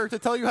fixer to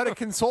tell you how to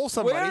console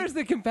somebody. Where is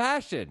the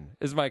compassion?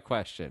 Is my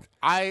question.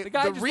 The guy just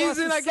lost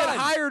reason his I get son.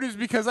 hired is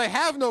because I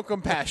have no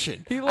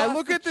compassion. He I lost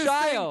look a at this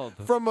child.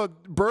 thing from a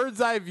bird's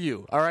eye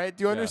view. All right,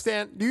 do you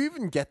understand? Do you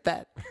even get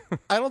that?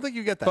 I don't think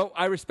you get that. But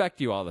I respect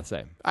you all the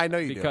same. I know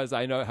you do. Because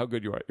I know how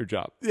good you are at your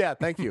job. Yeah,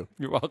 thank you.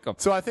 You're welcome.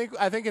 So I think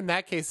in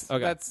that case,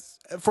 Okay. that's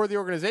for the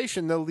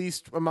organization. The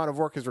least amount of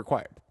work is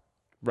required.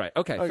 Right.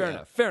 Okay. Fair yeah.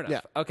 enough. Fair enough.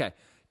 Yeah. Okay.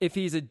 If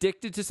he's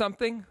addicted to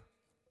something,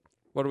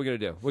 what are we going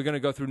to do? We're going to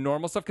go through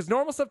normal stuff because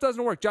normal stuff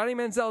doesn't work. Johnny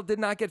Manziel did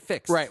not get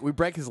fixed. Right. We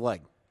break his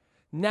leg.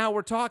 Now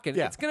we're talking.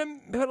 Yeah. It's going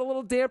to put a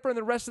little damper in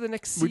the rest of the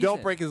next season. We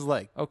don't break his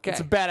leg. Okay. It's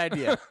a bad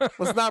idea.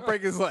 Let's not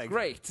break his leg.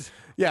 Great.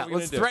 Yeah. What are we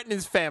Let's gonna do? threaten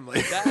his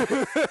family.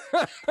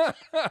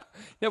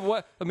 Yeah,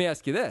 what? Let me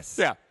ask you this.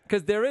 Yeah.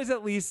 Because there is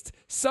at least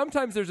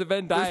sometimes there's a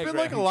Venn There's diagram.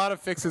 been like a lot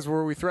of fixes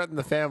where we threaten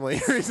the family.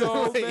 So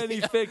recently.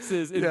 many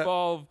fixes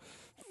involve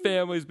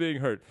families being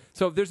hurt.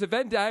 So there's a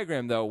Venn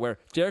diagram though where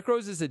Derrick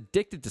Rose is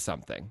addicted to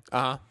something,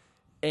 Uh-huh.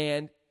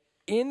 and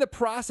in the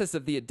process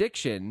of the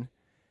addiction,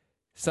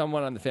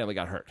 someone on the family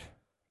got hurt.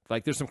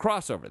 Like there's some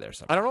crossover there.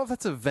 I don't know if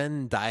that's a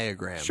Venn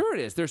diagram. Sure,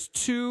 it is. There's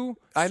two.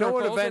 I know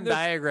what a circles, Venn and there's-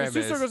 diagram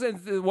there's two is.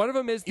 circles, and one of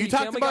them is You the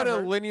talked family about got a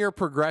hurt. linear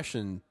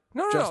progression.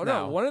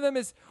 No. One of them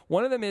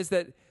is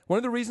that one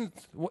of the reasons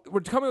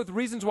we're coming up with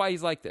reasons why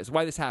he's like this,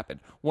 why this happened.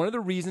 One of the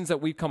reasons that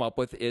we've come up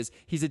with is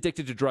he's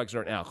addicted to drugs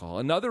or alcohol.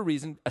 Another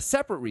reason, a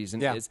separate reason,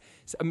 Yeah. is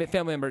a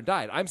family member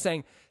died. I'm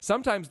saying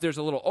sometimes there's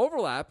a little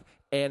overlap,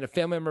 and a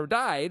family member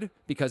died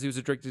because he was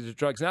addicted to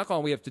drugs and alcohol,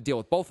 and we have to deal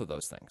with both of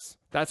those things.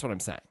 That's what I'm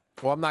saying.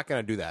 Well, I'm not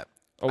going to do that.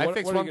 Oh, I what-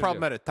 fix what are you one gonna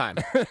problem do? at a time.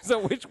 So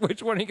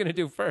which one are you going to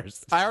do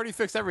first? I already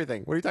fixed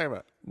everything. What are you talking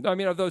about? I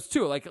mean, of those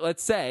two, like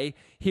let's say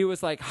he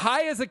was like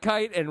high as a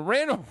kite and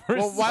ran over his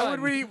Well, why son.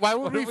 would we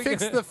What are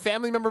fix gonna- the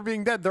family member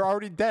being dead? They're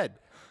already dead.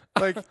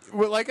 Like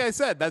like I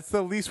said, that's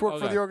the least work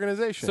for Okay. the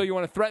organization. So you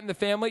want to threaten the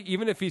family,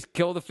 even if he's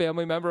killed a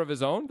family member of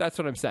his own? That's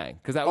what I'm saying,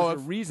 because that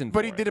was the reason. But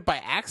for he did it by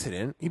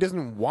accident. He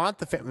doesn't want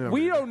the family member.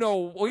 We to don't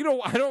know. We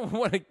don't. I don't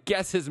want to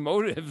guess his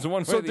motives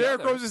one way So or the Derrick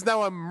other. Rose is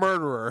now a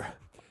murderer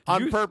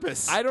on You-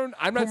 purpose. I don't.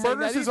 I'm not who saying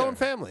murders that his either. own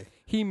family.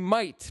 He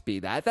might be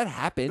that. That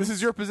happened. This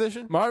is your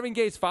position? Marvin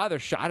Gaye's father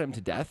shot him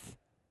to death.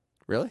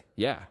 Really?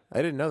 Yeah. I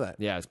didn't know that.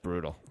 Yeah. It's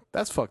brutal.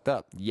 That's fucked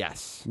up.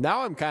 Yes.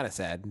 Now I'm kind of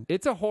sad.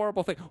 It's a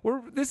horrible thing.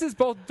 This is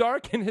both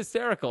dark and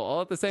hysterical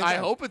all at the same time. I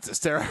hope it's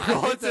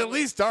hysterical. It's at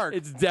least dark.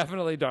 It's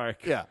definitely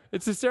dark. Yeah.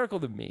 It's hysterical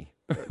to me.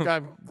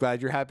 I'm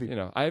glad you're happy. You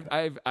know,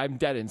 I'm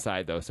dead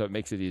inside though, so it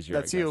makes it easier.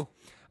 That's I guess. you.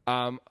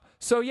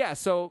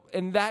 So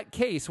in that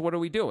case, what are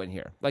we doing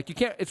here? Like, you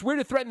can't. It's weird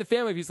to threaten the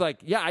family if he's like,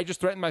 yeah, I just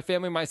threatened my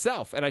family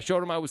myself, and I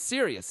showed him I was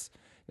serious.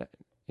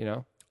 You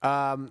know.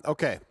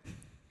 Okay.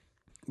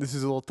 This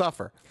is a little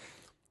tougher.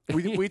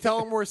 We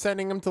tell him we're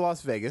sending him to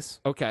Las Vegas.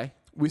 Okay.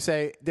 We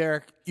say,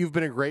 Derrick, you've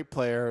been a great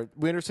player.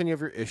 We understand you have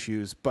your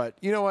issues, but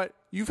you know what?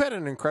 You've had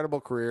an incredible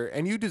career,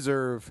 and you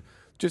deserve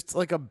just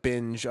like a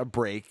binge, a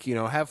break. You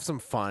know, have some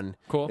fun.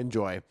 Cool.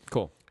 Enjoy.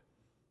 Cool.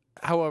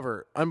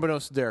 However,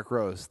 unbeknownst to Derrick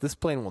Rose, this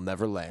plane will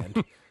never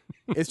land.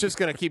 It's just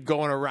going to keep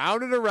going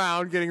around and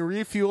around, getting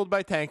refueled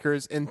by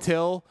tankers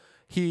until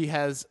he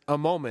has a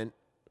moment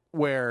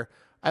where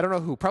I don't know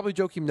who, probably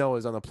Joakim Noah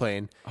is on the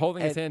plane.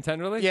 Holding his hand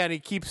tenderly. Yeah,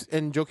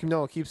 and Joakim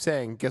Noah keeps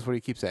saying, guess what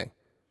he keeps saying?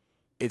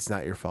 It's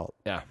not your fault.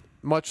 Yeah.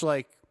 Much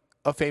like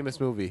a famous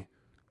movie.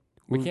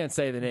 We can't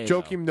say the name.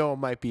 Joakim Noah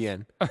might be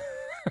in.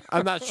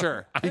 I'm not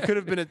sure. He could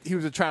have been. He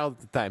was a child at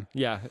the time.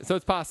 Yeah. So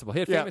it's possible. He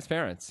had Yeah. famous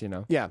parents. You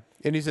know. Yeah,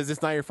 and he says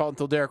it's not your fault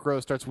until Derrick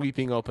Rose starts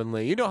weeping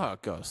openly. You know how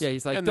it goes. Yeah.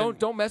 He's like, And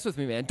don't mess with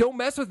me, man. Don't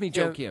mess with me,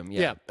 then, Joakim.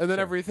 Yeah, and then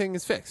Sure. everything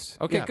is fixed.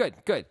 Okay, Yeah.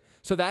 good.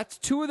 So that's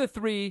two of the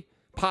three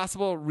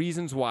possible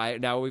reasons why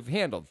now we've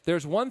handled.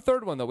 There's one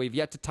third one, though, we've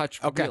yet to touch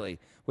really,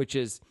 which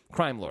is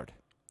Crime Lord.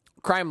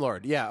 Crime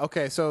lord. Yeah.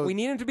 Okay. So We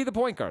need him to be the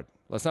point guard.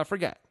 Let's not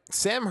forget.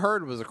 Sam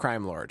Hurd was a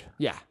crime lord.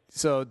 Yeah.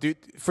 So, dude,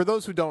 for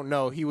those who don't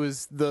know, he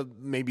was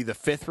maybe the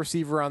fifth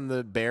receiver on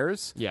the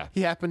Bears. Yeah.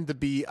 He happened to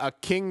be a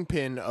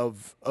kingpin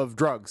of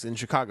drugs in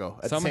Chicago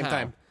at the same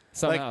time.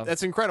 Somehow. Like,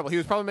 that's incredible. He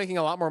was probably making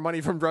a lot more money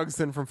from drugs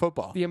than from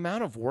football. The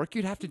amount of work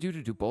you'd have to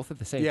do both at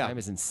the same Yeah. time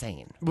is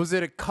insane. Was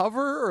it a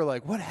cover or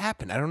like what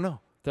happened? I don't know.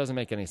 Doesn't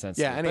make any sense.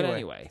 Yeah, to me. anyway, But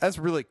anyway. that's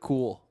really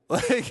cool.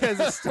 Like as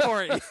a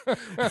story.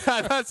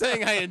 I'm not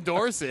saying I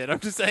endorse it. I'm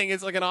just saying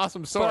it's like an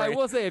awesome story. But I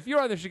will say, if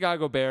you're on the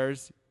Chicago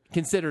Bears,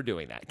 consider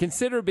doing that.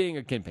 Consider being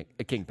a kingpin.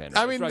 I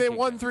right? mean, Drug they kingpin.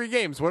 won 3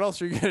 games. What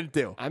else are you going to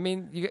do? I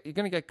mean, you're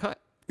going to get cut.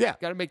 Yeah.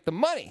 Got to make the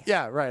money.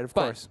 Yeah, right, of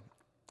But course.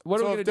 What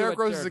So are we if going to do? Derrick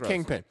with Rose is a Derrick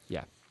kingpin.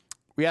 Yeah.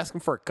 We ask him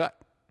for a cut.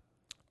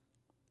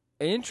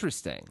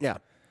 Interesting. Yeah.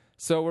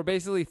 So we're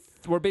basically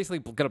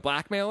going to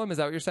blackmail him. Is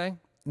that what you're saying?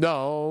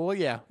 No, well,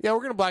 yeah. Yeah, we're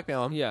going to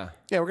blackmail him. Yeah.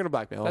 Yeah, we're going to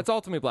blackmail him. That's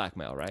ultimately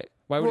blackmail, right?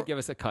 Why would he give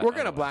us a cut? We're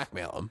going to otherwise?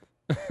 blackmail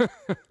him.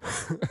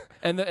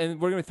 And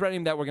we're going to threaten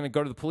him that we're going to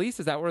go to the police.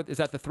 Is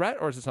that the threat,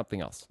 or is it something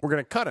else? We're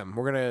going to cut him.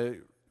 We're going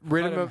to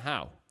rid Cut him him of.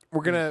 how?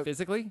 We're going to.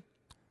 Physically?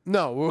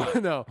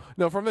 No,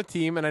 no, from the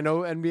team. And I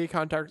know NBA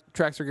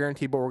contracts are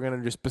guaranteed, but we're going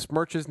to just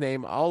besmirch his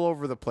name all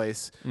over the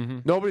place.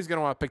 Nobody's going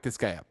to want to pick this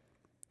guy up.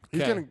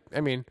 He's Okay. going to,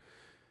 I mean,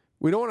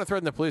 we don't want to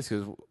threaten the police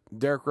because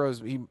Derrick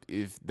Rose,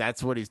 if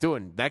that's what he's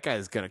doing, that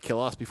guy's going to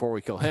kill us before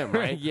we kill him,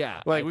 right?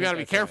 Yeah, Like, I we got to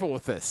think be that's careful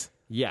with this.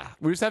 Yeah.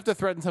 We just have to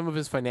threaten some of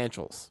his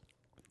financials.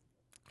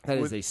 That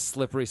is a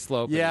slippery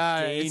slope. and Yeah,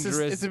 a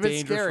dangerous, it's a bit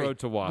dangerous scary. road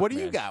to walk. What do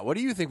you man. got? What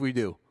do you think we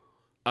do?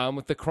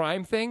 With the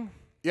crime thing?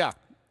 Yeah.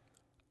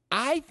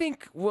 I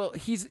think, well,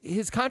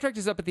 his contract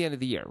is up at the end of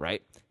the year,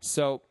 right?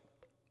 So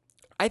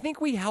I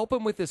think we help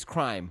him with this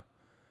crime.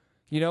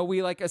 You know,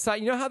 we like aside.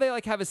 You know how they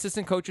like have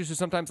assistant coaches who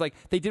sometimes like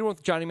they did one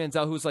with Johnny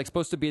Manziel, who was like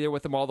supposed to be there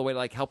with him all the way to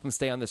like help him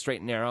stay on the straight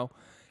and narrow.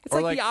 It's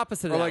like the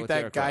opposite of or that. like with that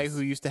Derrick guy Rose.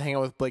 who used to hang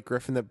out with Blake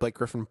Griffin that Blake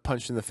Griffin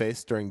punched in the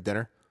face during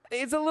dinner.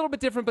 It's a little bit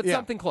different, but Yeah.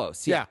 something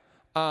close. Yeah.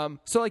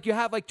 So like you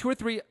have like 2 or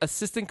 3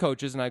 assistant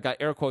coaches, and I've got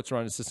air quotes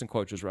around assistant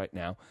coaches right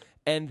now,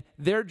 and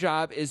their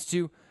job is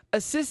to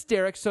assist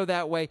Derrick so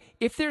that way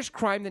if there's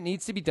crime that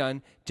needs to be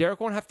done, Derrick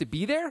won't have to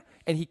be there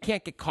and he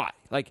can't get caught.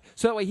 Like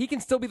so that way he can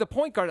still be the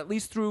point guard at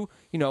least through,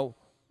 you know,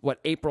 what,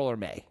 April or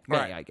May,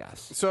 Right. I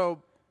guess.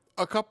 So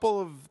a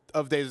couple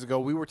of days ago,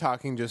 we were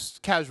talking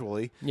just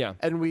casually. Yeah.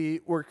 And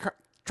we were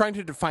trying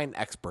to define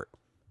expert,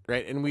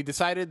 right? And we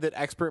decided that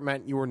expert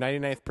meant you were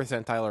 99th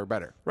percentile or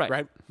better.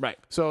 Right. Right.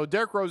 So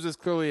Derrick Rose is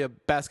clearly a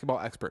basketball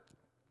expert.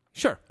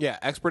 Sure. Yeah,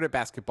 expert at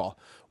basketball.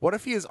 What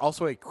if he is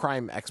also a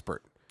crime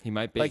expert? He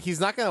might be. Like,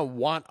 he's not going to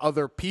want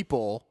other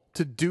people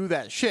to do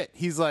that shit.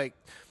 He's like,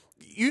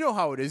 you know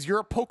how it is. You're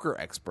a poker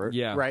expert,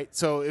 Yeah. right?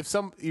 So if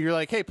you're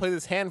like, hey, play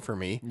this hand for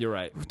me. You're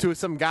right. To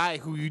some guy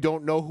who you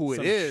don't know who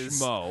Some it is.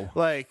 schmo.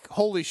 Like,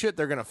 holy shit,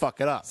 they're going to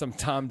fuck it up. Some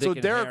Tom, Dick, So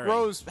and Derrick Harry.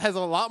 Rose has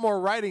a lot more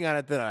writing on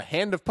it than a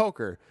hand of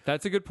poker.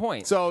 That's a good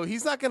point. So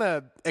he's not going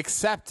to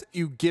accept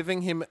you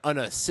giving him an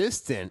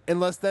assistant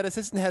unless that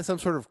assistant has some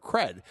sort of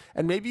cred.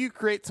 And maybe you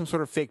create some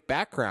sort of fake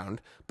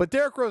background. But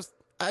Derrick Rose,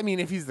 I mean,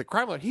 if he's the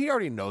crime lord, he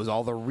already knows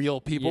all the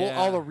real people, Yeah.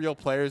 all the real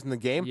players in the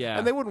game. Yeah.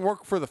 And they wouldn't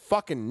work for the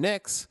fucking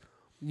Knicks.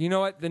 You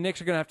know what? The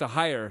Knicks are going to have to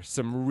hire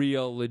some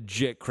real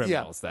legit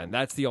criminals then.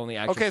 That's the only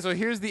actual. Okay, so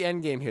here's the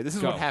end game here. This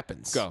is Go. what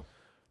happens. Go.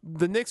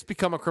 The Knicks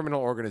become a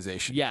criminal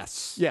organization.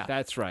 Yes. Yeah.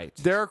 That's right.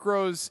 Derrick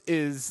Rose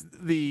is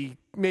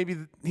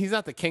he's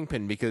not the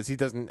kingpin because he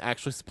doesn't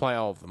actually supply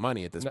all of the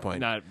money at this point.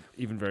 Not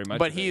even very much.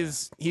 But of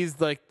it.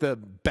 he's like the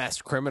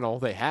best criminal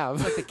they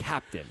have. like the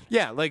captain.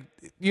 Yeah, like,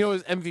 you know,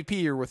 his MVP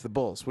year with the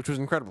Bulls, which was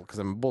incredible because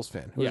I'm a Bulls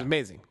fan. It was Yeah.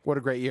 amazing. What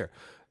a great year.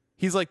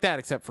 He's like that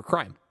except for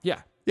crime.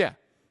 Yeah. Yeah.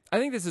 I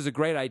think this is a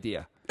great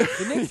idea. The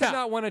Knicks Yeah. have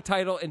not won a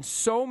title in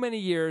so many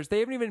years. They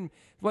haven't even.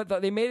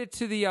 They made it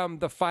to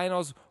the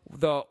finals.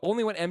 The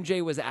only when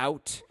MJ was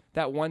out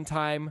that one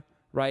time,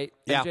 right?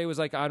 Yeah. MJ was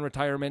like on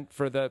retirement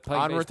for the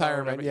playing On baseball or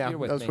retirement, whatever. yeah. You're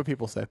with That's me. what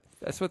people say.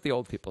 That's what the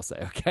old people say.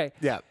 Okay.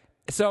 Yeah.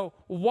 So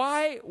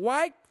why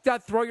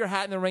not throw your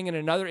hat in the ring in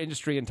another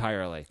industry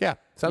entirely? Yeah.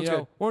 Sounds You know,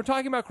 good. when we're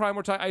talking about crime,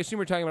 I assume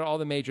we're talking about all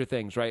the major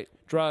things, right?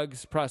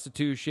 Drugs,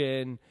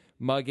 prostitution,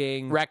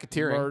 mugging,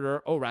 Racketeering.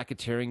 murder. Oh,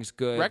 racketeering's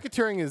good.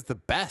 Racketeering is the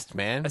best,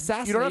 man. You don't have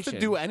to Assassination.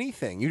 do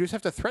anything. You just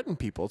have to threaten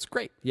people. It's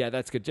great. Yeah,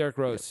 that's good. Derrick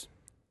Rose,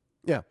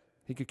 Yeah.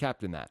 he could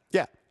captain that.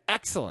 Yeah.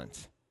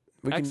 Excellent.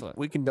 We Excellent.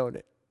 We condone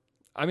it.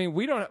 I mean,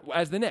 we don't,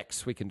 as the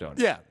Knicks, we condone it.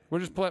 Yeah. We're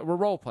just we're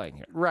role playing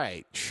here.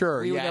 Right.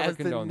 Sure. We would yeah. never As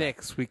the condone that.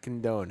 Knicks, we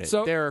condone it.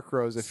 So- Derrick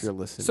Rose, if you're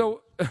listening.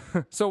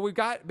 So we've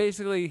got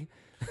basically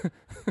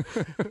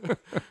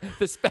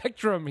the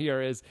spectrum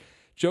here is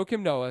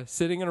Joakim Noah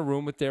sitting in a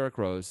room with Derrick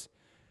Rose,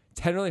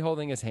 tenderly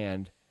holding his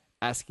hand,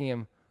 asking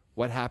him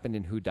what happened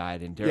and who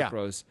died, and Derrick Yeah.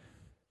 Rose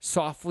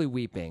softly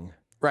weeping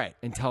right.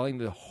 and telling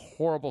the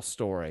horrible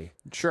story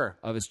Sure.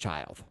 of his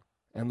child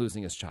and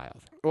losing his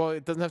child. Well,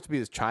 it doesn't have to be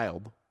his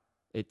child.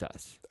 It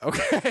does.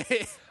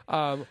 Okay.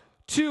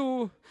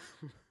 Two,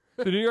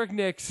 the New York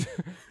Knicks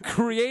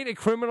create a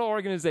criminal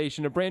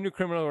organization, a brand new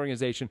criminal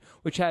organization,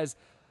 which has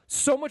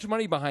so much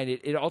money behind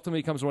it, it ultimately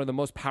becomes one of the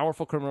most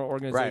powerful criminal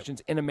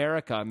organizations in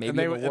America, maybe and,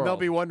 in the world. they'll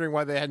be wondering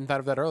why they hadn't thought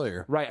of that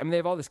earlier. Right. I mean, they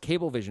have all this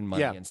Cablevision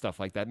money Yeah. and stuff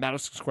like that.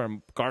 Madison Square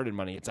Garden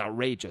money. It's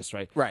outrageous,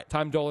 right? Right.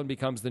 Tom Dolan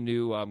becomes the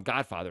new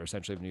Godfather,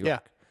 essentially, of New York. Yeah.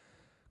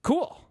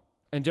 Cool.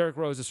 And Derrick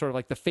Rose is sort of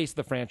like the face of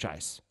the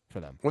franchise for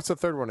them. What's the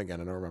third one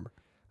again? I don't remember.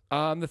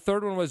 The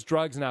third one was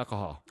drugs and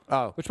alcohol.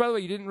 Oh. Which, by the way,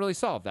 you didn't really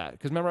solve that.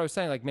 Because remember I was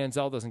saying, like,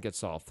 Manziel doesn't get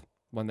solved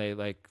when they,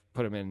 like,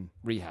 put him in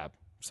rehab.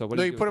 So what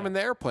No, do you do put with him in that?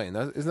 the airplane.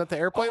 Isn't that the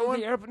airplane one?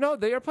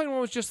 The airplane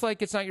one was just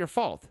like, it's not your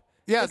fault.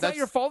 Yeah, it's not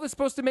your fault. It's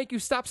supposed to make you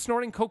stop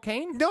snorting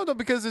cocaine? No,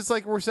 because it's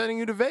like we're sending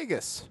you to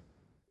Vegas.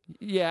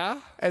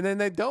 Yeah. And then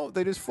they don't.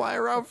 They just fly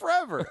around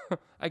forever.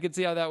 I could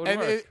see how that would And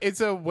work.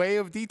 it's a way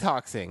of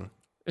detoxing.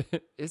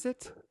 Is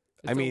it?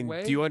 I mean,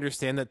 do you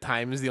understand that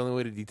time is the only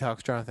way to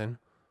detox, Jonathan?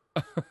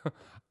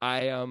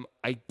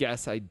 I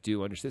guess I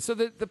do understand. So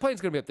the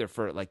plane's going to be up there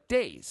for like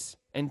days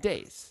and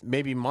days.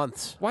 Maybe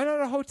months. Why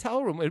not a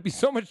hotel room? It'd be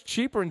so much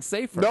cheaper and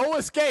safer. No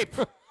escape.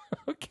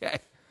 Okay.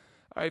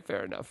 All right,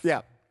 fair enough.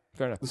 Yeah.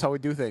 Fair enough. That's how we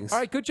do things. All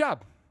right, good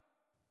job.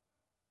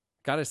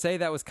 Got to say,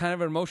 that was kind of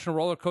an emotional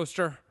roller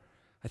coaster.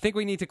 I think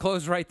we need to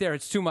close right there.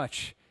 It's too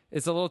much.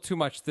 It's a little too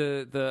much.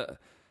 The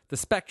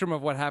spectrum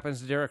of what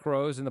happens to Derrick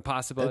Rose and the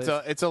possibilities.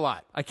 It's a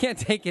lot. I can't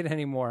take it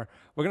anymore.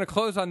 We're going to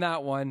close on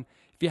that one.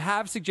 If you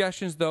have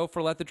suggestions, though,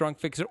 for Let the Drunk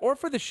Fix It, or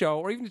for the show,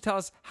 or even to tell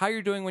us how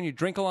you're doing when you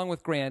drink along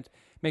with Grant,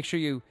 make sure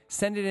you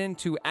send it in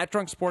to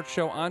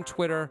 @DrunkSportsShow on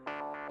Twitter,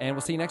 and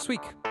we'll see you next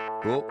week.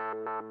 Cool.